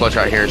good clutch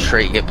out here.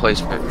 Straight get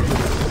placement.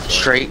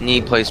 Straight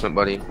need placement,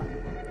 buddy.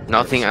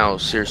 Nothing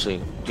else,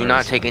 seriously. Do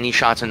not take any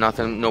shots and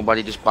nothing.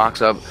 Nobody, just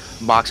box up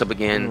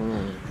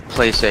again.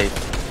 Play safe.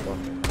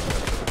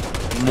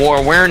 More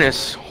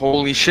awareness.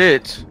 Holy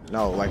shit.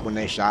 No, like when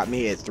they shot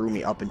me, it threw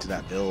me up into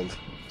that build.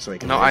 So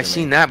No, I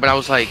seen that, but I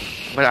was like,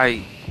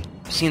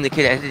 seen the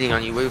kid editing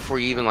on you way before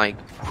you even like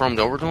chromed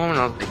over to him, and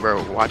I was like,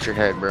 bro, watch your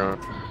head, bro.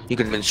 You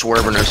could have been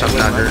swerving or something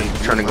out there,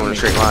 trying to go in a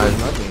straight line.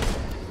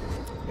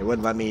 It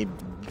wouldn't let me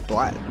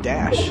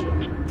dash.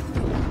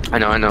 I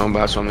know, but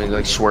that's what I mean,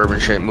 like swerving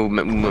shit,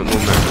 movement.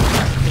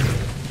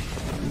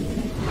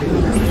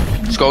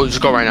 Just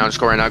go right now.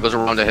 It goes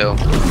around the hill.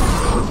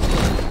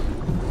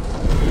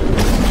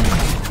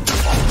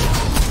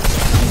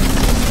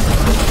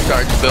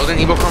 Sorry, just building.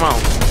 Evo, come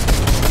out.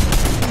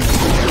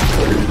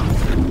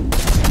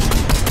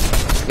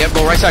 Yep,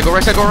 go right side, go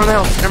around the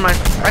hill. Never mind.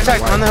 Right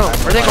side, on the hill.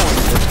 Where are they going?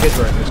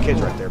 There's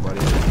kids right there, buddy.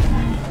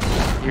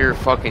 You're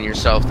fucking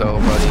yourself, though,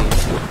 buddy.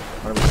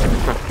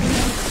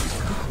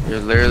 You're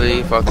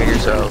literally fucking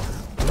yourself.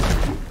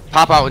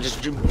 Pop out and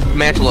just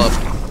mantle up.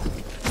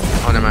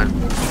 Oh, never mind.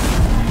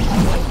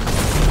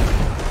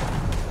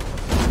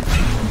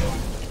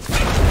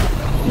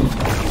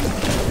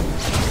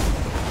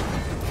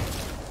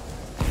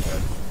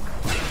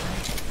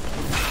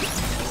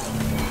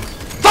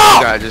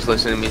 You gotta just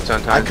listen to me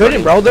sometimes. I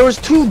couldn't, bro. There was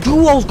 2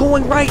 duos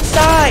going right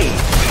side.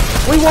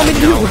 What do you want me to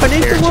do? Run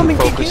into them and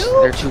get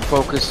killed? They're too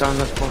focused on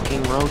the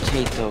fucking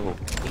rotate, though.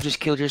 You just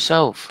killed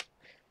yourself.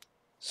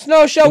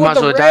 Snow Show with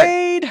the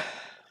raid.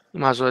 You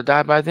might as well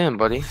die by them,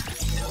 buddy.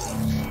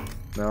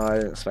 No, I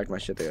didn't expect my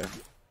shit to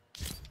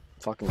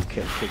fucking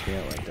kick me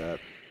out like that.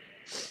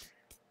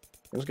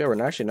 Those guys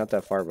were actually not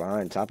that far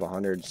behind. Top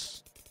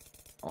 100's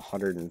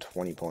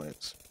 120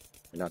 points.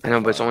 I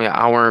know, but it's only an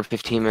hour and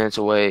 15 minutes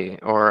away.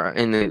 Or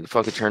in the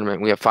fucking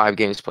tournament, we have 5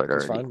 games played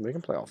already. That's fine. We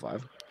can play all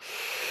 5.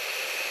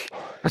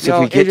 That's if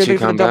we get to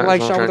combat.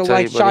 Like, Sean with the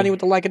like, Shawnee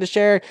with the like and the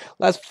share.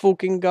 Let's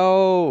fucking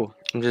go.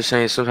 I'm just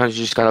saying, sometimes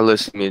you just gotta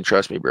listen to me and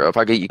trust me, bro. If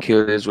I get you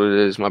killed, it is what it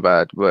is. My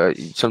bad. But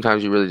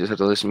sometimes you really just have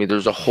to listen to me.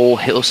 There's a whole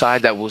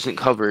hillside that wasn't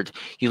covered.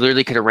 You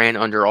literally could have ran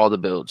under all the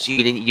builds.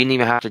 You didn't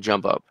even have to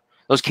jump up.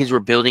 Those kids were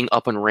building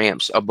up on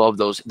ramps above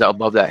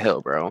that hill,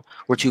 bro.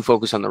 We're too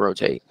focused on the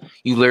rotate.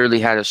 You literally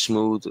had a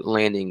smooth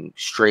landing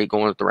straight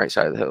going up the right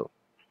side of the hill.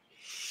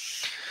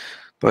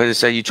 But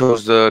instead, you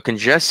chose the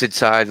congested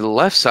side, the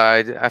left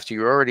side, after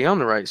you were already on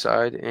the right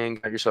side,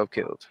 and got yourself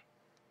killed.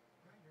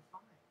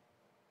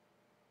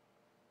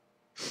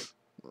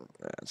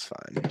 That's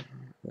fine.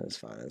 That's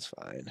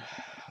fine.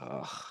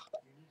 Ugh.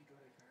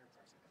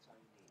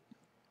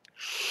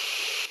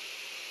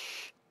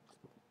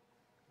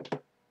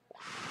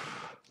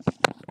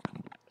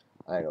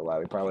 I ain't gonna lie,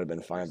 we probably would have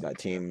been fine if that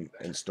team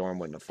in Storm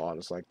wouldn't have fought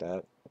us like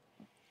that.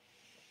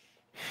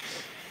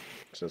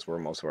 So that's where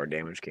most of our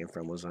damage came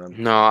from, was them.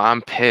 No,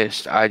 I'm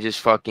pissed. I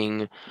just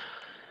fucking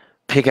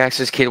pickaxed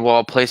this kid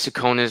wall, placed a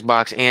cone in his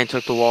box, and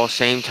took the wall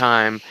same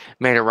time,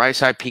 made a right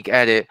side peek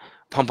edit,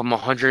 pump him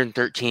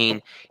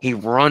 113. He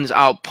runs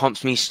out,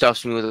 pumps me,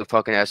 stuffs me with a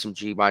fucking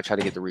SMG by trying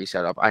to get the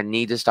reset up. I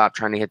need to stop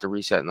trying to hit the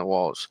reset in the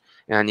walls.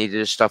 And I need to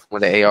just stuff him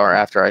with the AR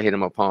after I hit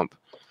him a pump.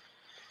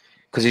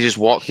 Because he just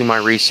walked through my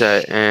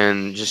reset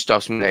and just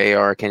stuffs me with the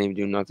AR. I can't even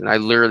do nothing. I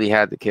literally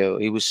had the kill.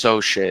 He was so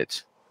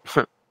shit.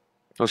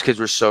 Those kids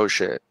were so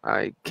shit.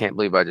 I can't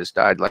believe I just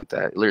died like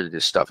that. Literally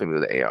just stuffing me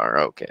with the AR.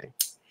 Okay.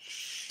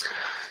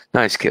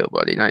 Nice kill,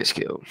 buddy. Nice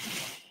kill.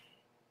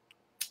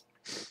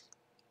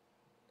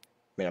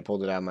 I mean, I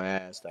pulled it out of my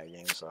ass that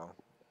game, so.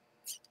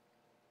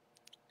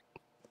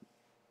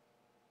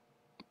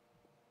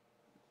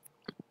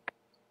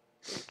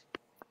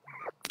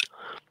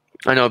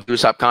 I know if you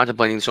stop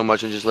contemplating so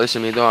much and just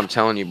listen to me, though, I'm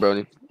telling you,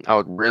 Brody, I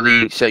would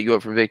really set you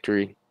up for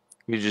victory.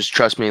 You just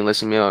trust me and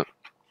listen me up.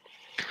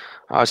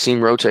 I seen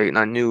rotate, and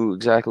I knew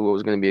exactly what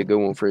was going to be a good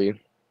one for you.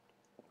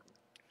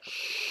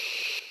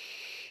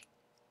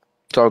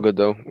 It's all good,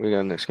 though. We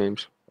got next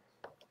games.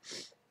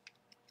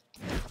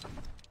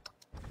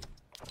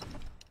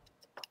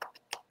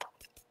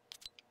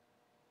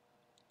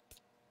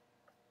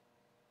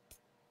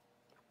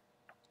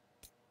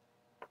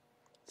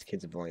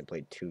 Kids have only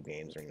played 2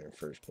 games during their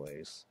first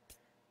place.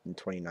 And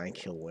 29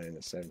 kill win and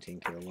a 17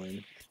 kill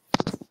win.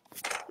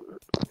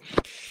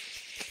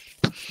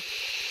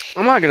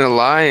 I'm not gonna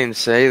lie and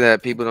say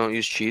that people don't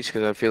use cheats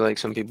because I feel like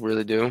some people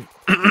really do.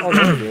 Oh,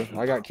 no, I do.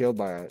 I got killed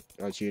by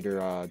a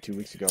cheater 2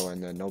 weeks ago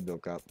in the No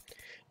Build Cup.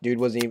 Dude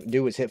was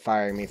hit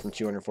firing me from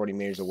 240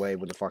 meters away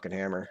with a fucking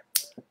hammer.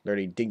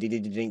 Literally ding ding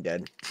ding ding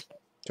dead.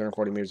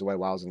 240 meters away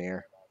while I was in the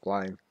air,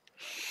 flying.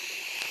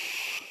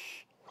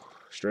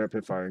 Straight up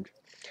hit fired.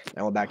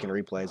 I went back into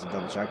replays and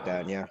double checked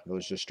that, and yeah, it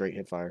was just straight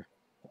hit fire.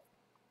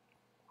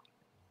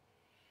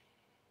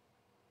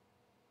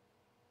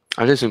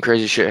 I did some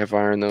crazy shit hit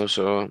firing though,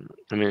 so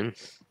I mean.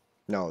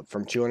 No,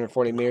 from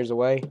 240 meters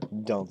away,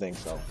 don't think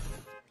so.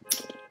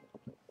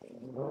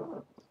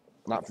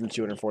 Not from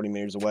 240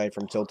 meters away,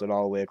 from tilted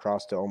all the way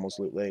across to almost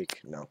Loot Lake.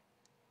 No.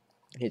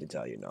 I hate to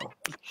tell you, no.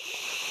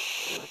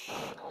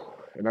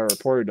 And I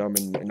reported him,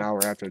 and an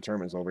hour after the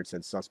tournament's over, it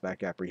said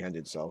suspect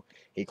apprehended, so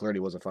he clearly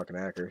was a fucking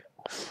hacker.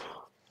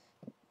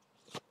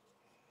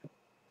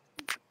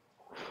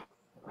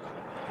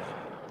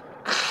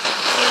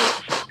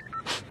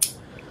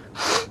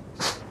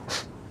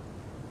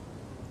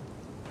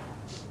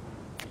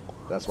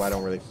 That's why I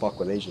don't really fuck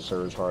with Asia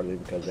servers hardly,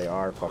 because they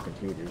are fucking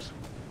cheaters.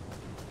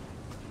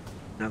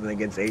 Nothing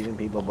against Asian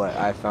people, but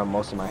I found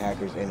most of my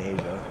hackers in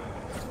Asia.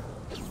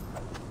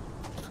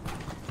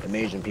 Them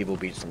Asian people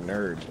be some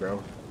nerds,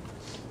 bro.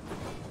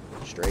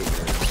 Straight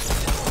nerds.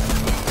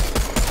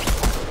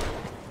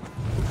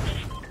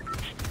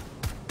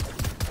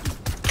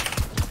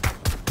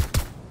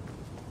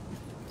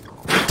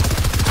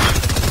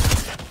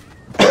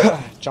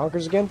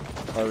 Chonkers again?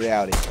 Or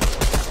reality?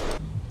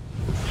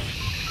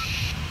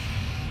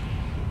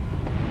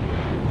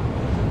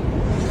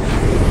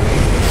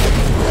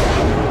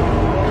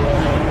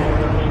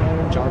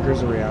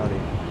 Chonkers or reality?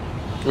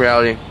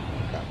 Reality.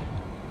 Okay.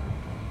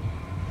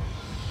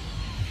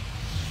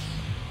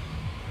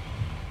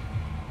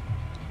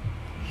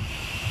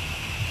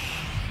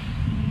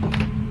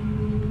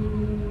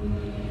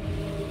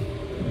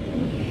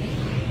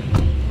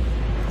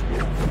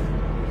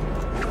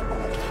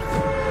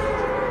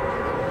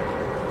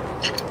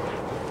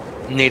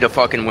 Need a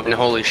fucking win.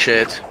 Holy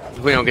shit. If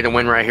we don't get a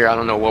win right here, I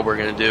don't know what we're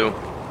gonna do.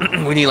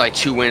 We need like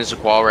 2 wins to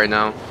qual right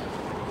now.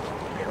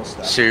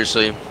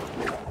 Seriously.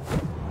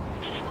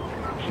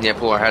 Yeah,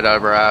 pull our head out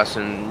of our ass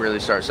and really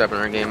start stepping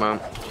our game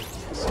up.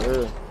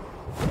 Sir.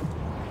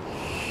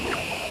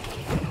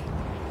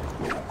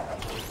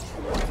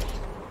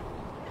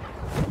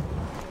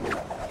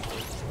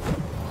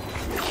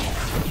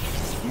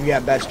 You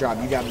got best drop,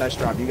 you got best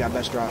drop, you got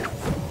best drop.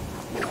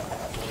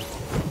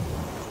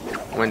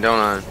 Win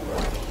donut.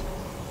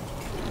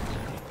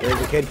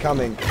 There's a kid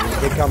coming. There's a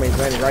kid coming. He's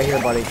landing right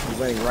here, buddy. He's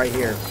landing right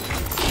here.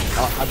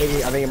 I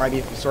think he might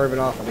be swerving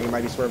off. I think he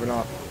might be swerving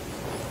off.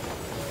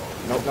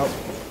 Nope, nope.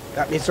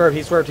 He swerved.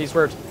 He swerved. He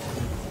swerved.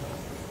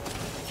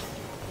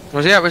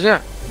 Where's he at? Where's he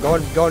at?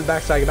 Going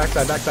backside.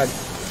 Backside. Backside.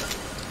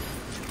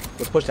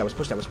 Let's push that. Let's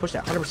push that. Let's push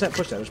that. 100%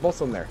 push that. There's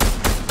both of them there.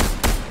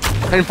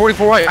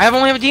 144 white. I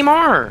only have a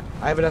DMR.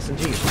 I have an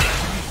SMG.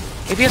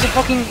 If he has a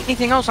fucking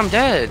anything else, I'm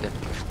dead.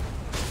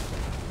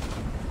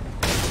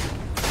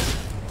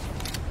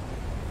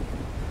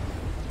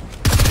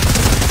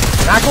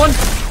 Knock one.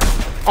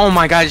 Oh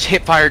my god, I just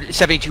hit fired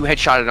 72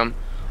 headshot at him.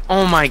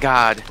 Oh my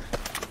god.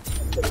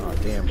 Oh,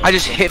 damn, I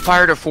just hit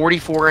fired a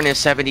 44 and a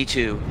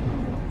 72.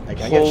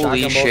 Like, I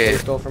Holy shit.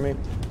 Still for me?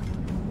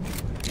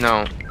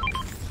 No.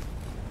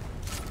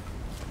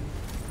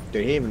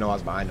 Dude, he didn't even know I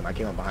was behind him. I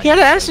came up behind He him.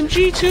 had an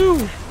SMG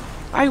too.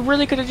 I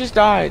really could have just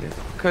died.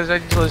 Because I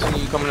just listened to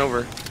you coming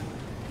over.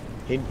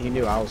 He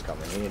knew I was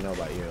coming. He didn't know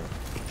about you.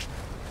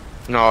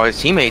 No, his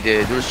teammate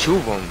did. There was 2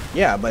 of them.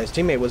 Yeah, but his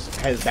teammate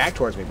had his back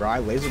towards me, bro. I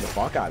lasered the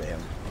fuck out of him.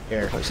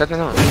 Here. Like, set that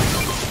on.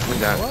 What's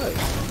that? What?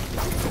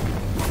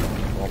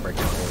 Won't break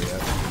it for you.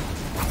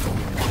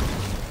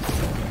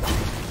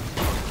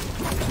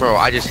 Bro,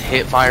 I just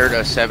hit fired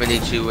a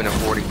 72 and a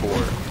 44.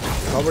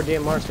 Cover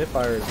DMR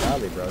Spitfire is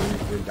godly, bro.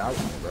 You're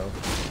doubting me, bro.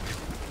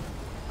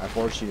 I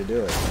forced you to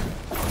do it.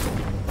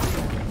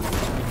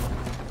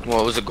 Well,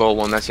 it was a gold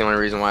one. That's the only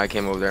reason why I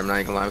came over there. I'm not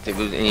even gonna lie with you. If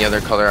it was any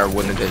other color, I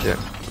wouldn't have did it.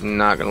 I'm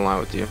not gonna lie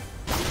with you.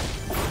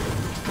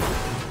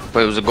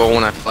 But it was a gold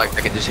one. I feel like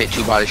I could just hit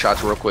 2 body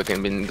shots real quick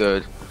and been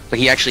good. Like,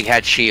 he actually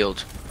had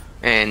shield.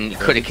 And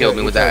could have killed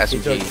me with that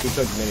SMG. He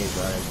took minis,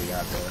 bro, as we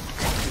got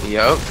there.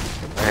 Yup.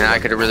 And I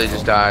could have really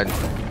just died.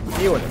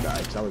 He wouldn't have died,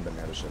 because I would have been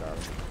there to shit out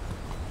of him.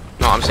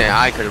 No, I'm saying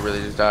I could have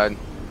really just died.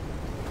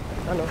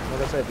 I know.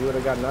 Like I said, if you would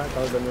have got knocked, I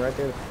would have been right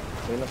there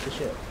cleaning up the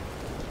shit.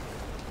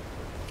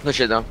 Good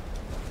shit, though.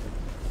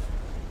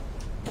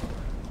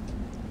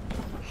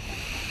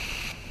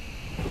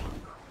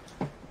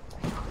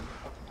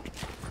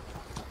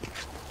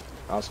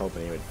 I was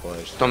hoping he would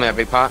push. Throw me that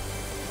big pot.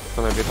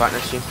 Throw me that big pot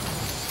next to you. I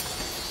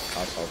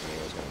was hoping he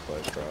was going to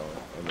push, bro,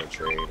 in the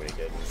tree, but he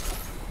didn't.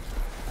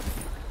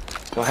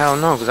 Well, hell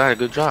no, because I had a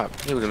good job.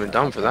 He would have been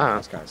dumb for I that.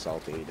 was kind of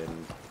salty he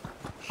didn't.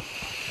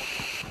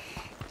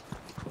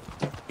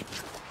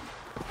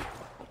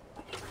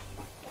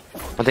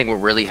 I think what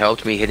really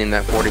helped me hitting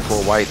that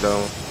 44 white,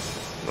 though,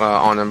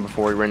 on him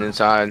before he ran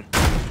inside.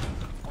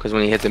 Because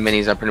when he hit the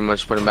minis, I pretty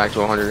much put him back to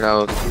 100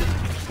 health.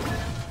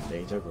 Yeah,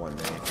 he took 1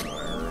 minute.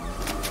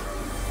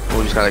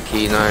 We just got a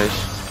key,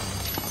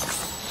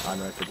 nice. I'm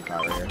gonna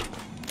 55 right here.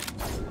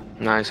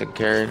 Nice, I can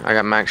carry. I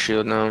got max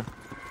shield now.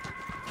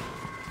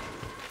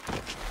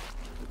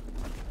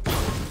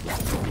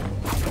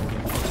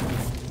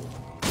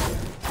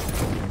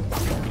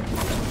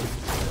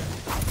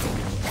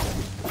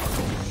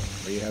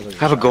 I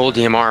have a gold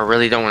DMR, I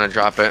really don't want to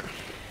drop it.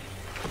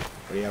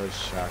 What do you have as a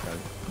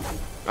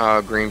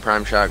shotgun? Green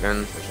prime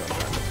shotgun. Which one is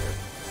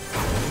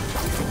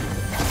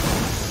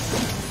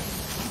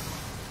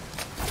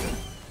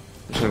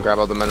I'm just gonna grab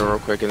all the metal real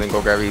quick and then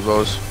go grab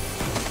Evos.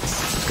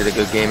 Let's get a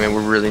good game in.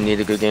 We really need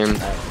a good game. I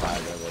have 5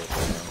 of those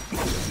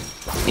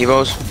right now.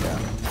 Evos?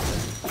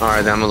 Yeah.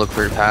 Alright, then I'm gonna look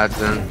for your pads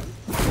then.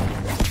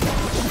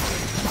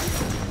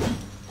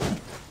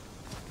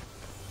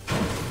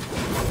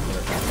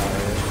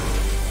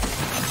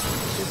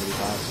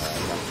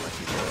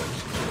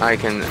 I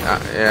can,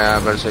 yeah,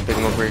 I better say pick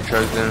him up for your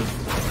trucks then.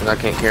 Cause I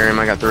can't carry him,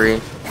 I got 3.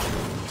 100%.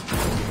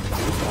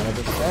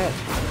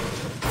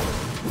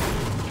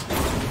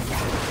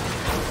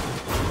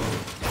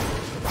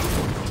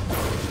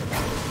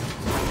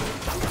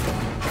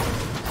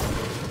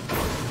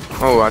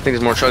 Oh, I think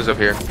there's more chugs up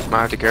here.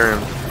 Might have to carry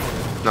him.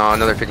 No,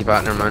 another 50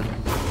 pot. Never mind.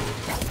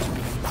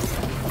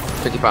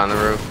 50 pot on the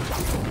roof.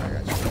 I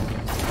got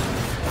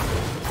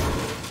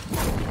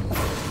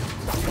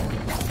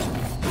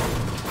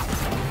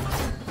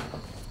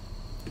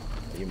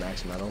you. Are you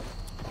max metal?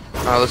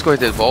 Let's go hit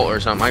this vault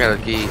or something. I got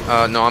a key.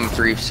 No, I'm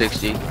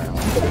 360.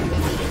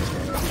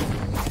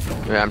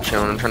 Yeah, I'm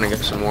chilling. I'm trying to get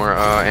some more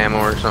ammo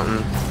or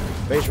something.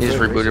 He just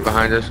rebooted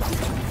behind us.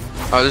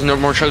 Oh, there's no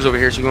more chugs over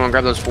here, so you want to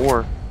grab those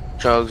 4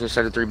 chugs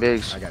instead of 3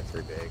 bigs. I got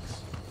 3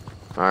 bigs.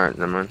 Alright,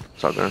 never mind.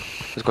 It's all good.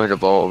 Let's go hit the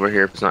vault over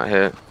here if it's not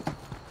hit.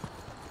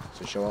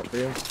 Does it show up for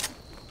you?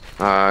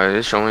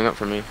 It's showing up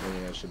for me.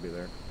 Yeah, it should be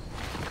there.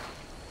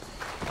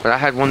 But I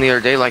had one the other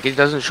day, like, it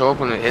doesn't show up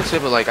when it hits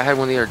it, but, like, I had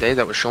one the other day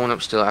that was showing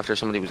up still after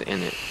somebody was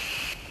in it.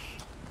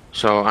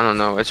 So, I don't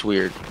know. It's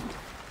weird.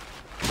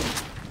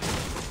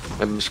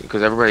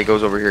 Because everybody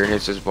goes over here and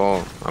hits this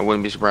vault. I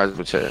wouldn't be surprised if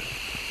it's hit.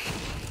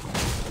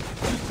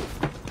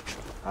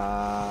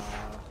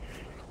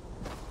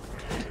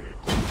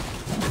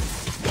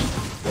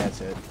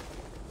 That's it.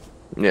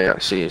 Yeah,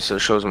 see, so it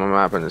shows on my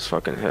map and it's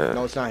fucking hit.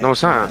 No, it's not. No,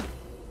 it's not.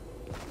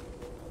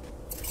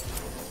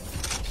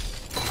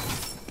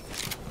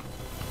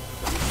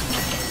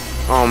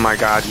 Oh my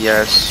god,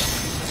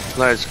 yes.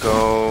 Let's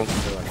go.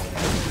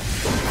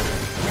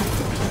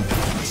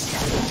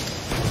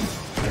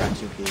 I got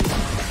 2 keys.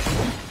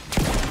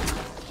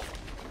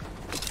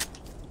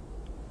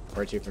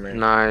 Where to from here?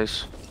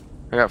 Nice.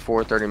 I got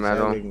 430 So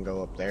metal. we can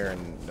go up there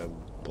and the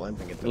blimp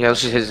and get the. Yeah,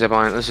 let's just hit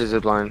zipline. Let's hit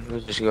zipline.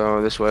 Let's just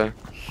go this way.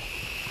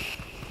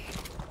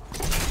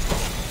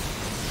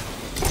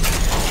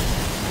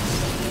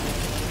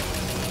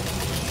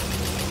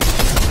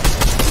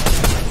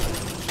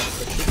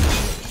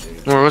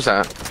 Where was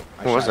that?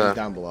 What was that?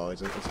 Down below.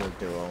 It's a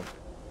duo.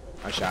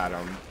 I shot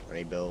him and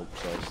he built,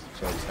 so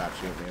he stopped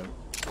shooting him.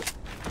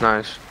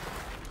 Nice.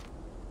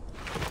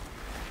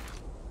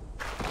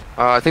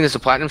 I think it's a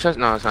platinum chest.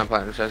 No, it's not a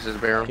platinum chest. It's a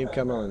barrel. Keep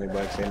coming on me,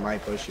 Bucks. They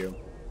might push you.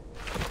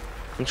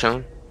 I'm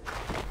chilling.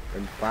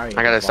 I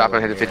I gotta stop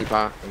and hit the 50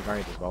 pot. We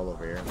probably hit this ball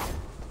over here.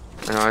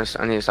 I know.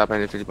 I need to stop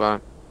and hit the 50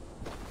 pot.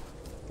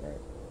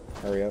 Alright.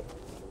 Hurry up.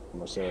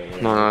 Almost there. Right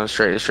here. No,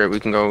 straight. We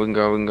can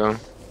go.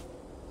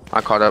 I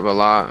caught up a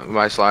lot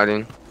by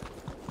sliding.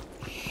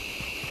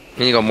 We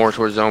need to go more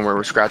towards zone where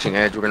we're scratching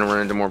edge. We're gonna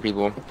run into more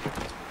people.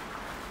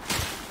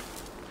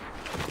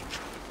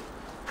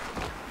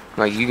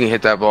 Like, you can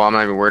hit that ball. I'm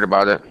not even worried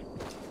about it.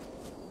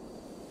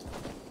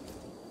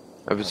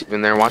 If it's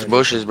even there. Watch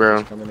bushes,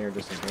 bro. Come in here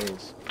just in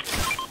case.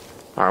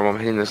 Alright, well, I'm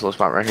hitting this little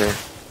spot right here.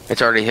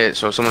 It's already hit,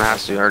 so someone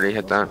has to already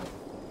hit that.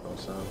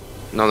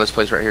 No, this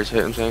place right here is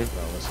hit, I'm saying.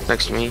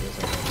 Next to me.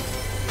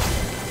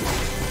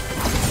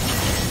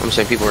 I'm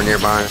saying people are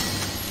nearby.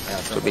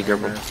 So be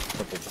careful.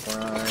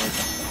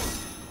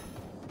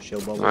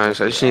 Nice,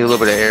 I just need a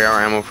little bit of air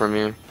ammo from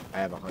you. I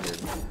have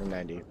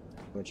 190.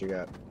 What you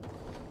got?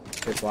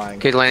 Kid flying.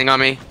 Kid landing on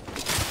me.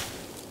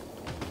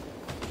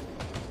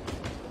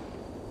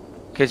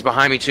 Kid's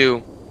behind me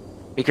too.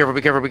 Be careful.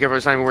 It's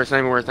not even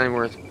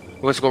worth.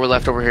 Let's go over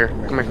left over here.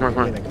 Come here.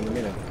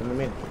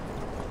 Come in.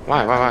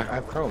 Why? I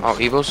have chromes. Oh,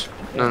 evils?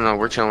 No,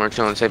 we're chilling.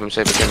 Save him.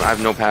 I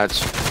have no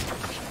pads.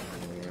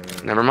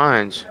 Never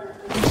mind.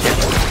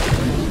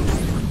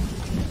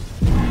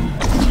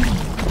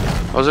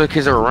 Those are the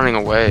kids that were running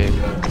away.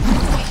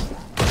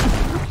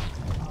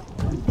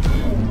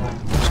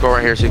 Let's go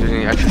right here, see if there's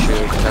any extra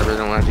shit, because I really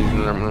don't like to use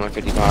my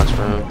 50 pots,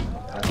 bro.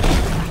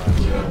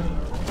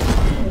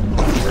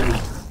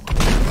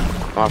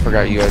 Oh, I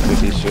forgot you guys did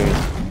these too.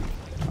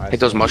 Hit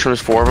those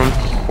mushrooms, 4 of them.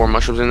 4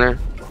 mushrooms in there.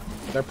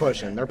 They're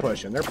pushing.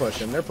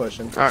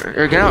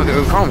 Alright, get out.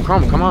 Calm,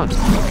 come on.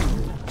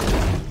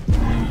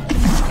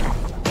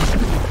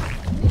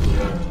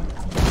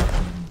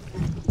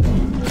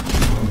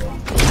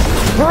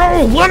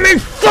 Bro, let me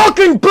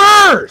fucking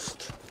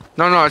burst!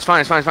 No, it's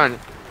fine.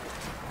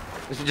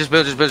 Just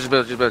build.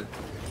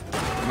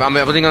 I'm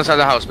building outside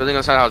the house.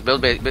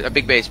 Build a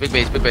big base.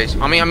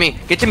 On me.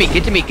 Get to me. I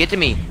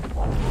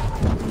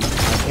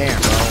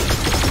can't, bro.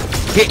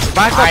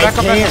 Back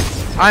up.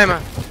 I am.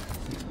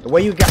 The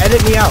way you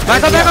edit me out.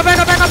 Back up.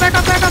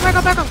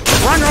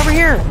 Run over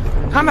here.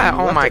 Combat.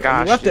 Oh my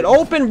gosh. You left it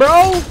open,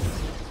 bro.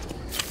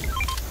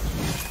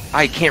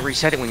 I can't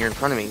reset it when you're in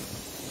front of me.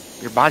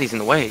 Your body's in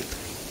the way.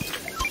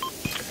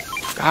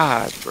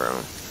 God, bro.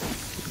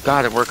 You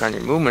gotta work on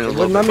your movement a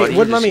little bit, buddy.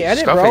 Wouldn't let me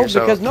edit, bro,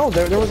 because no,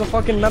 there was a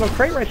fucking metal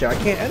crate right there. I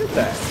can't edit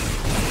that.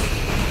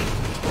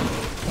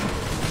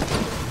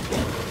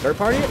 Third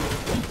party it?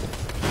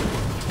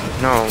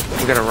 No,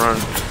 we gotta run.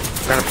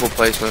 We gotta pull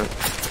placement.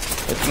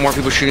 There's more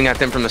people shooting at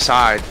them from the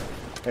side.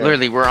 Hey.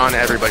 Literally, we're on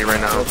everybody right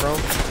now.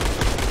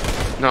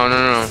 No,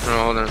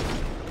 hold on.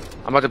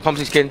 I'm about to pump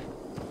these kid.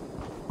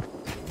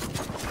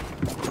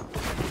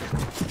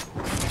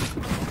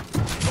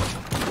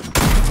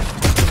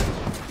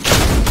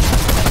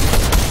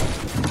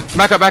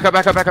 Back up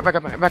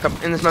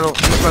in this metal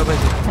place.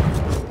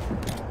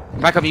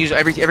 Back up, use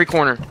every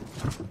corner.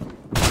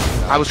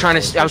 I was trying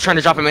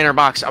to drop him in our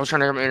box. Yeah, I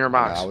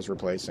was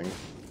replacing.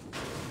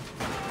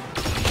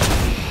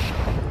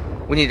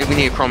 We need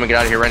a chrome and get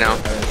out of here right now.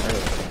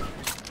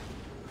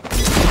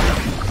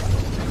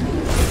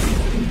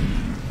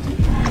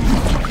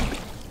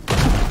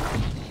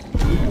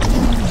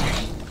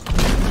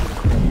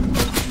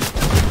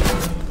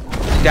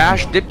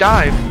 Dash, dip,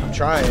 dive. I'm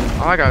trying.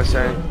 All I gotta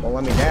say. Well,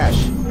 let me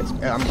dash.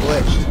 I'm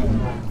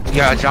glitched.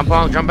 Yeah, jump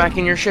back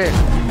in your shit.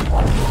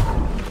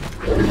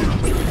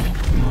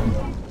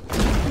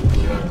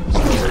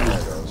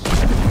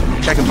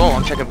 Checking bolt.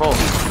 I'm checking bolt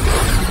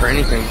for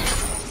anything.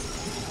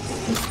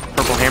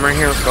 Purple hammer in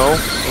here. Let's go.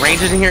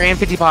 Rangers in here and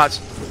 50 pots.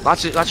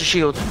 Lots of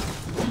shields.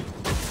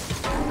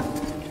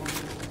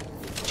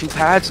 2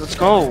 pads. Let's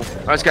go. Oh,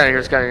 let's get out of here.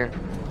 Let's get out of here.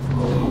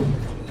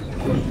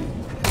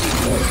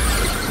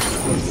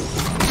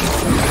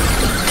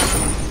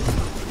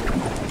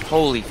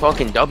 Holy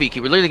fucking W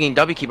key. We're literally getting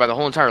W key by the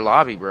whole entire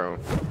lobby, bro.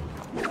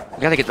 We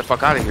gotta get the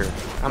fuck out of here.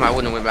 I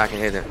wouldn't have went back and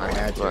hit it. I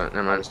had to. But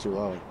never mind. I was too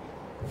low.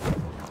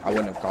 I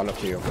wouldn't have caught up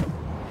to you.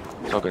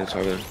 It's all good, it's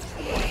all good.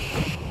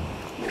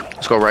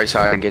 Let's go right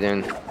side and get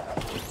in.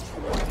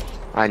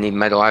 I need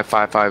metal. I have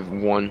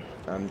 551.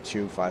 I'm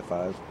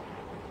 255.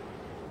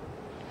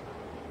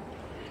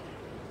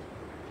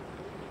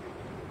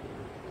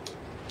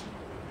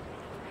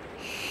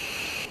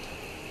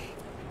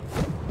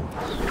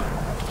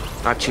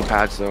 Not 2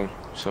 pads though,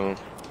 so.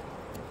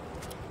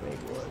 Make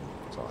wood.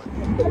 That's all I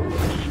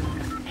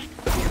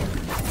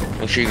need.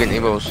 Make sure you get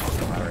Ebos.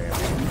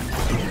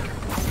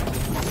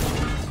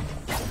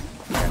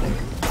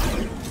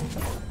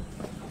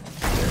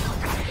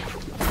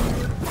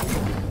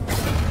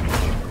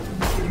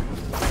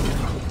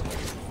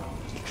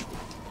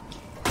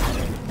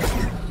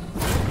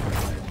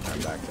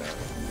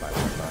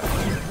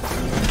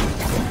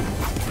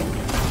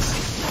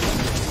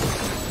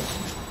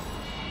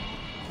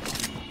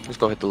 Let's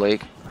go hit the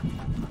lake.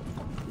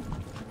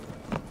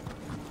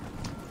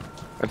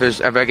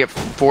 If I get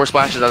 4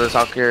 splashes out of this,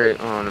 I'll carry it.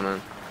 Oh no,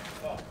 man.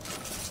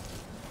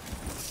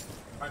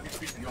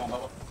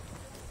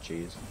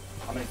 Jeez.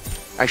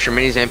 Extra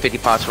minis and 50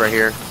 pots right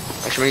here.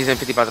 Extra minis and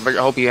 50 pots. I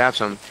hope you have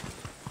some.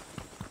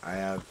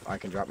 I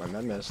can drop my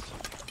med mist.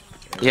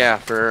 Yeah,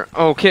 for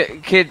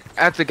kid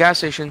at the gas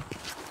station.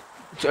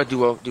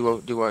 Duo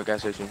at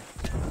gas station.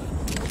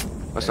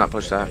 Let's not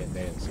push that.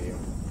 They didn't see you.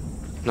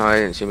 No,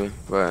 they didn't see me,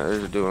 but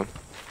there's a duo.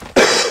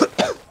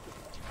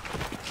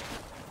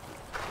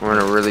 We're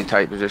in a really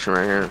tight position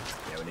right here.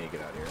 Yeah, we need to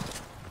get out of here.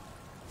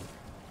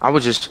 I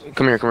would just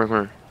come here.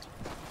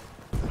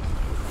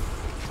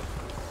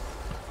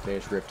 They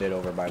just ripped it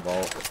over by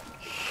vault.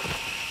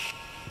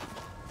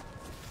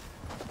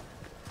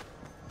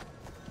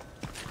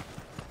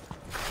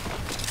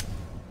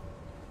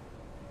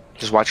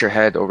 Just watch your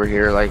head over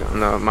here, like on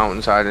the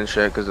mountainside and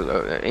shit, because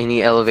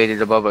any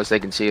elevated above us,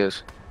 they can see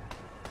us.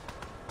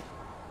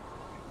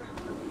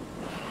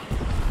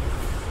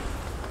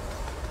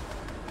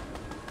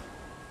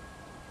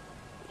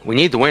 We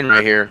need the win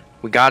right here.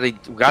 We gotta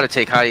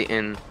take height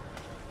and.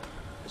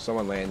 If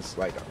someone lands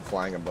like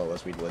flying above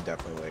us, we'd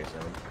definitely lace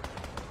him.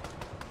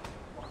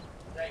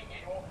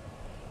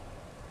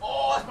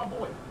 Oh, that's my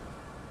boy.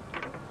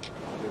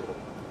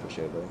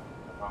 Appreciate it, buddy.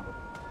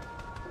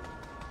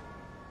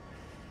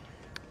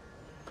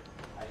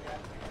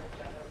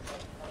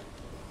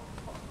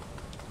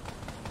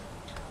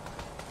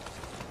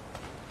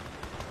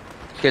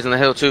 Kids on the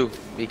hill too.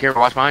 Be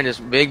careful. Watch behind us.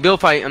 Big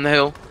build fight on the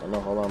hill. Oh no,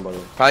 hold on, buddy.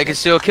 Probably can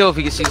still kill if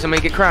he can see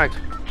somebody get cracked.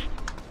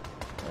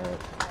 Alright.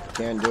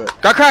 Can't do it.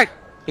 Got cracked.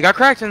 He got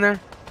cracked in there.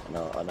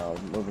 No, I know.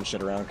 Moving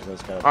shit around because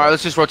that's kind of. All right,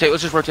 let's just rotate.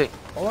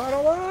 Hold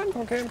on.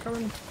 Okay, I'm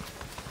coming.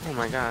 Oh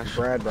my gosh.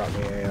 Brad brought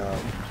me a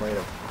plate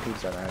of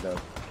pizza and I had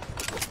to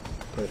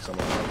put it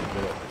somewhere else to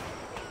get it.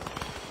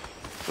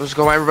 Let's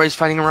go. Everybody's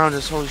fighting around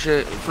us. Holy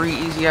shit. Free,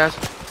 easy ass.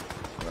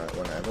 Alright,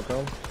 want to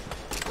Evercomb?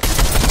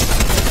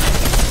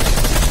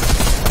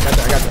 I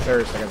got the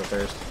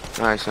thirst.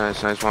 Nice. Well,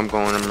 I'm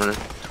going. I'm running.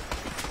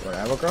 Want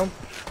Evercomb?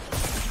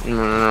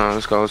 No.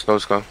 Let's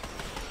go.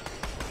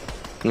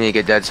 We need to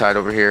get dead side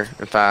over here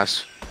and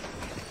fast.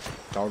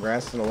 Tall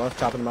grass to the left,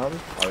 top of the mountain.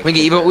 Oh, We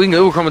can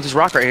get Chrome with this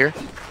rock right here.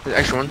 There's an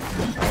extra one. I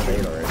have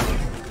 8 already.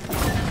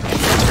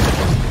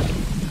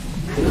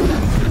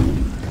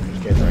 There's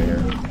kids right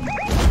here.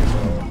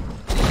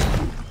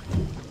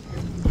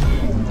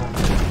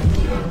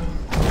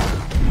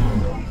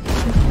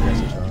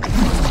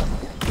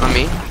 On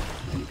me.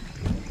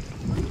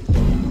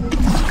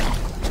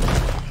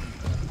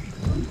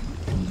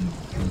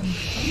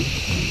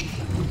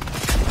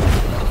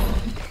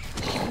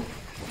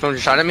 Someone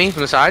just shot at me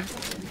from the side.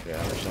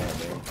 Yeah, they're shot at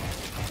me.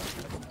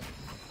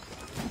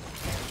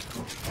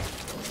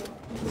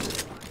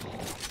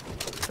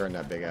 Turn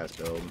that big ass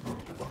build.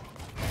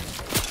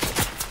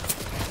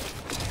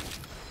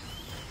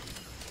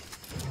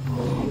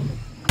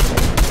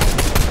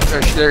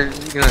 They're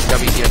gonna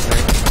WTF me.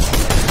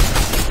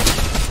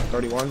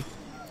 31.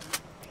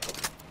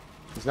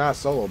 He's not a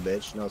solo,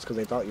 bitch. No, it's because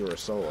they thought you were a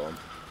solo.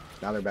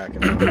 Now they're back in.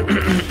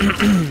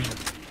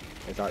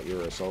 They thought you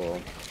were a solo.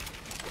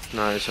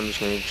 Nice, I'm just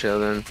gonna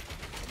chill then.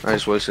 I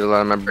just wasted a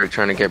lot of my break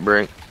trying to get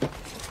break.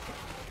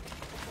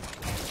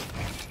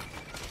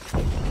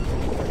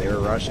 were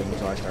rushing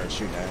until I started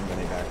shooting at him, then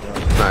he backed up.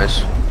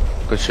 Nice.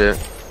 Good shit.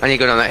 I need to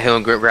go down that hill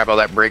and grab all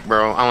that brick,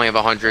 bro. I only have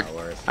 100.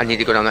 I need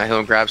to go down that hill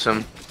and grab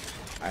some.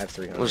 I have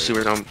 300. We'll see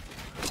where zone.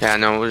 Yeah,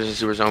 no, we'll just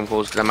see where zone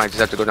pulls, because I might just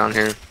have to go down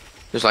here.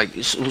 Just like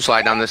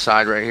slide down this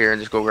side right here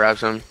and just go grab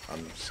some.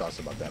 I'm sus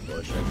about that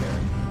bush right there.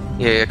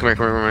 Yeah, come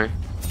here.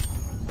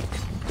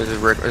 This is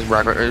Rick. You guys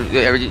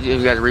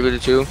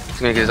rebooted too? He's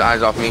gonna get his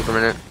eyes off me for a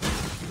minute.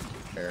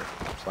 Here,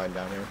 sliding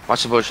down here.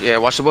 Watch the bush. Yeah,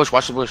 watch the bush.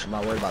 I'm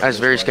not worried about That's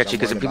very bush. sketchy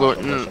because I'm the people. worried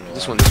about the bush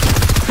This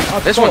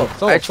on one.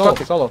 the left. This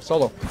solo, one.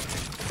 Solo.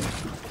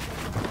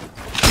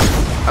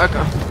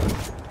 Okay.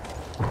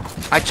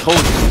 I told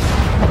you.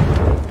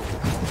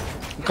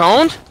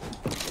 Coned?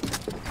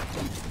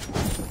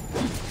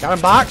 Got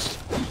him boxed.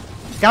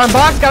 Got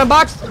him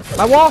boxed.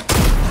 My wall.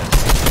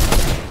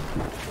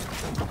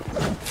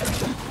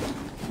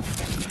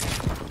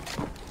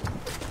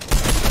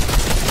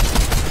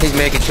 He's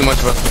making too much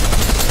of a.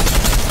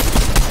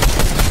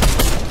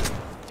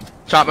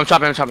 I'm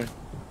chopping.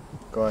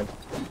 Go ahead.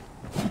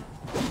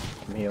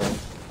 I'm healing.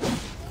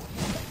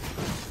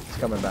 He's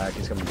coming back.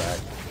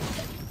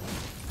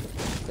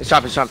 It's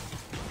chopping.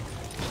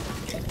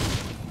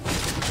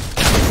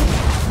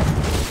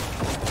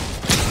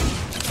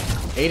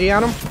 80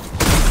 on him.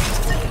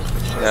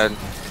 Dead.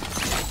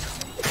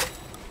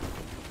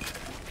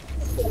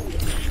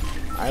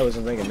 I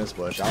wasn't thinking this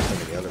bush. I was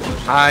thinking the other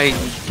bush. I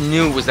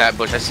knew it was that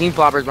bush. I seen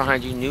floppers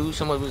behind you. Knew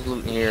someone was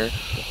looting here.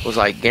 Was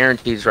like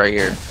guaranteed right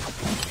here.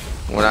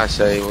 What I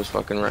say was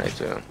fucking right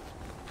too.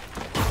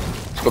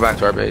 Let's go back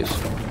to our base.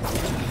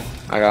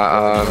 I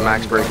got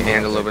max break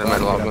and a little bit of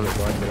metal off him.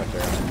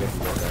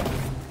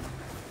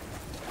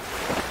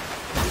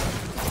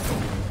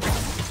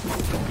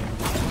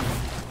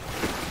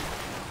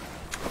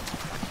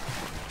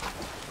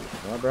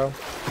 What, bro?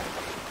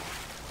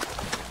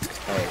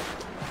 Hey,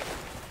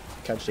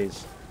 catch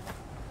these.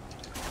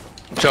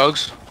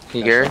 Chugs? Can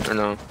you get it or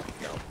no?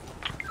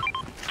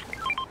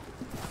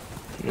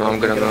 No, I'm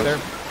good on those.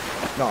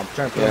 No, I'm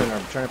trying to put them in our,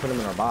 put them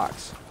in our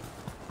box.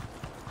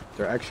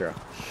 They're extra.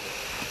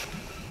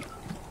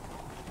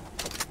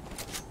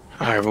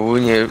 Alright, but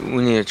we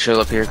need to chill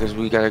up here because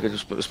we got a good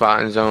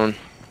spot in zone.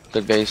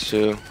 Good base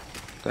too.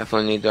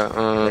 Definitely need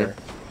to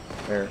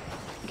There.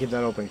 Keep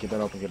that open.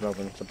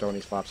 Stop throwing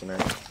these flops in there.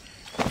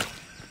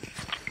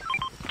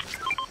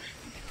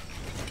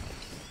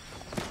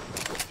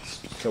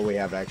 So we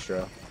have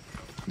extra.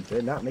 Did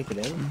it not make it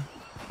in?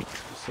 You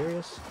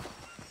serious?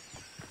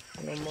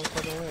 No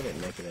motherfucking way I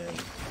didn't make it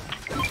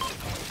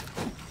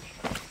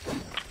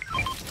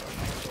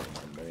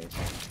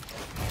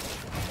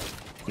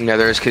in. Yeah,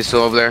 there's kids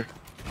still over there.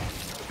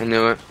 I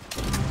knew it.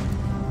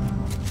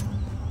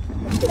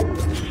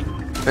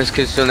 There's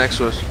kids still next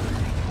to us.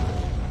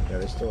 Yeah,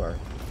 they still are.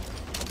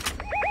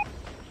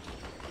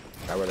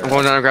 I'm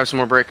going down and grab some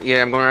more brick.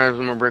 Yeah, I'm going to grab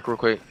some more brick real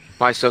quick.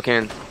 While I still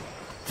can.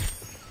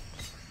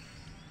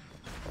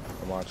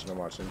 I'm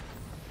watching.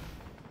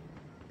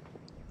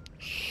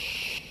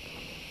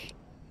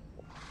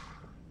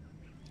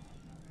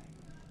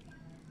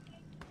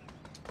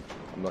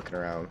 I'm looking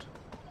around.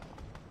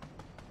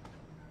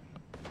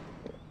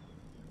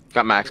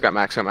 Got max.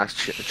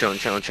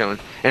 Chilling.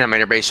 And I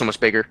made our base so much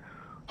bigger.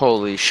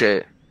 Holy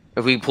shit.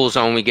 If we pull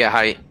zone, we get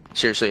height.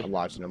 Seriously. I'm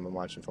watching him. I'm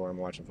watching for him.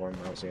 I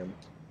don't see him.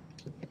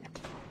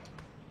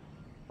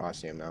 Oh, I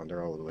see him now.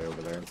 They're all the way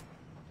over there.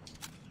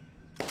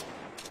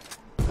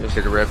 Just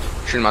hit a rip.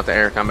 Shoot him out the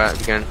air combat if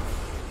you can.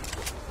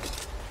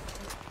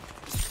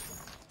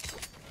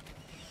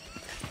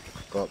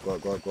 Go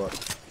up.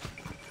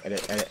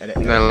 Edit.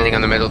 They're landing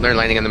on the middle.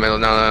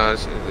 No.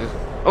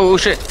 Oh,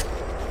 shit.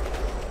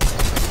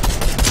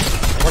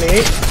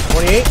 28.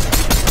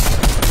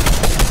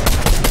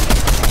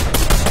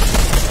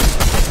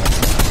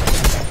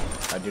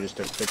 That dude just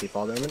took 50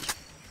 fall damage.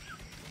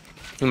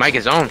 We might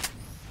get zone.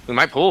 We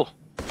might pull.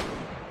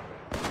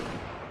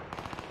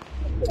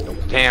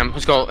 Damn,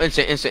 let's go.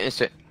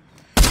 Instant.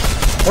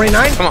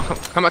 29? Come on.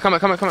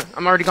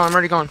 I'm already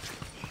gone.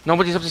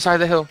 Nobody's up the side of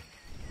the hill.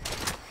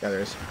 Yeah, there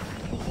is.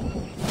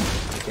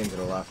 He came to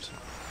the left.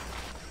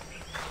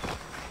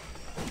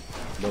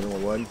 Building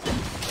with wood.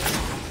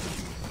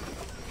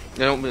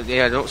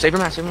 Don't save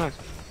your match.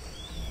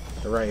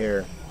 They're right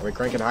here. Are we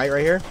cranking height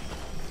right here?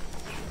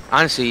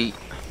 Honestly,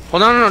 well,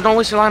 no, don't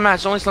waste your line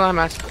match.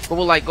 But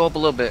we'll like go up a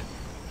little bit.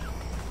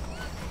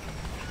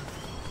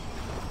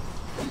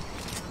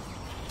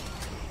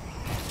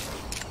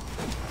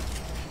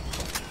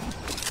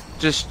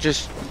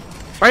 Just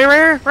right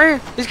here.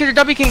 These kids are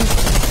W Kings.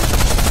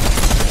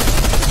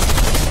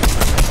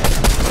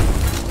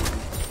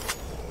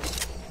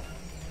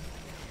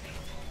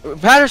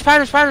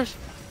 Patters.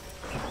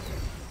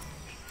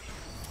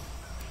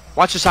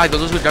 Watch the side though.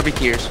 Those are W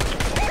Keyers.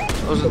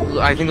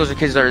 I think those are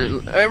kids that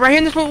are right here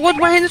in this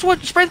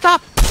wood. Spray the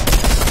top.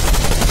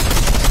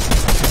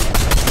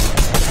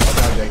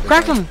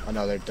 Crack them. Oh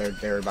no,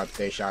 they're about to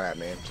take a shot at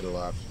me to the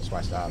left. That's why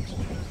I stopped.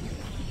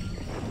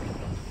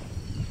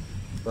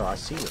 Bro, I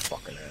see your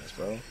fucking ass,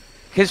 bro.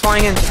 Kids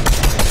flying in.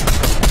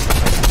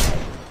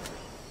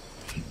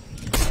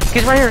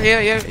 Kids right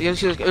here. Yeah.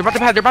 They're about to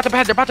pad. They're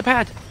about to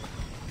pad.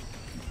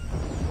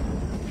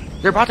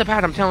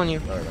 I'm telling you.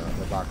 No,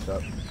 they're boxed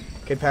up.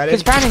 Kid padded.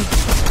 Kids padding.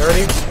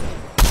 30.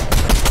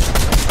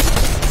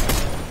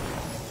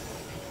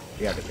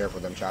 You have to be careful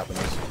with them chopping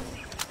us.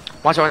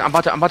 Watch out, I'm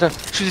about to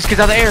shoot these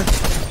kids out of the air.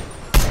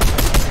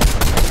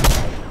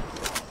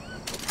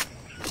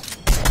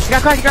 He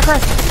got cracked.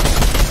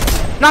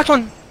 Knocked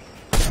one.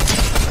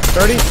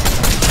 30.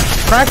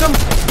 Cracked him.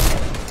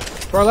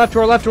 To our left,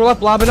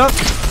 lobbing up.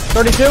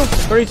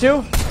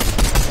 32.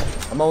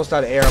 I'm almost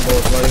out of air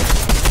bullets, buddy.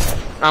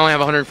 I only have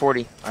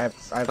 140. I have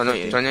So I know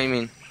 50. what you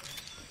mean.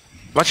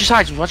 Watch your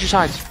sides.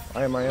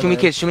 I am. Too many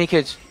kids. We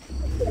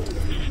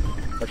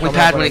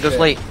pad when it goes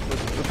late.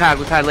 We pad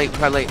late.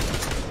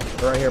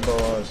 They're right here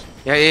below us.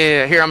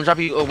 Yeah. Here, I'm gonna drop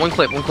you one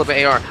clip of AR.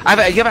 You have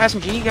an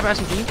SMG?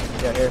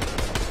 Yeah, here.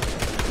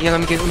 Yeah, let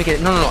me get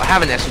it. No. I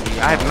have an SMG.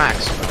 I have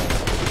max.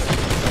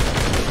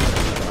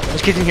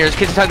 There's kids in here. There's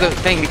kids inside the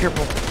thing. Be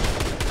careful.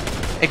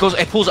 It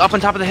pulls up on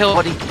top of the hill,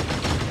 buddy.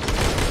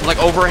 Like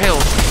over a hill.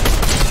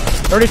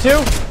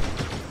 32.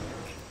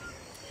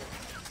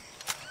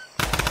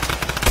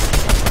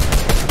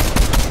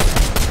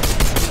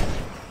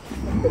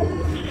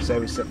 Say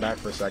we sit back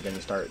for a second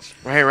and start.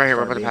 Right here.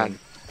 We're about to pad.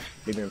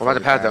 We're about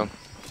to pad though.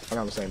 I'm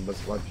not saying, but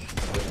what?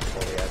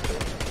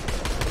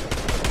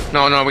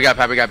 No, we got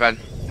pad.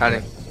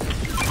 Padding.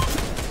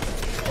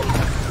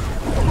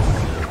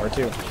 Or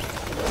two.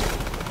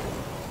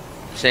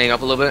 Staying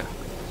up a little bit.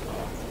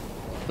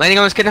 Landing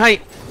on this kid in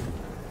height.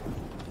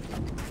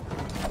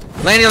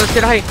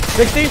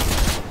 60.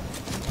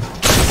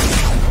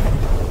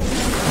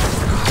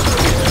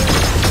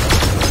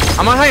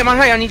 I'm on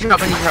height. I need your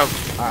help.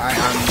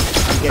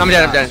 I'm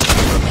dead.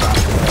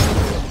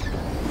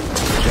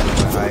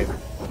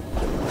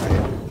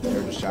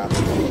 They're just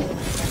chopping.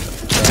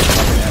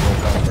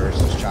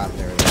 Versus chopping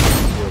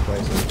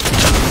everything.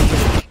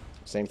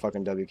 Same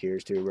fucking W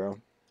keys too, bro.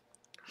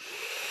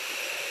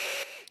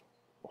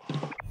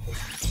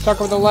 Talk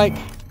with the like.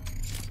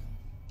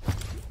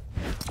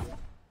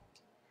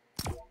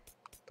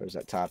 There's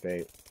that top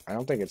 8. I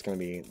don't think it's gonna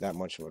be that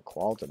much of a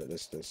quality to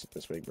this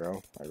week, bro.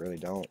 I really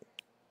don't.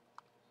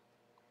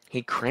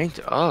 He cranked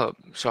up,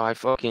 so I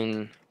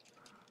fucking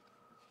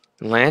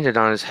landed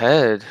on his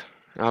head.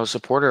 I was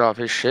supported off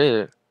his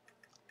shit.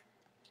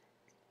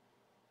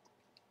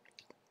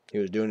 He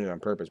was doing it on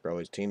purpose, bro.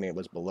 His teammate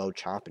was below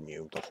chopping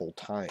you the whole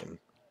time.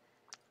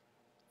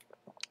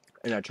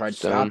 And I tried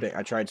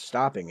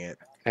stopping it.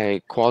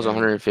 Hey, Qual's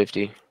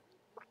 150.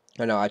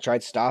 I know, I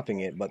tried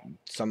stopping it, but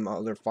some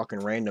other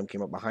fucking random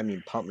came up behind me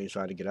and pumped me, so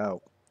I had to get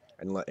out.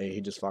 And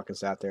he just fucking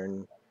sat there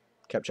and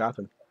kept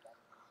chopping.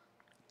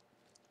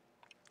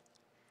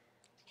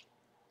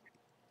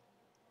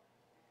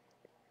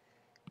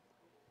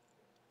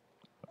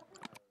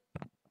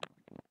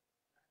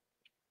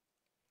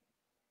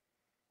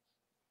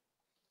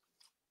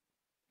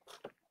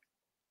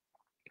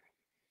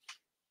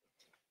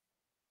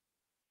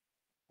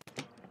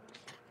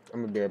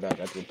 I'm gonna be right back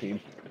after the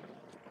pee.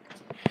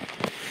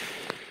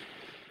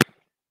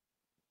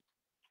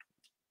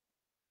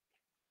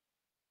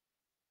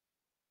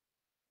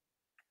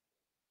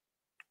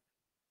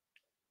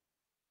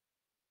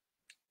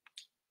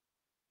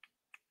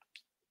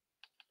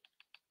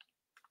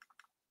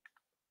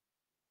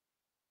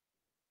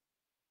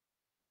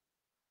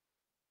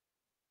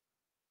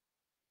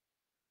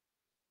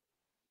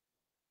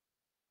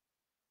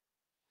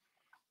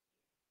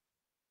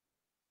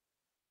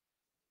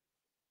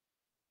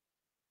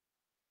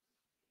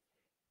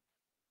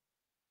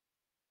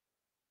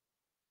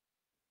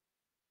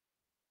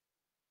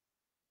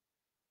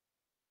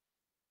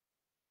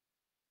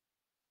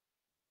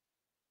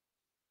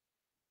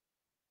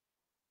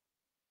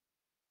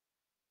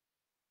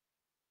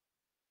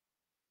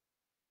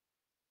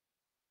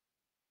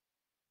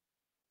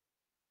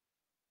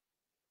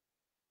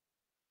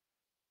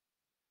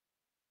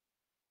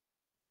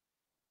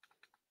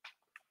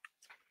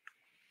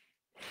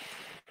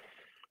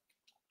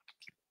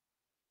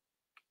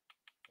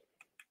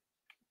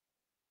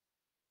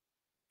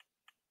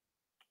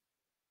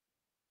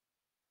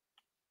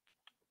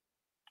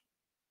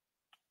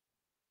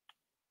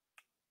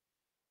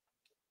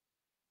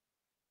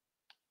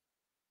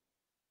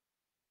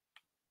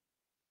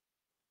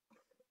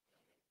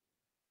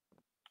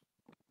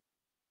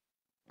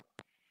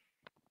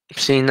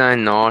 C9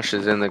 Nosh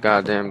is in the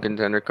goddamn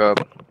Contender Cup.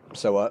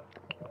 So what?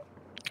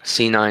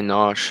 C9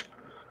 Nosh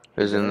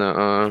is in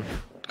the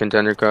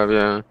Contender Cup,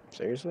 yeah.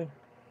 Seriously?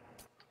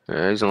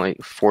 Yeah, he's in like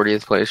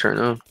 40th place right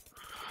now.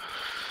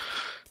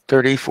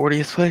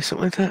 40th place,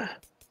 something like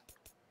that.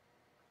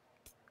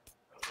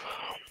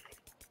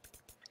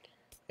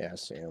 Yeah, I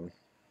see him.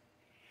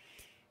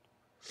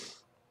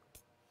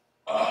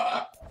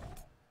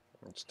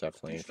 It's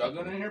definitely... You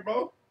struggling in here,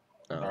 bro?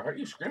 No. I heard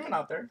you screaming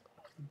out there.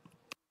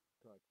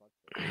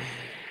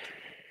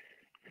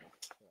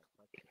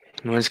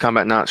 Noise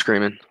combat not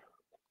screaming.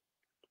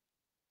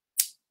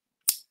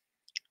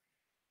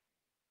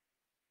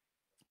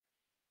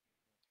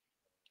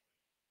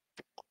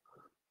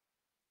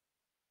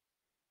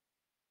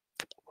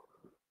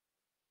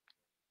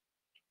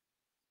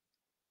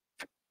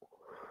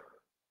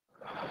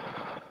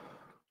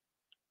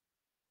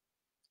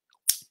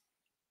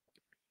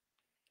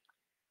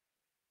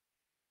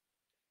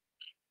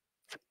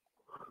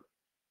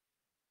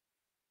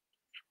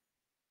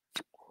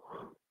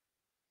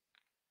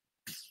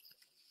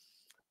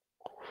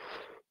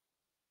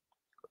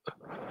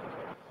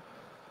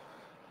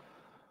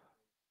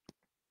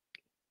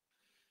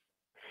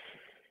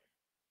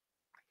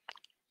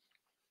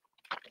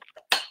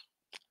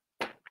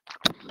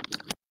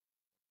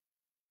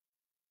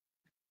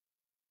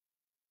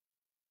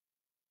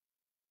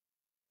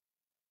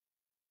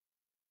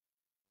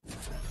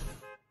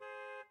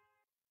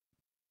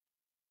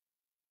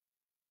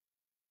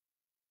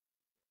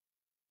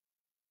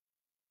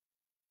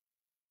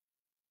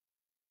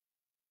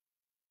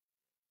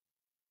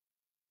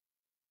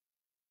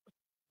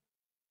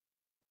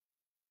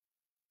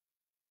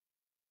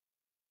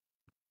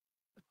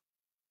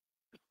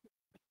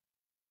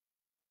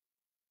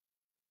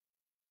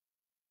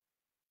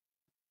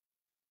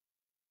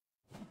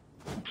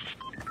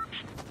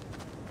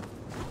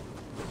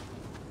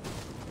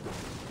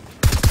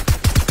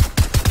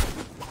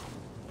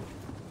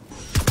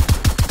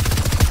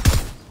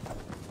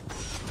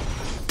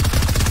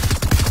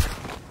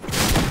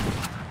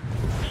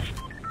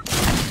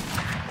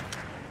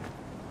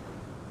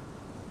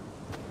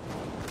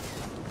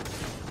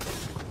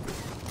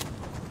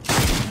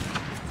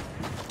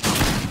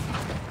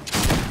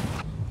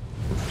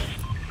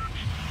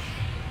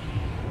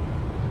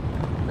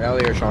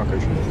 Rally or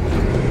Shonkers?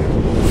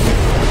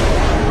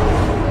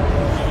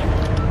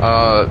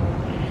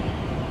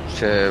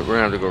 Shit, we're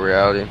gonna have to go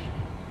reality.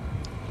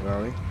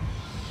 Rally.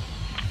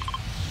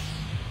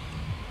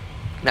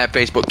 That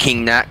Facebook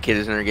King Nat kid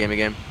is in their game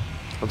again.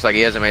 Looks like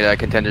he hasn't made that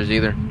contenders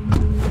either.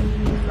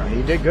 No,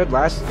 he did good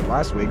last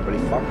week, but he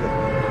fucked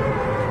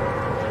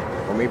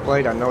it. When we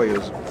played, I know he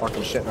was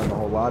fucking shitting on the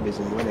whole lobbies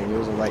and winning. He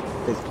was in like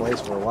 5th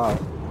place for a while.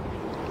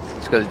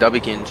 It's because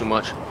W King too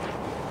much.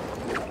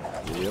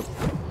 Yep.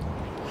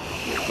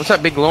 What's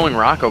that big glowing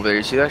rock over there?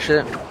 You see that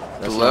shit?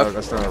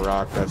 That's not a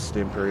rock. That's the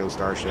Imperial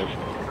Starship. Is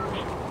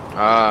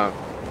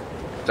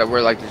that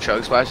where like the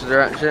chug splashes are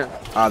at and shit?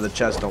 The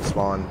chests don't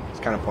spawn. It's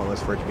kind of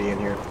pointless for it to be in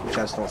here. The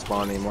chests don't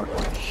spawn anymore.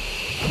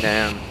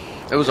 Damn.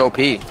 It was OP.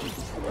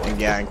 And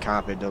yeah, in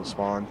comp it don't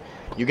spawn.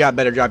 You got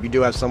better drop. You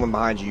do have someone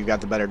behind you. You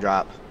got the better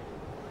drop.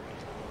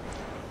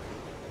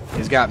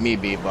 He's got me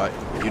beat, but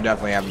you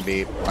definitely have him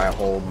beat by a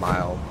whole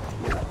mile.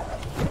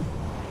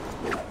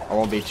 I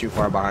won't be too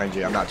far behind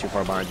you. I'm not too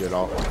far behind you at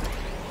all.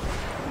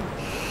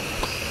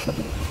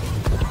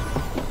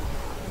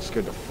 It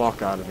scared the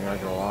fuck out of me, I'm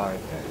not gonna lie.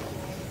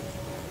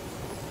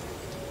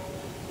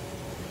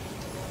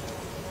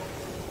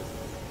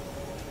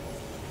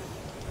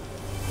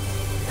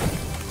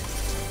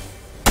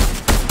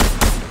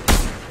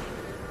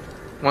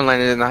 One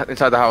landed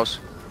inside the house.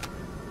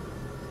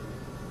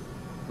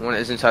 One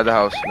is inside the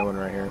house. No one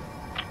right here.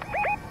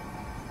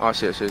 Oh, I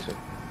see it,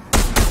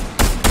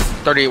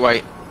 38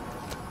 white.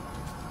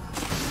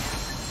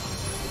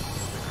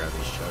 Grab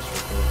these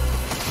chests real quick.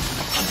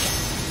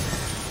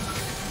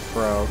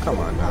 Bro, come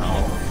on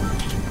now.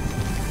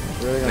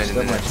 You really gonna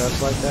steal my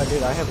chest like that,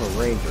 dude? I have a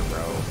Ranger,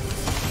 bro.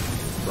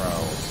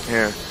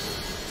 Here.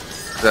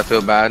 Does that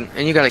feel bad?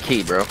 And you got a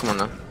key, bro. Come on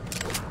now.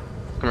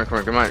 Come here, come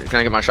here. Come on. Can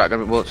I get my shotgun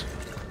with bullets?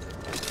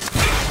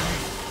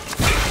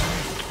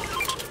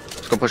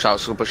 Let's go push house.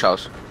 Let's go push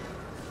house.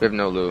 We have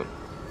no loot.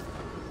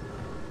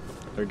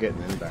 They're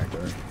getting in back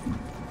there.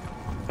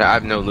 Yeah, I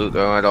have no loot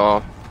though at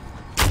all.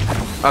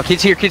 Oh,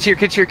 kids here, kids here,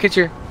 kids here, kids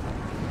here.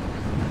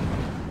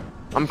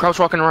 I'm crouch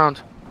walking around.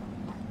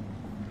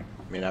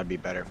 I mean, that'd be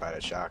better if I had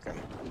a shotgun.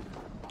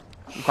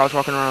 I'm crouch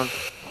walking around.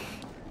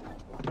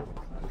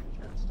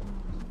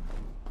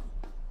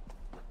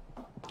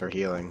 They're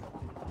healing.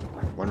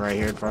 One right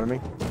here in front of me.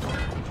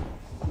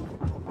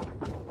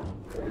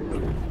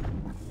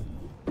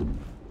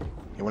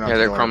 He went out Yeah,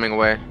 they're healing. crumbing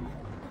away.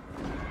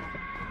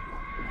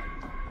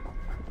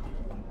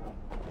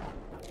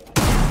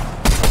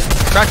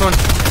 Cracked one.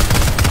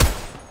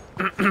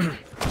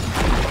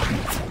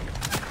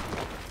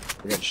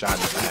 We're getting shot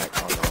in the back.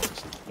 Oh no.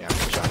 Yeah, I'm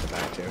getting shot in the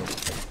back too.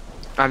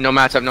 I have no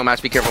mats, I have no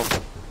mats, be careful.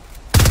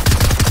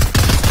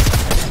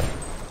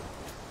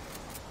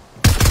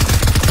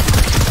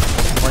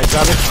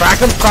 27.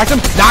 Cracked him! Cracked him!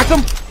 Knocked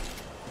him!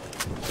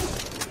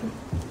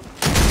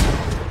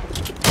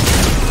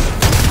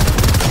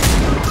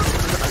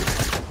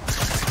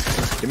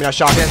 Give me that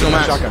shotgun. There's Give no me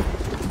that mats. shotgun.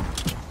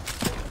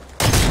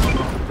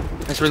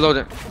 Let's reload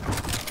it.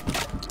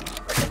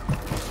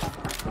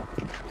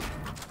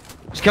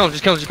 Just kill him,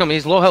 just kill him, just kill him.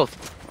 He's low health.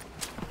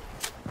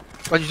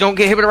 But you don't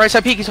get hit with the right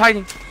side peek, he's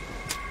hiding.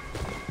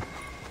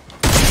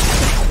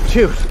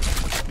 Dude.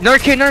 Another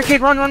kid,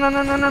 run, run, run,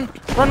 run, run, run, run,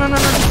 run, run,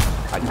 run.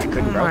 I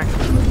couldn't, bro. Alright. Of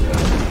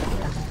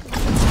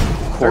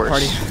Third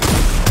party.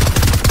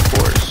 Of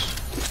course.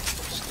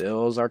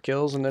 Steals our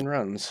kills and then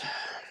runs.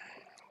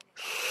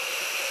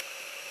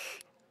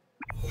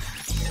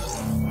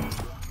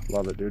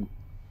 Love it, dude.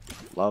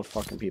 Love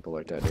fucking people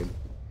like that, dude.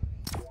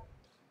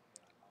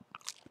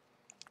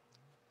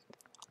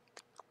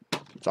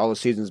 It's all the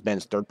season's been,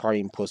 is third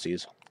party and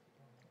pussies.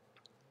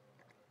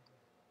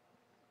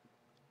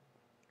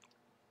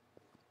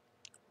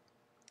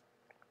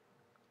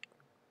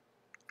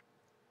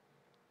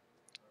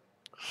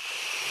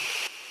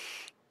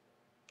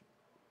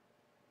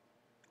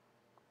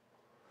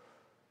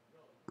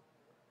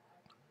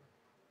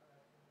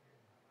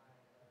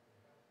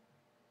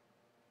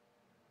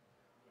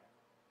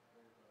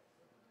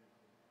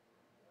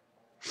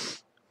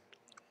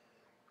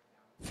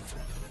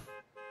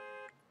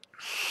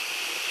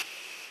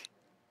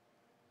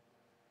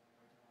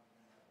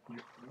 You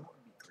know what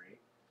would be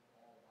great?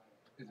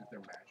 Is if they're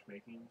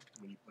matchmaking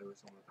when you play with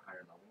someone at the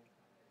higher level.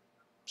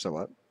 So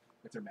what?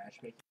 If they're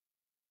matchmaking.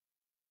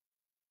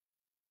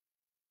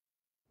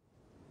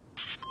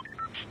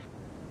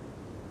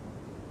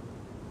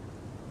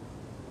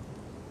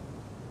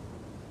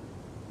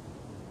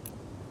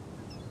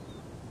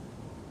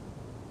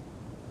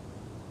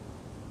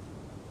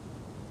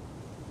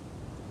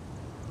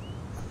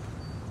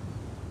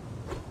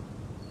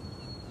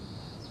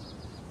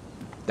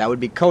 That would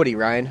be Cody,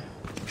 Ryan.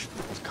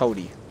 It's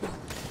Cody.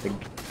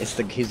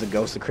 He's the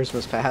ghost of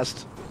Christmas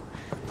past.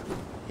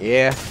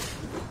 Yeah.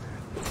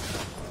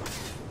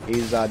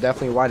 He's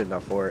definitely wide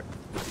enough for it.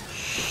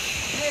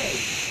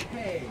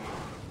 Hey!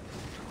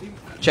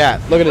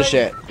 Chat, look at this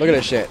shit. Look at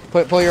this shit.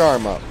 Pull your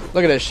arm up.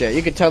 Look at this shit.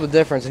 You can tell the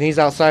difference, and he's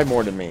outside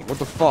more than me. What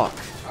the fuck?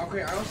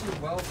 Okay, I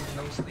also weld with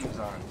no sleeves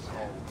on, so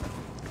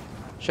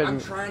I'm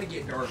Shouldn't. trying to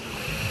get darker.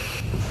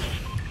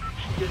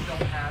 just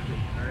don't happen,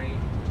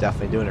 alright?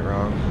 Definitely doing it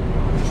wrong.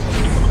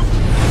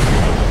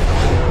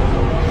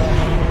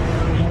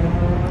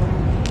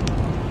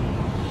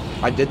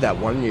 I did that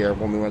one year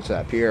when we went to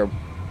that pier. You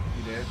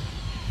did?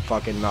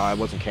 Fucking no, it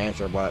wasn't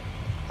cancer, but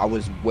I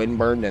was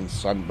windburned and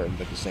sunburned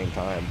at the same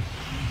time.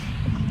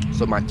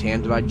 So my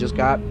tan that I just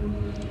got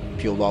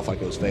peeled off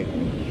like it was fake.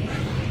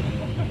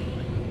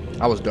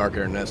 I was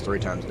darker than this, 3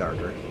 times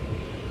darker.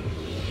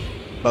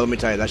 But let me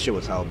tell you, that shit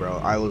was hell, bro.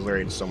 I was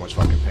literally in so much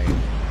fucking pain.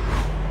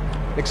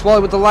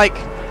 Explode with the like.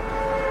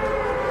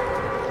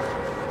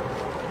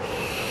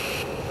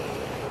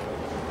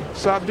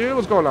 What's up, dude?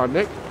 What's going on,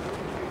 Nick?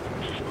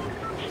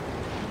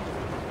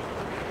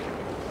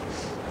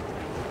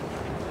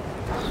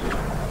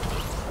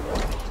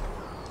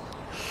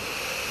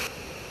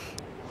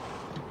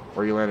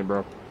 Where you landing,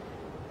 bro?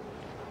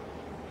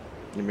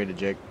 You made it,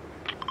 Jake.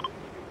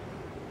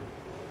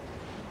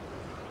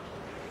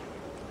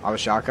 I have a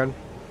shotgun.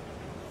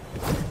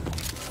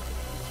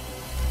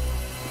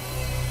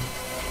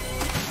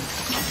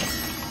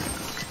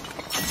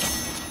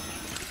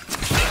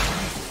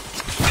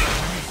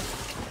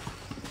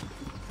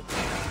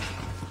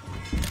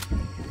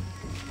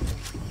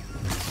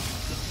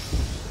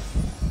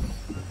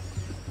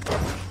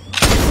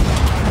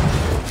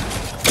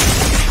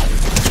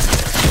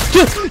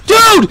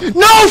 Dude,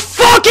 no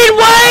fucking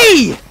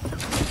way!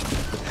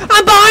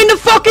 I'm behind the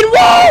fucking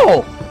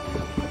wall!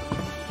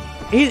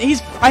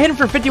 I hit him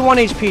for 51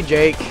 HP,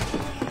 Jake.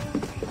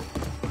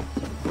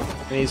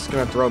 And he's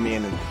gonna throw me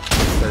in and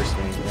thirst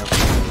me. Yep.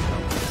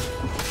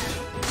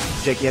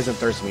 Jake, he hasn't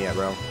thirsted me yet,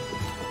 bro.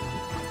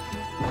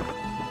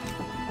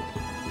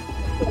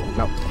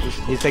 No,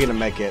 he's taking a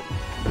med kit.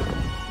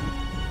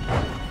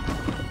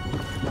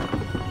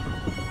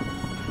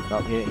 No,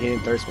 he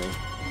didn't thirst me.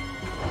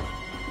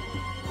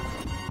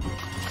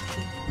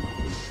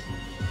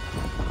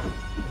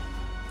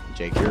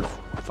 Jake, you're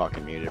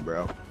fucking muted,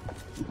 bro.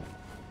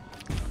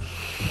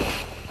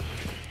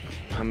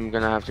 I'm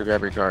gonna have to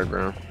grab your card,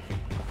 bro.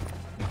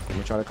 I'm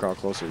gonna try to crawl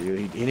closer to you.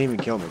 He didn't even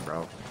kill me,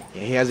 bro.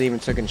 He hasn't even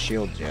taken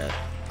shields yet.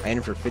 I hit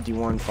him for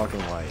 51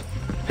 fucking light.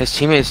 His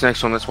teammate's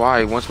next to him, that's why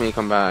he wants me to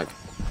come back.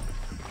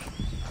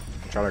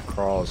 I'm trying to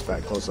crawl as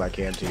close as I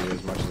can to you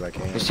as much as I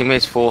can. His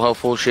teammate's full health,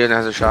 full shit, and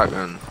has a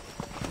shotgun.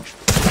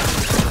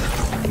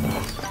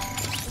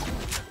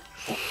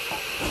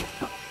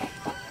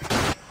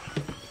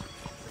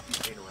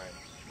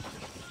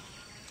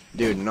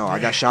 Dude, no, I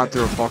got shot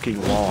through a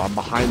fucking wall. I'm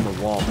behind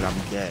the wall, but I'm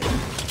dead.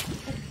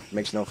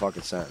 Makes no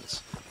fucking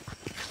sense.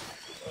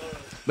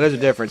 But there's a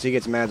difference. He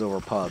gets mad over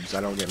pubs.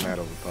 I don't get mad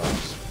over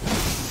pubs.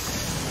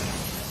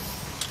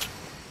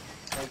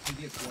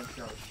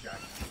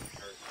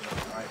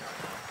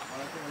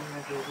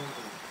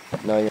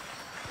 No, you're...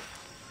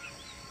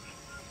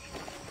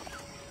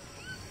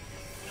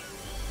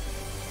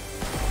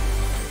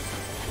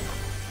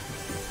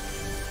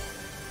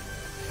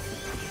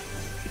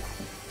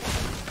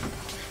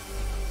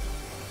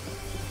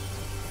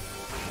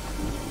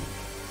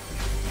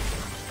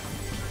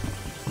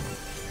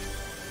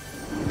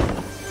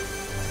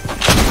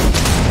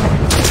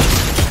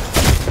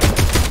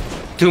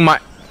 Dude,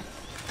 my...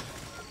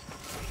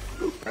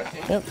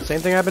 Yep, same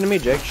thing happened to me,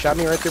 Jake. Shot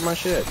me right through my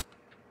shit.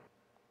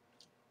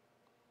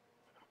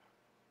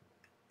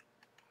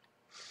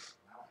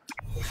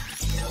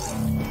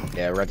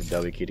 Yeah, we're at the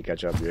W key to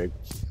catch up, Jake.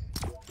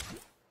 Can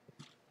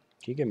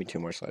you give me 2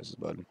 more slices,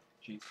 bud?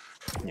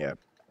 Yeah.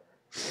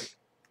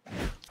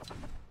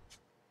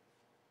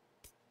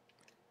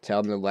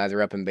 Tell him to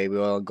lather up in baby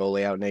oil and go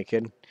lay out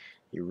naked.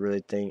 You really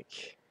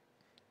think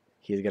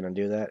he's gonna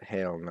do that?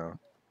 Hell no.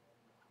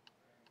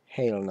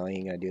 Hell no, he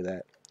ain't gonna do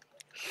that.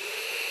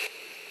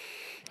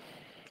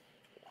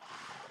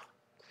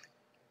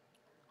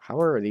 How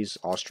are these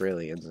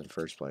Australians in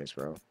first place,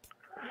 bro?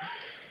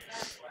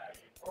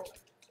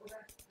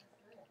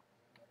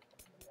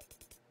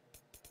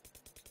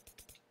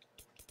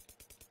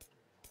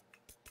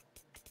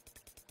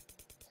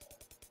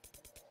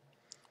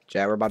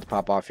 Chat, we're about to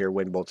pop off here,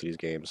 win both of these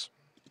games.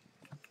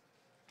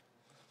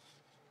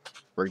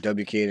 We're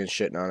WKing and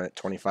shitting on it.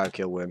 25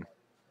 kill win.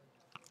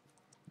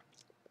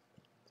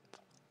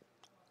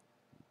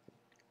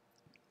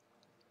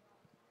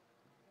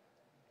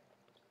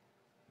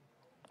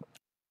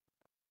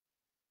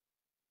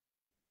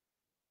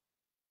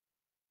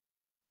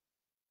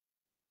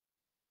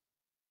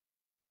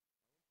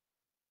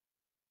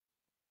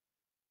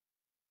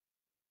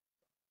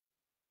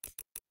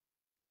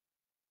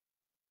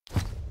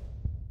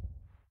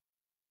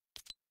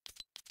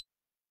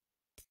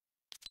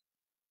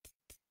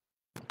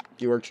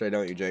 You work today,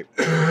 don't you, Jake?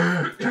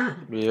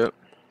 Yep.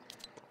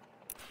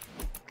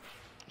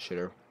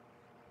 Shitter.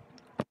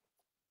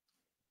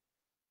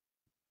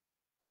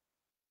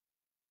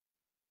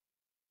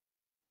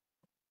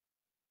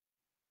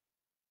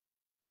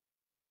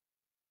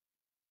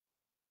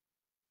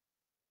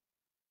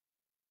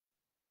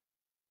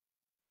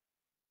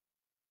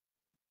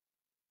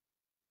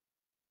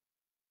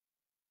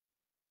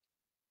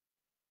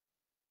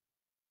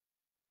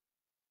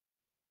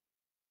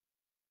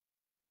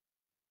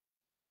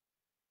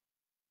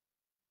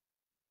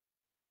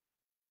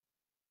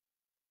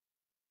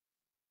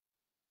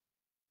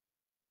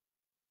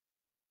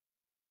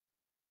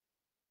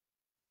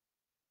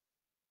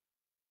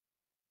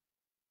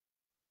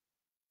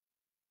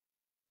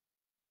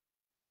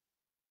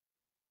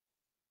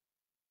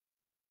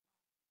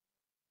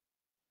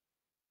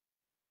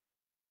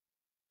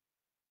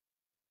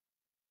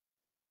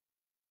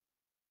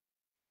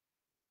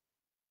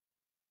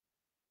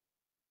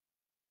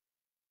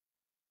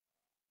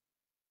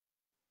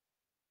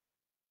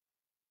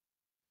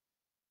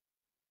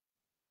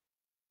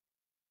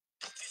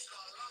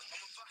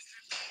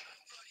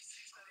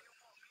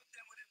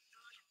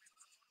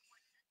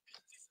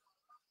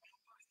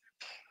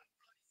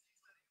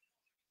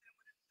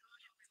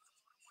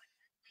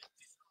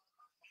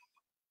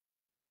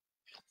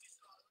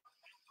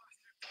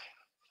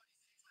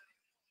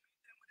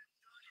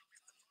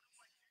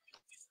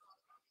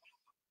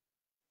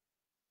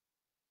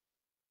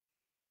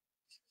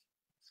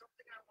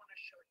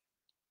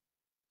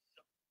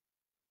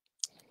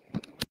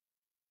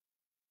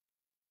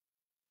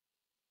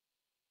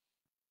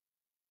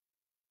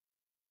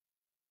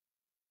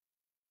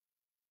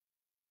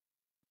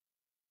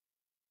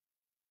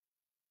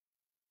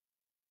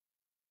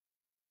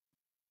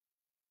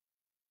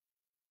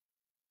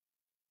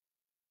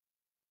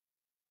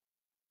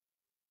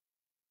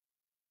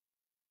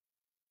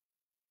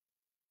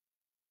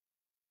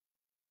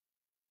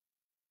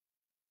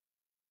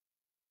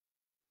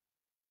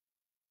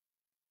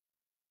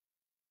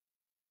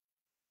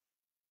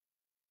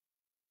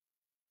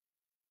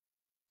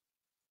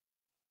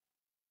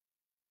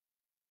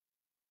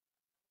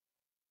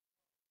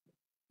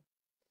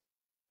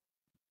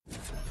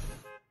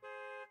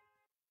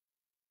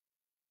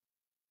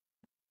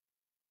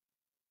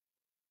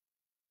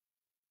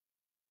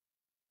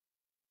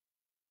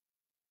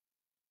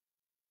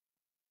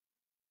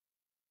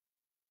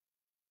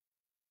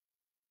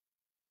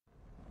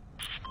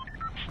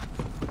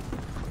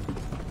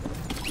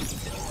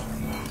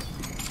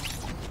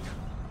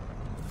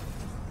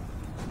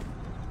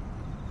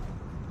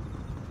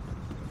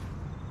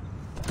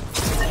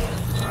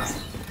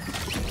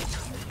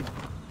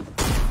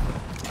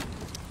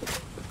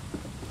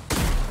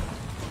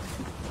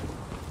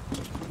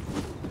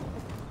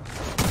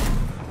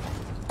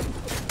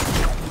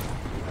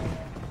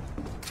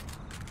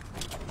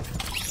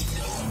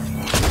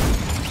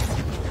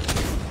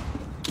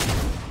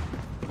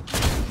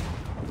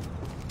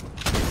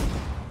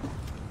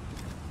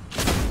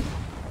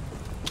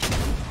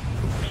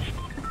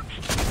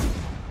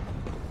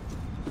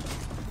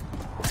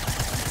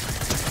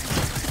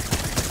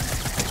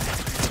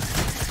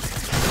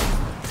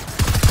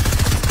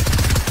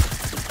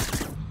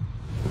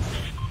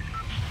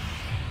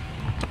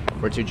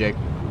 Where to, Jake?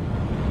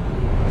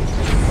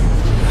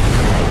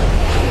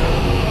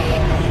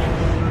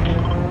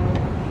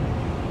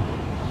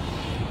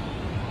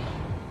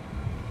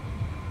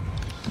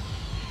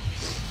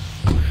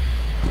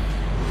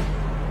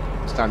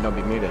 This time, don't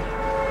be muted.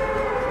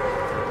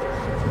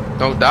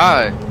 Don't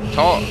die.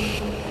 Talk.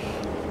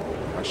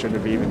 I shouldn't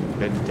have even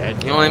been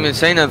dead. You don't even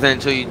say nothing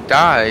until you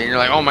die. And you're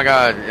like, oh my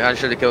god, I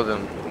should have killed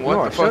him. What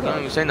No, the I fuck? You should've. don't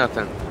even say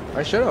nothing.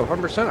 I should have,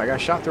 100%. I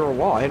got shot through a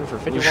wall. I hit him for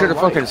 51 You should have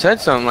life. fucking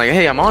said something like,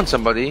 hey, I'm on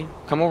somebody.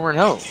 Come over and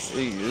help.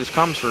 This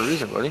comes for a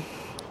reason, buddy.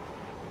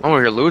 I'm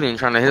over here looting,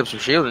 trying to hit up some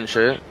shield and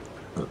shit.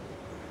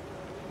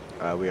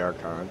 We are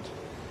cons.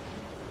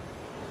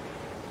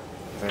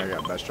 I think I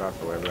got best drop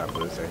for whatever that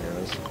blue thing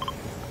is.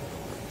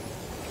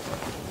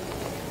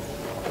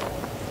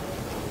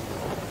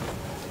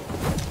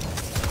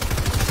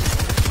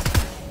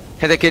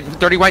 Hit that kid,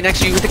 30 white next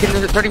to you. Hit the kid,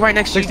 30 white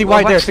next to you. 60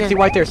 white there, Black skin. 60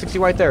 white there, 60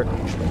 white there.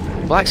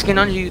 Black skin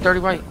under you, 30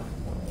 white.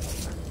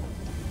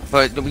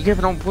 But be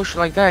careful, don't push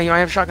like that. You might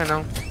have a shotgun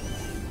now.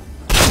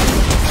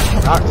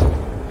 Knocked.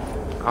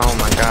 Oh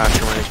my gosh,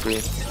 you're 1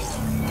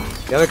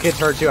 HP. The other kid's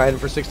hurt too. I hit him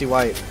for 60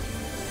 white.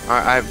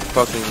 I have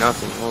fucking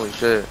nothing. Holy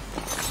shit.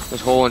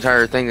 This whole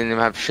entire thing didn't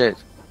even have shit.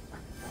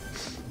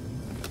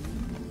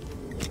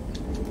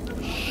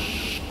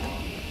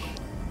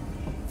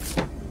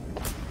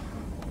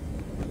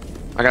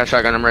 I got a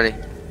shotgun, I'm ready.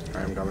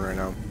 I am coming right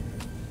now.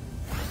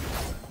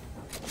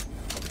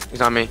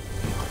 He's on me.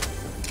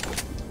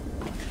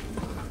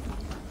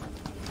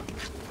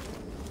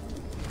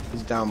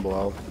 He's down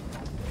below.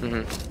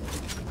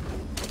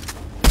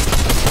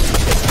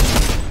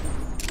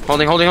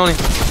 Holding.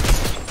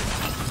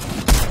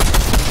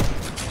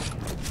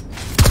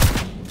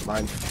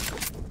 Mine.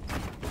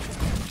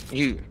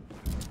 You.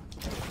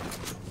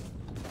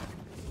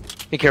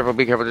 Be careful,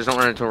 just don't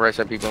run into a right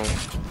side people.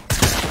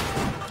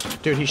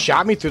 Dude, he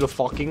shot me through the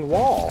fucking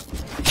wall.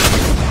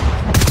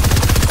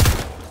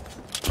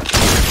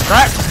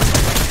 Crack!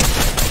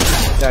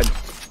 Dead.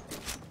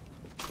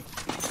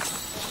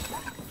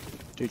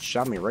 Dude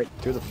shot me right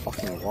through the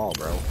fucking wall,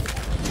 bro.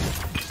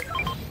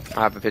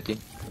 I have a 50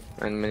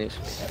 and minis.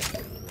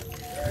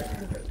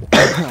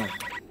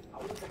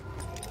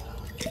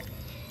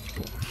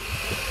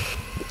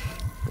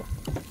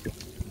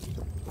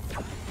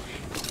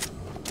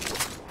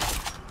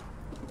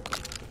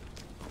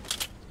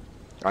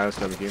 Alright, let's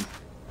double cube.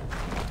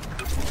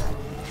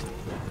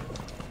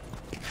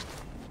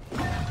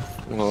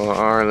 Well,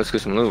 alright, let's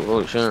get some loot.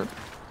 Holy shit.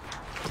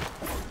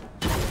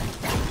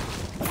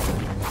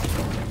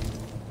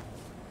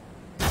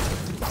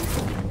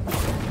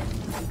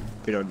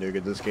 If you don't do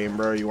good this game,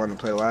 bro, you want to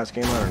play the last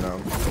game? I don't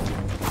know.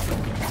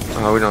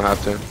 Oh, we don't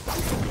have to.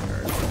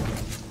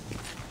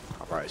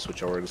 I'll probably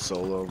switch over to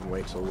solo and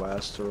wait till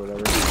last or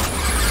whatever.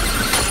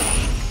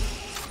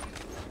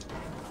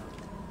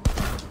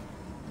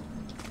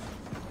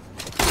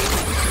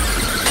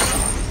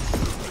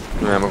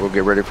 Yeah, I'm gonna go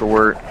get ready for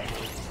work.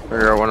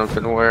 Figure out what I'm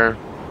finna wear.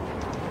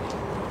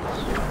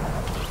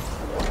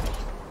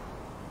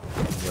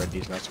 Red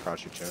D's nuts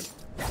across your chin.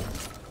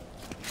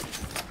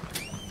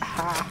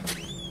 Ha!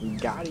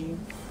 Got him.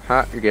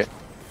 Ha, you're good.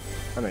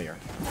 I know you are.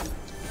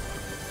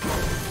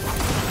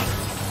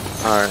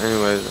 Alright,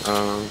 anyways,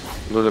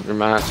 load up your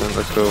mats and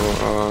let's go,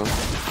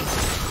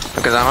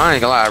 Because I'm not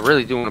gonna lie, I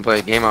really do want to play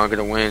a game out and get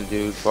a win,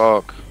 dude.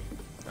 Fuck.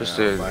 Just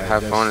to But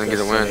have fun and get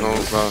a win. Oh,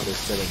 fuck.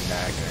 Just sitting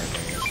back and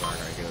everything is not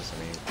gonna get us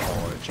any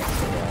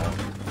chance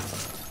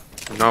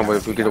at all. No, but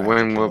if we get a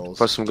win, we'll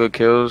plus some good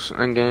kills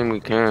in game, we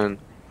can.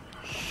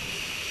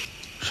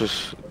 It's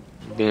just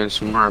being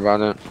smart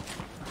about it.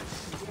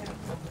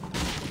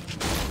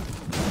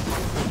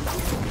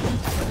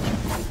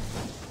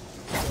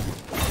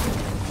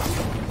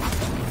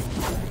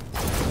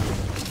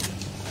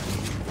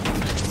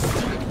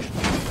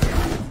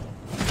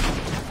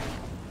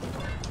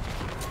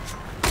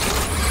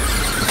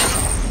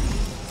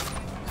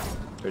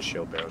 There's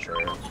shield barrels right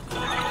here.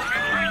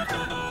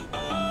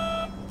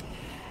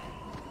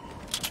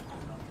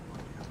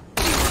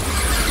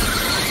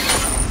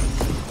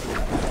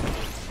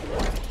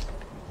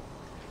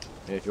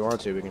 If you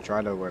want to, we can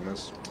try to win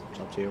this. It's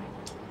up to you.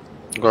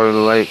 Go to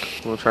the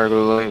lake. We'll try to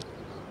go to the lake.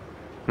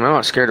 I'm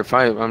not scared to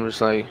fight. I'm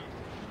just like,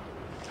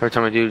 every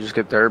time I do, just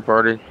get third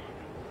party.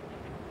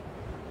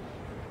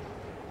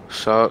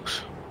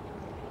 Sucks.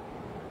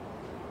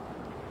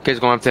 Kid's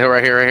going up the hill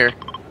right here, right here.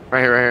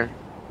 Right here, right here.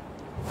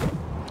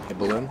 Hey,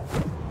 balloon.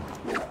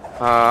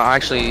 I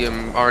actually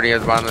am already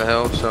at the bottom of the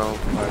hill, so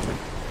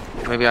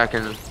maybe I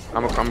can.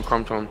 I'm a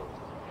crumb to him.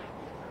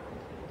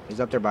 He's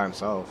up there by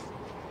himself.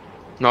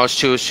 No, it's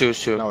two. It's two.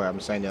 It's two. No, I'm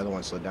saying the other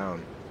one slid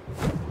down.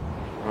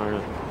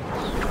 Alright.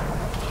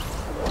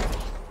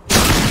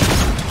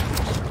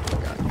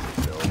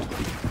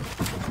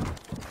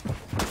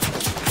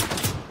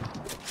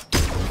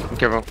 Be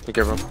careful. Be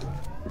careful.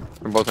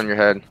 They're both on your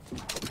head.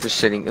 Just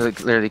sitting,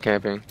 like, literally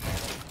camping.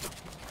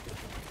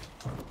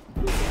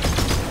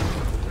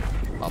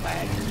 My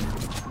bad.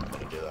 I'm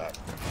gonna do that.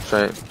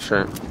 Straight.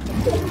 Straight.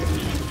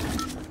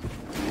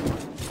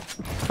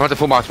 I want the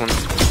full box one.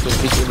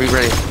 Just be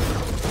ready.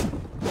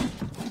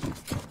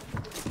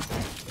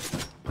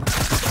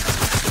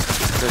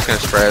 They're just gonna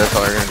spray. That's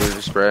all they're gonna do is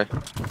just spray.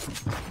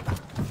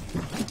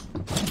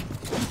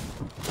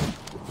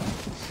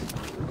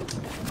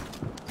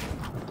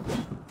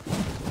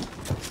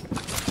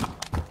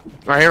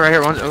 Right here, right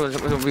here.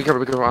 Be careful,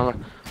 be careful. I'm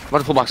about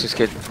to full box this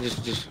kid.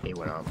 Just. He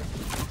went up.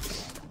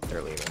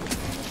 They're leaving.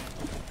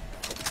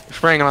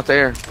 Spraying him out the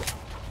air.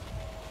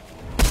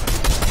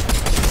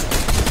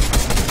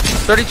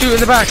 32 in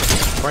the back.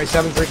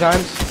 27 3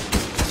 times.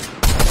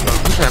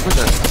 Pushing that,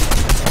 pushing that.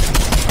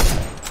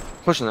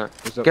 Pushing that.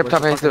 Get up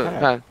top and hit the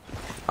pad.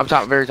 Up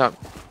top, very top.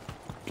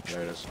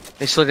 There it is.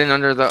 They slid in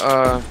under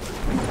the,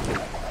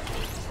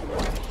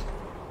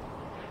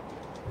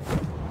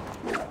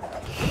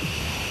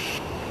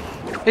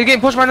 He's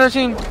getting pushed by another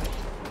team.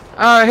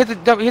 Hit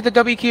the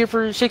W key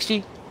for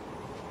 60.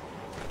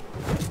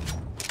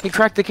 He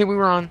cracked the kid we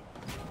were on.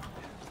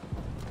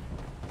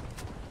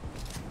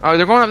 Oh,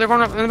 they're going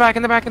up in the back,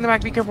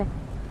 be careful.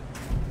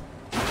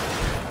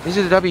 These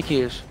are the W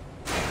keys.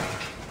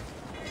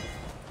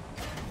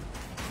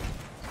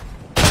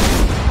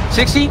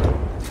 60?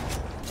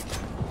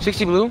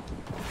 60 blue.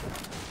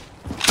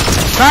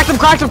 Cracked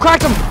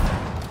him!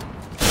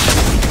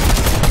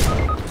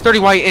 30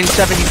 white and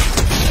 70.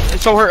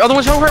 So hurt. Other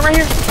one's so hurt right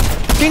here.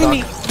 Kidding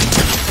me.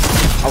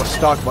 I was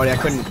stuck, buddy. I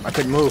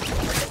couldn't move.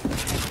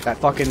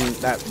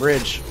 That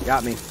bridge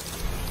got me.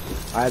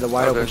 I had the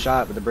wide open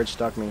shot, but the bridge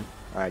stuck me.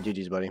 Alright,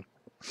 GG's, buddy.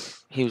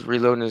 He was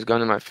reloading his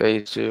gun in my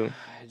face, too.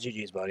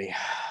 GG's, buddy.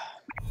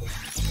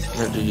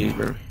 Yeah, GG's,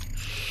 bro.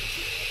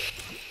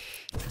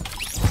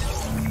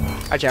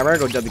 Actually, I'd rather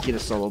go W key to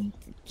solo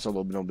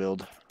no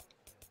build.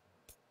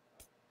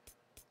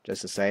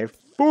 Just to say,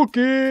 fuck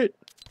it!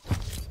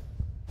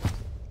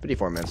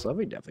 54 minutes left,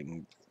 we definitely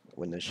can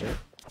win this shit.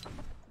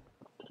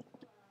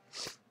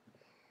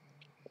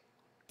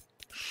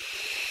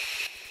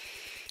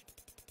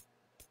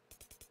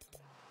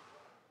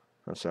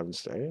 Oh, 7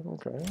 stay.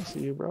 Okay, I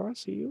see you, bro. I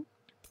see you.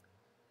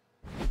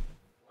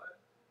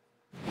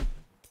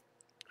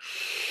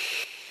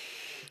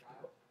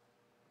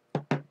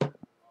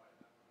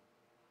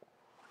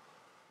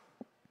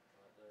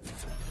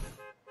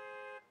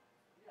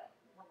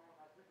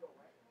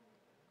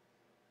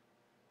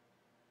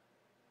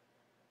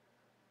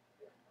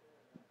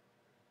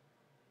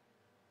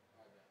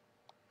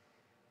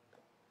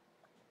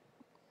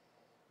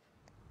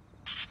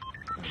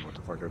 What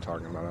the fuck they're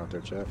talking about out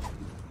there, chat?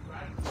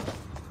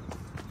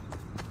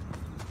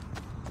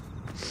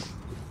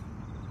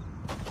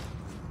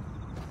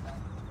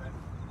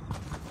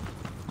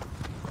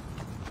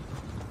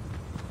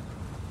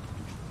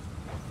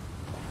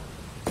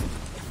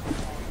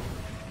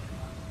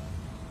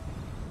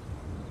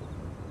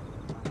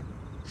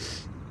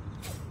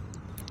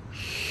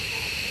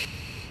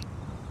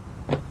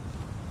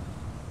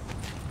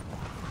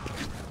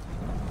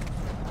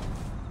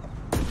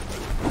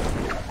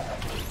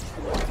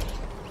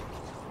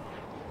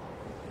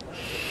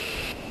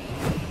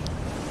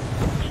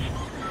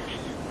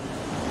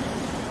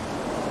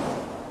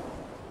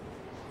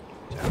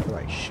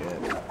 Like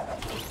shit.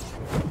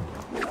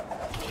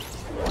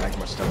 Like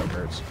my stomach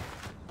hurts.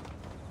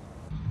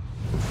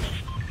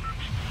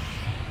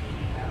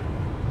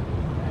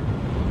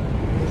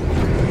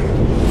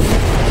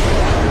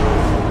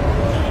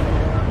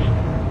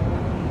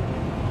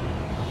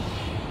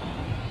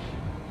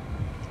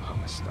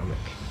 stomach.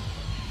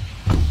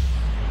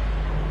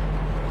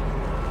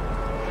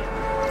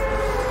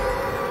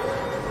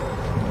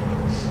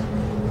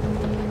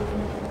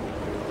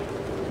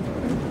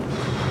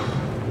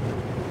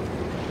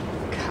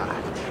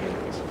 God damn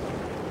it.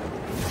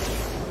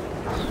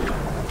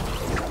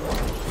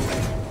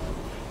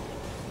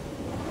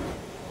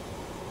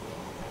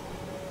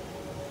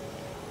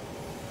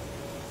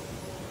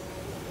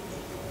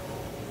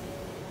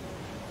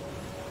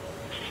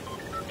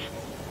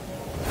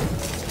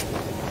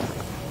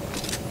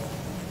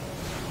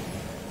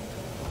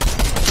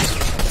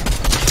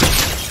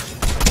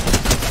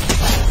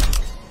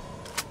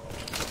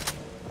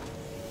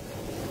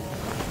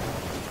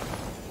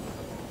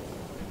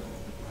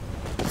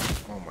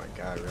 Oh my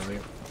god, really?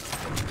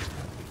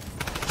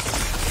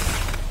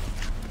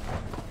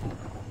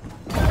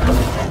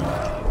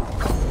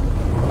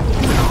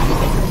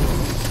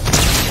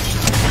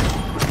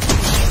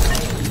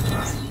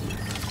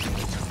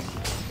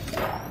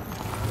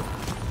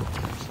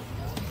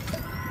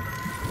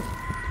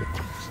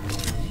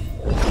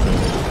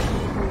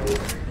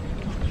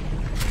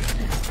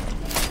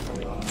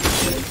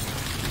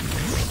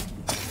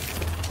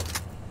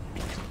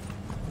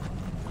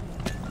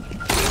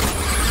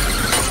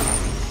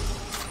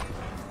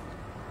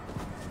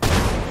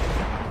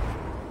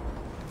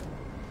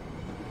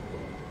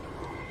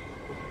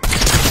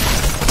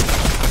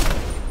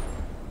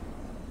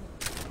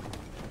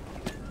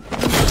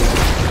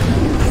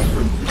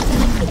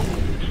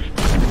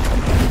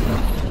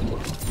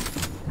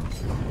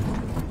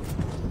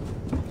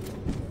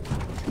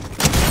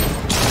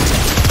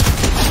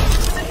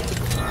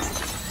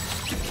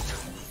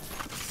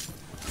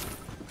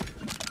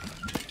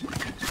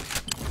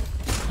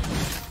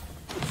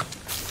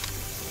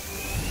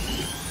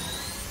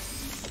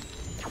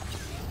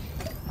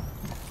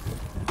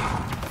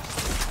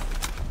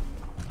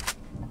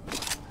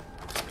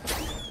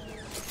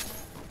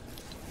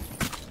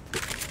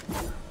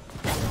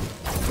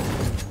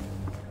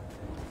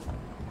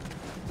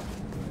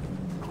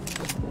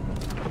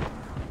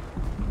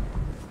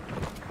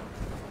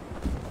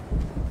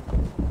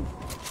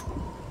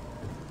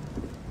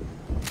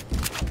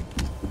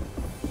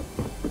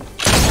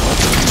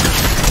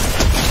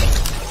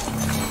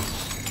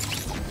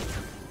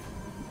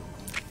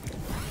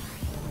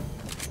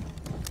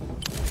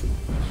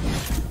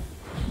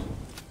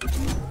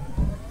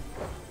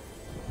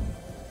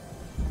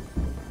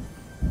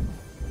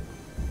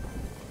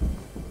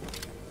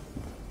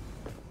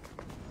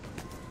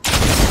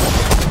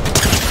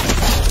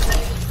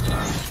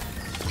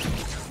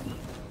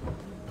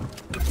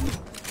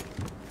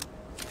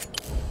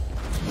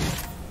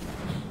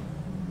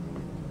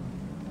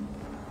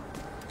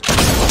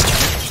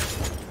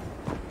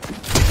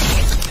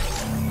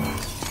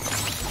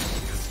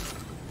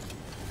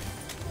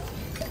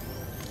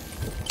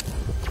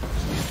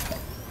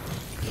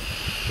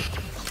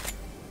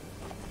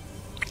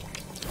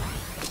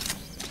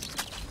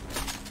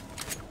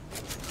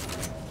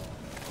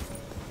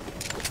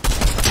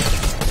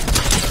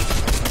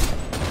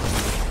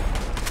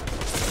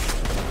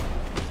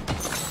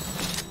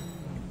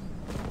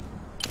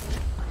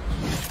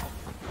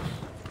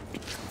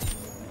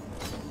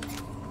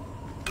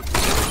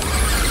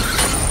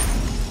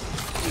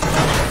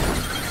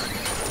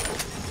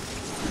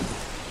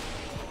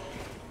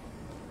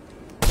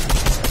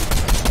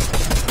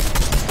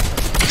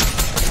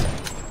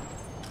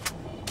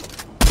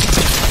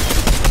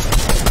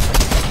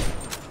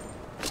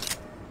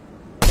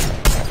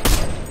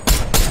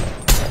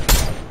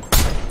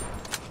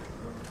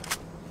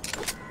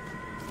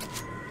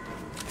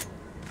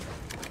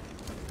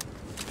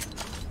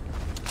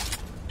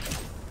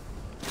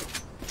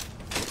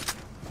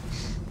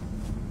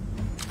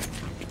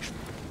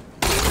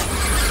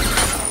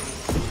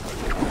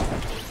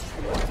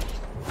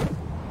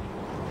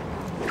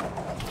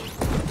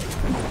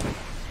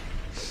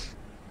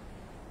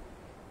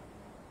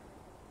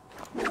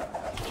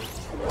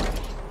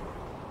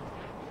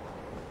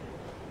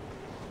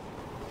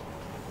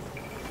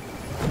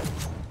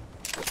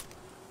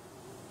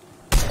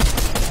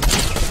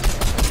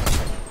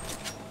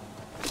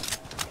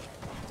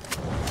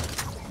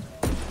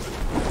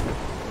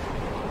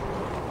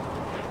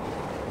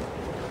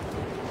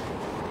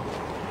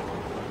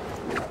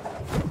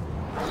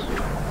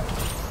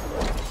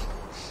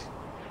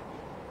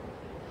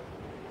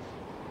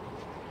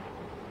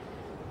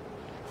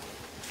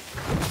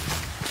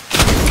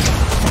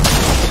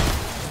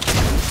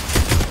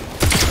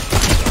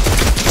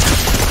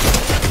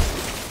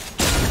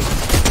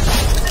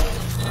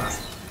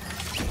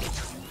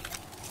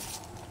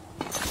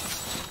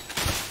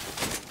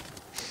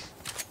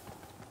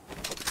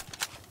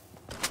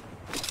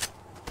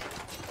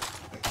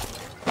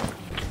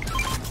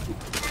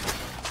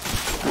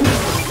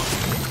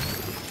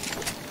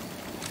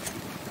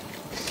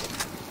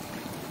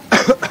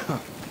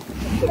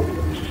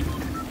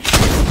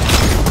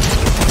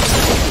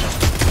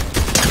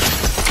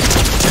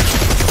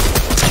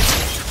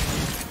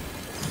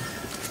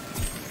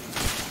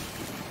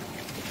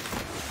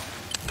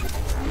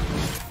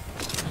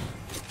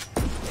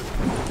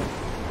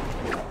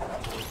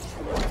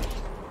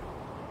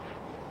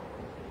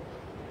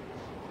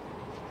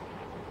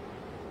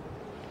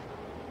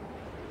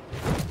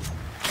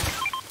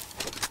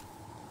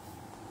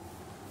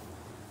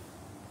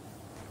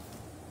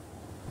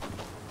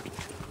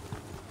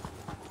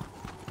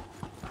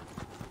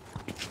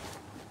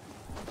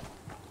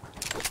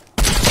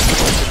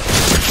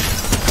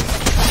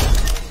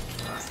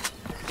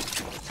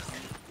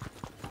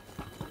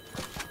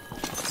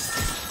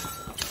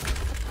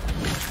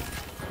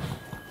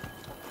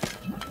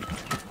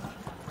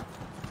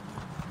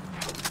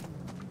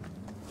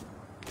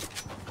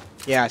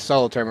 Yeah,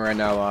 solo tournament right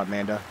now,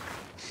 Amanda.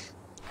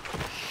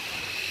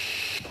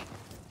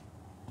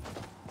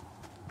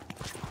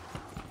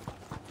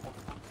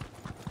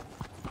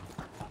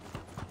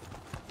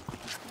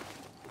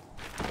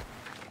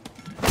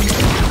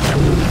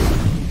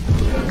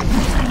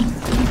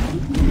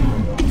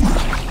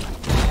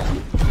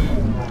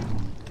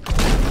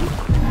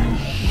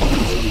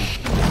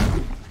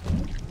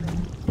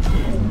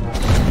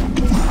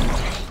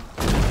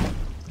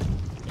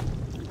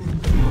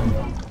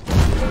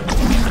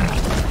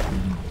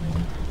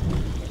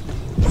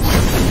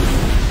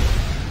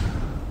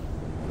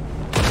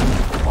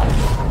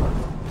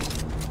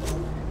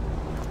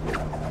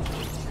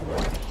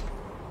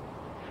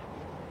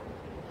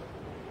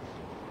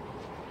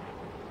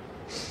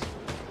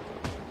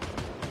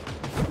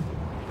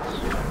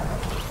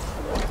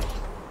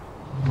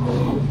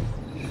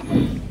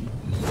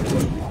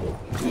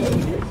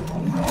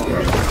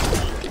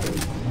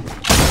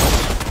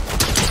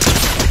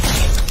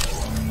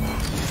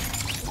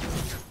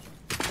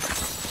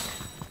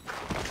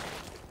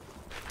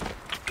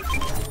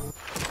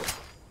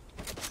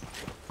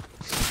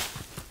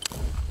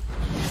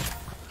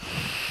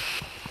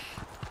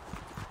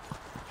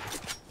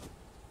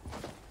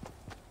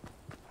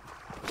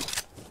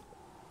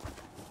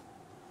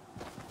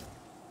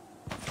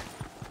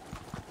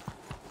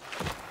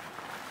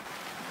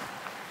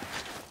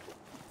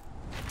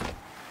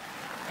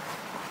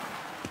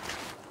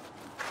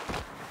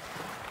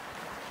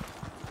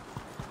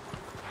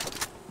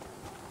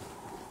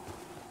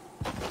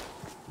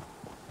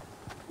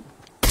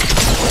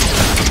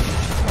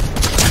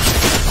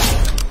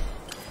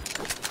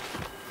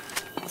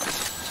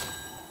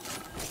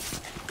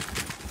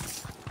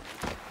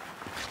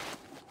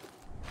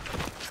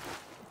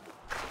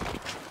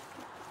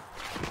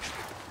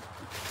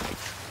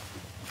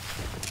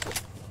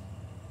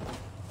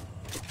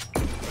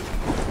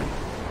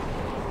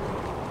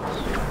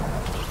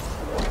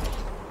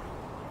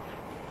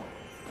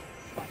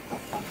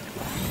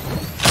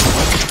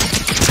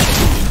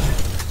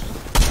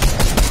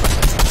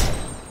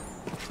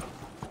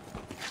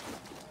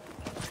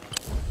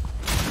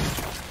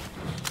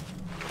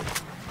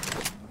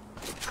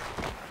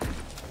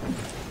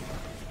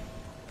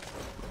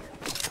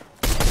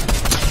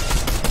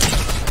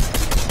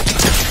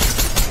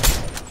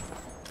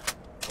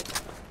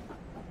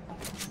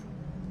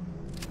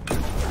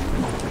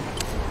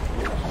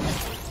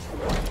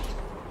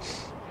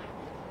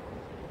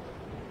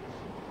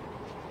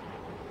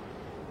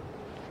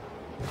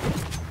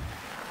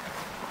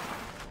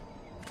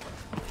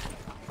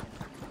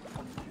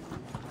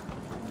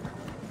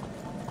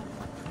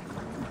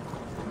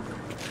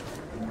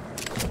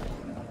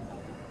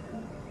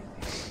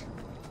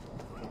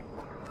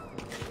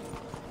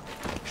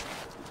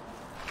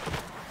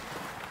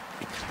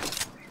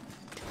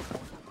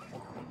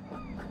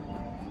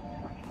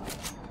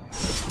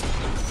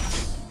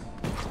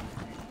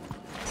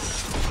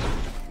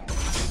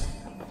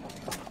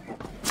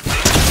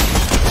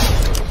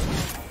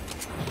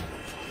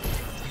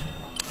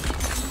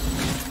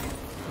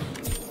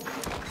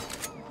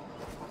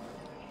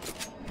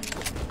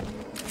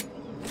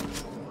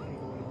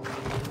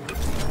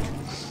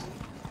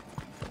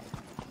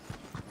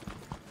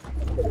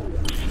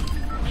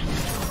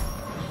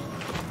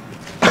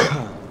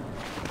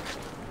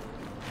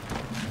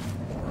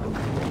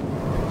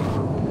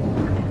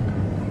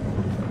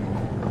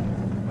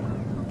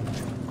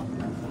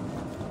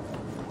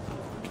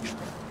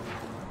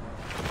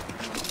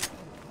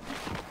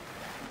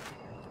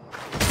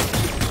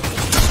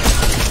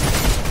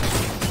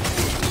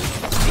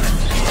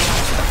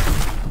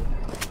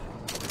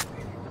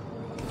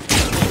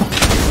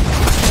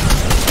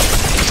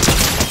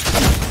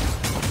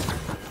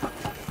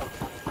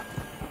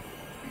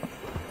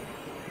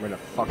 Where the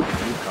fuck did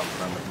you come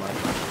from with my...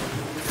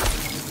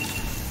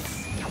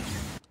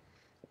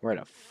 Where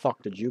the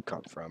fuck did you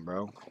come from,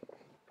 bro?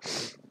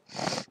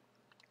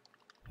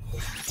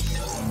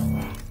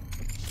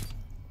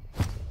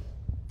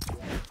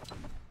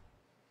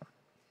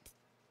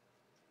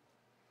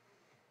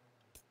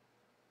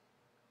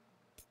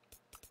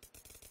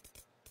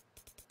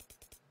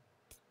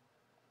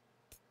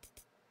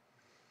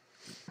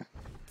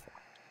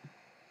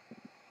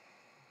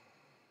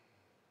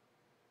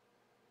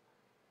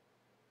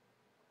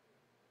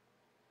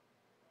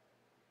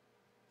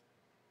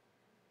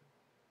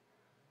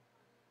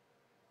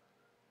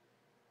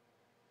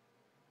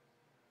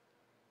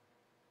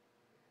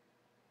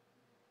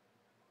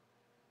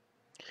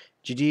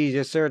 GG,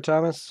 yes sir,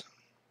 Thomas.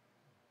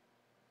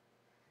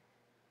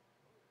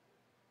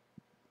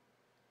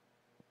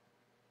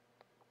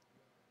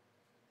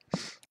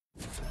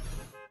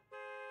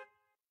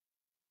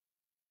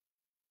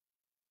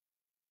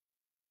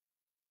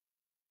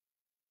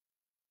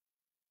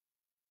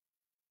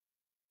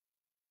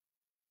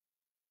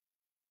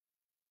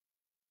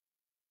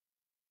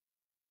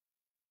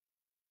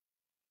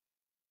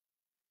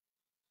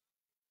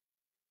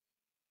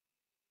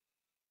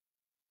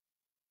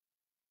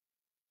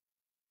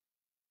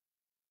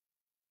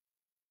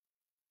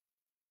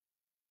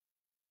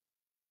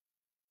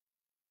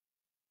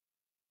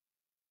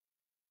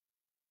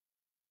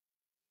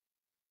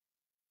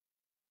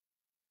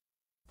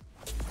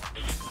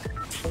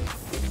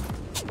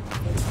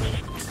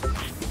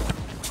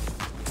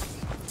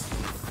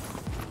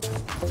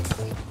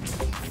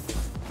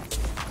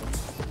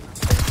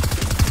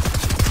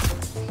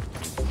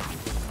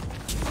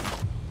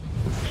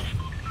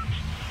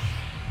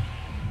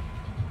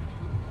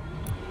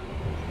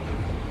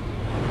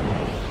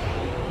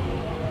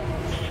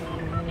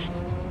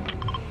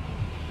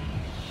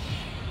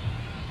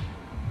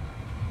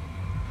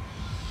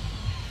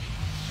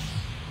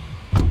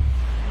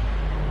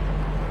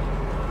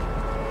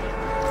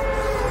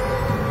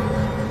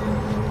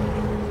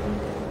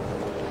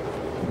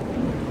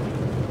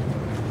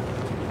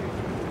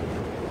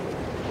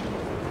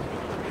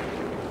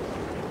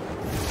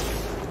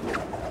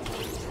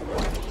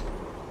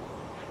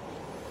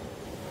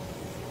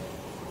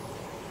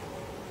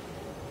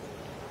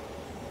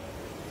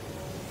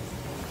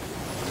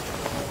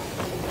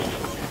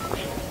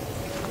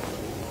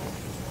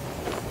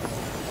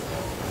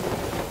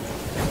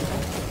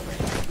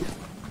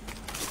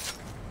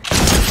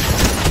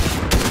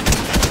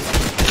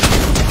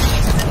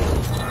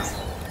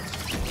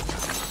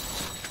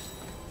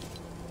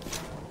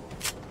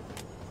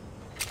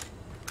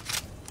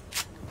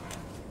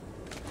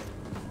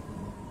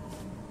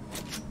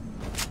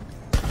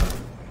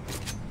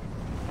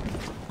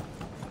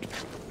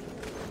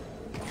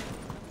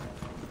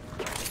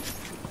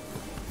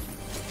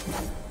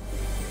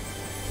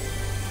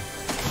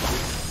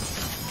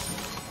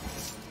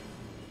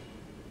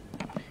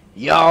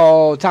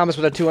 Yo, Thomas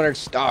with the 200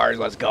 stars.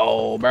 Let's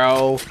go,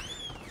 bro.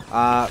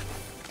 My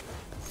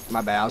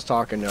bad. I was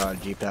talking to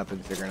GPEP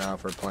and figuring out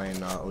if we're playing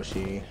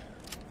Oshi.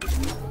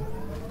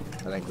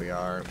 I think we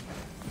are.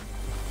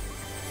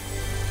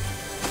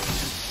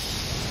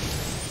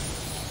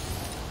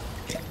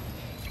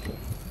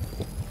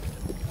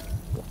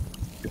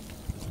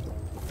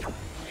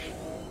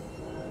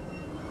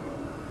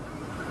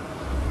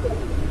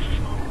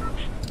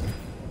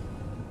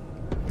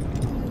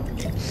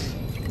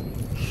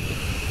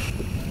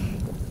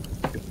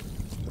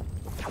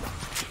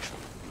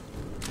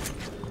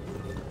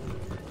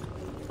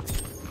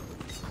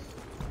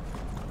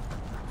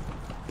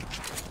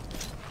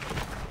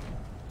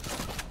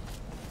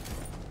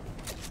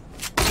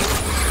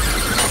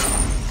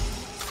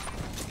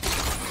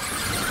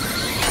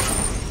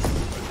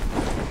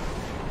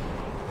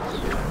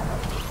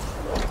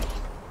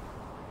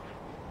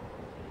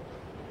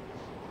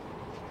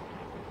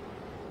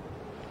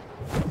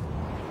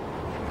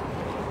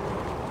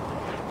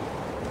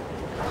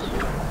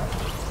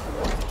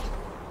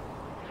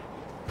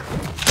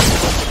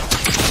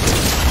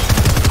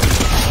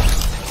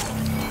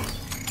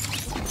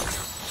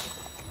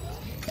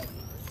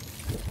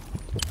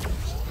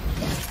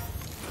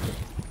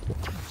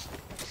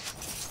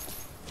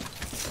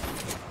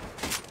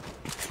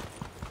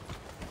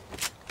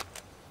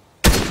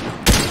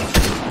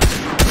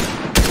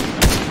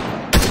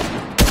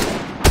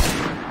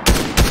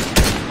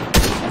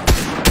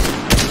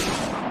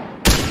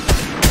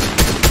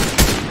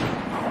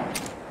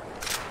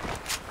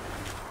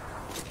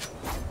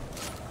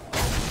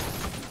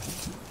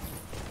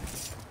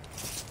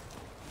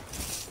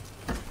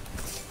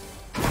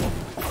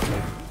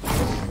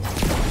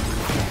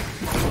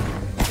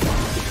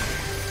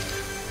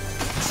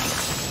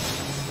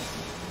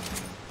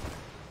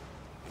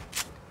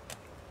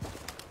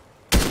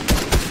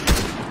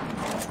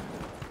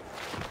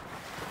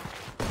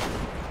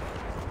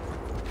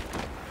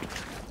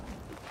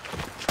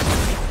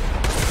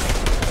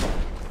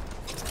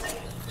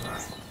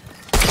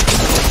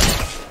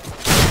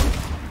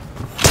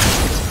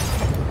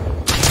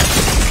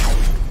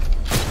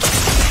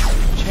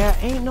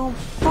 Ain't no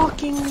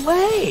fucking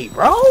way,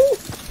 bro.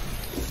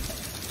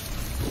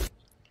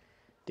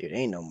 Dude,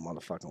 ain't no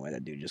motherfucking way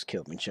that dude just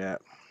killed me,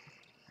 chat.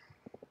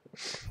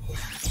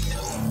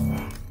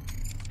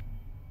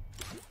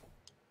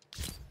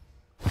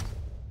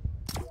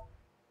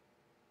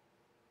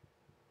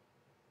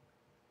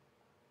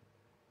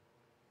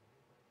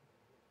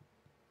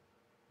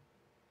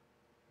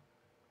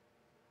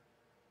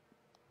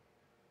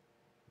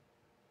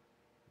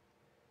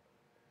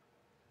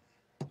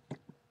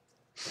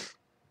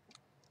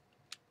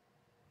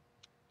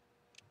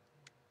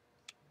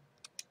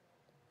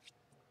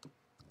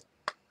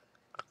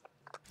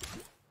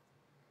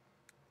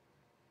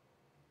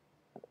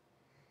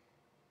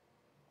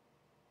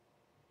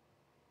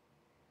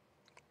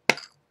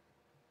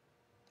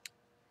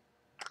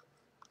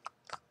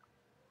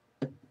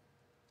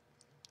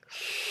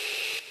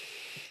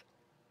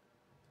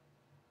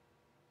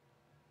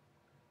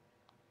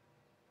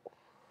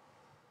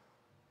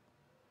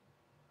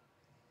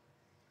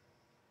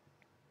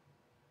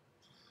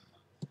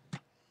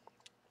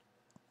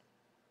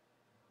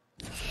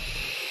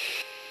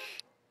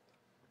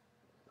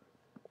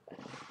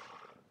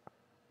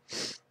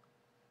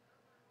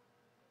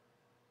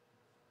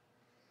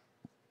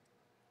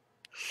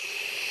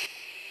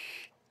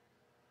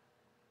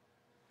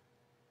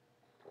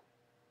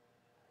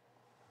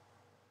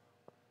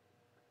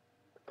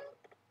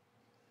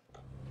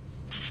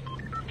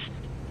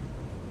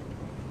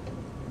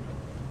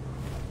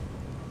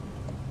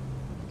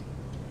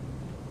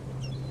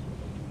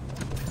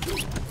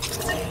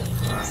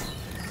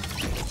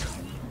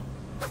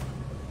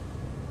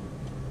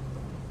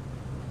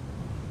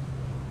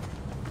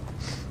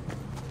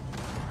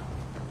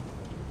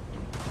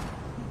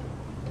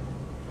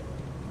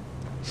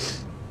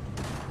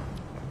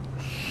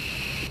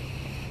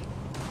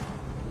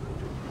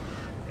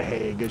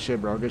 Hey, good shit,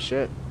 bro. Good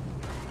shit.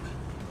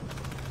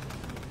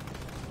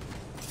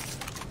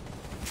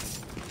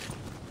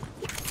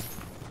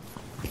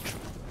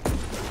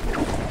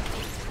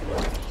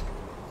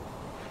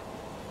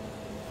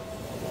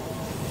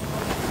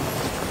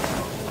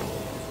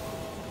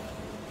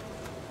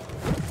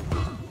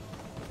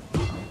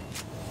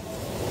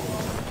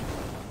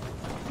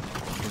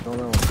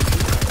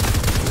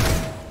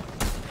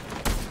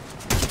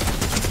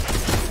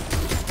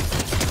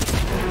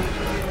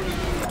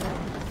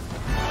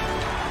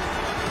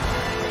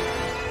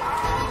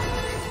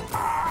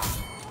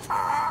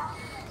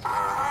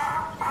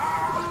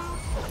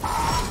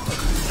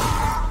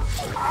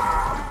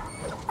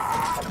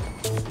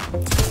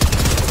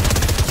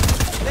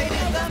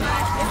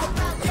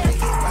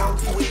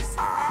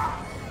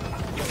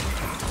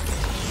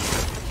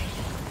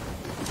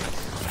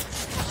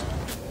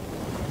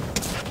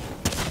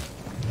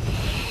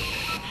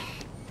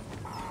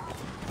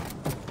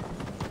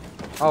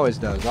 Always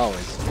does,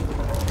 always.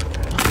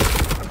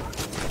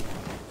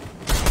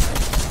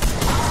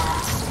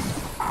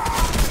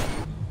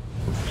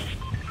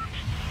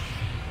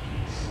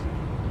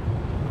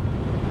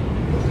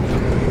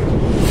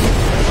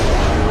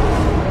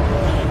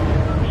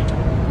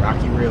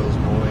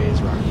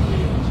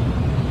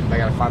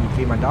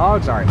 feed my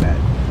dogs? Alright, bet.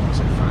 I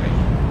said fine.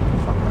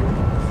 Fuck my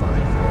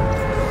fine.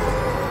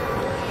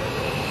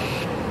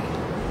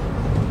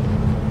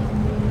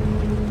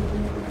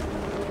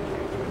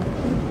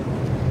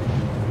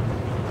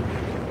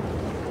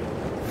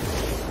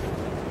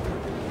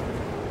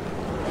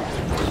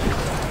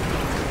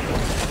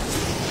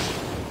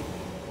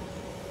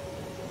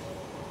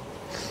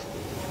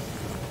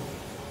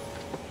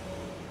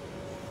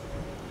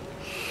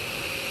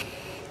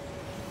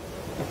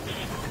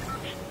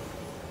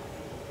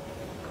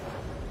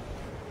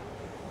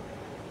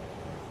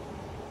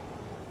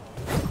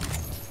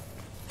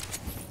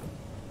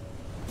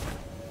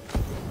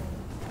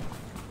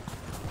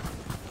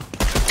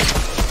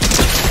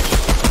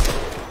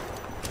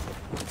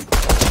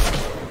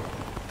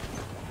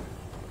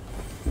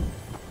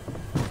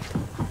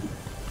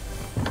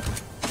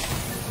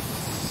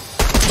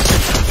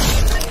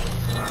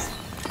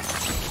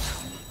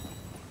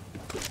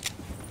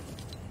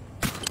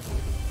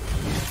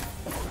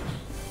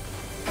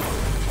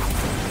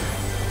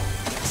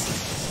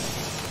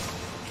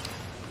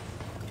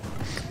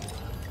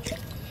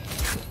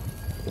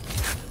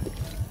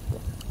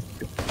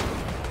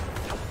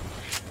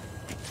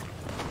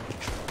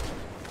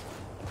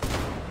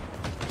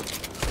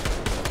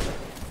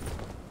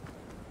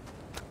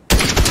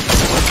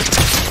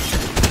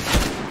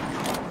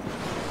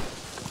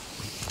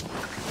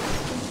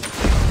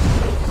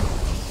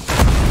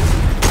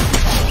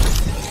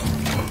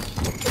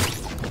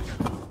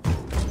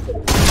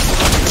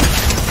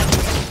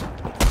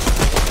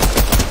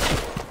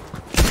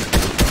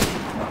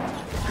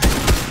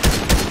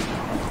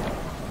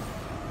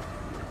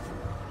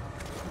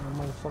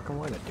 Motherfucking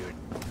what it, dude.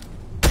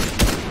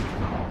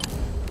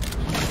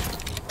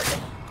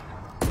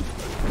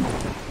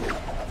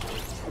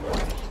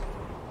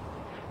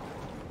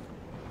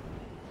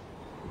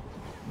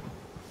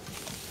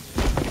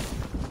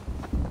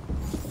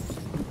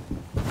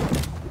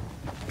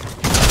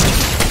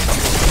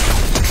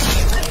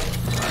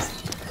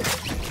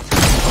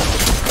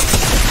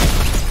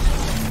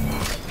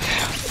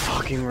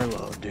 Fucking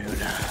reload, dude.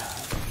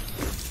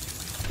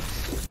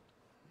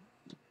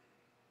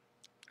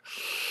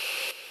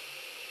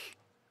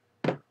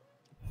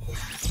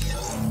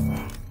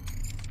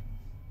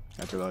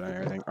 Have to reload on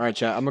everything. Alright,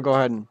 chat. I'm gonna go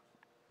ahead and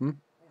I'm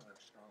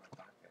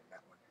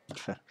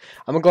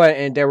gonna go ahead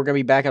and we're gonna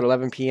be back at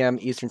 11 p.m.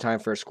 Eastern time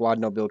for a Squad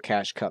No Build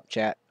Cash Cup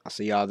chat. I'll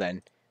see y'all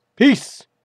then. Peace!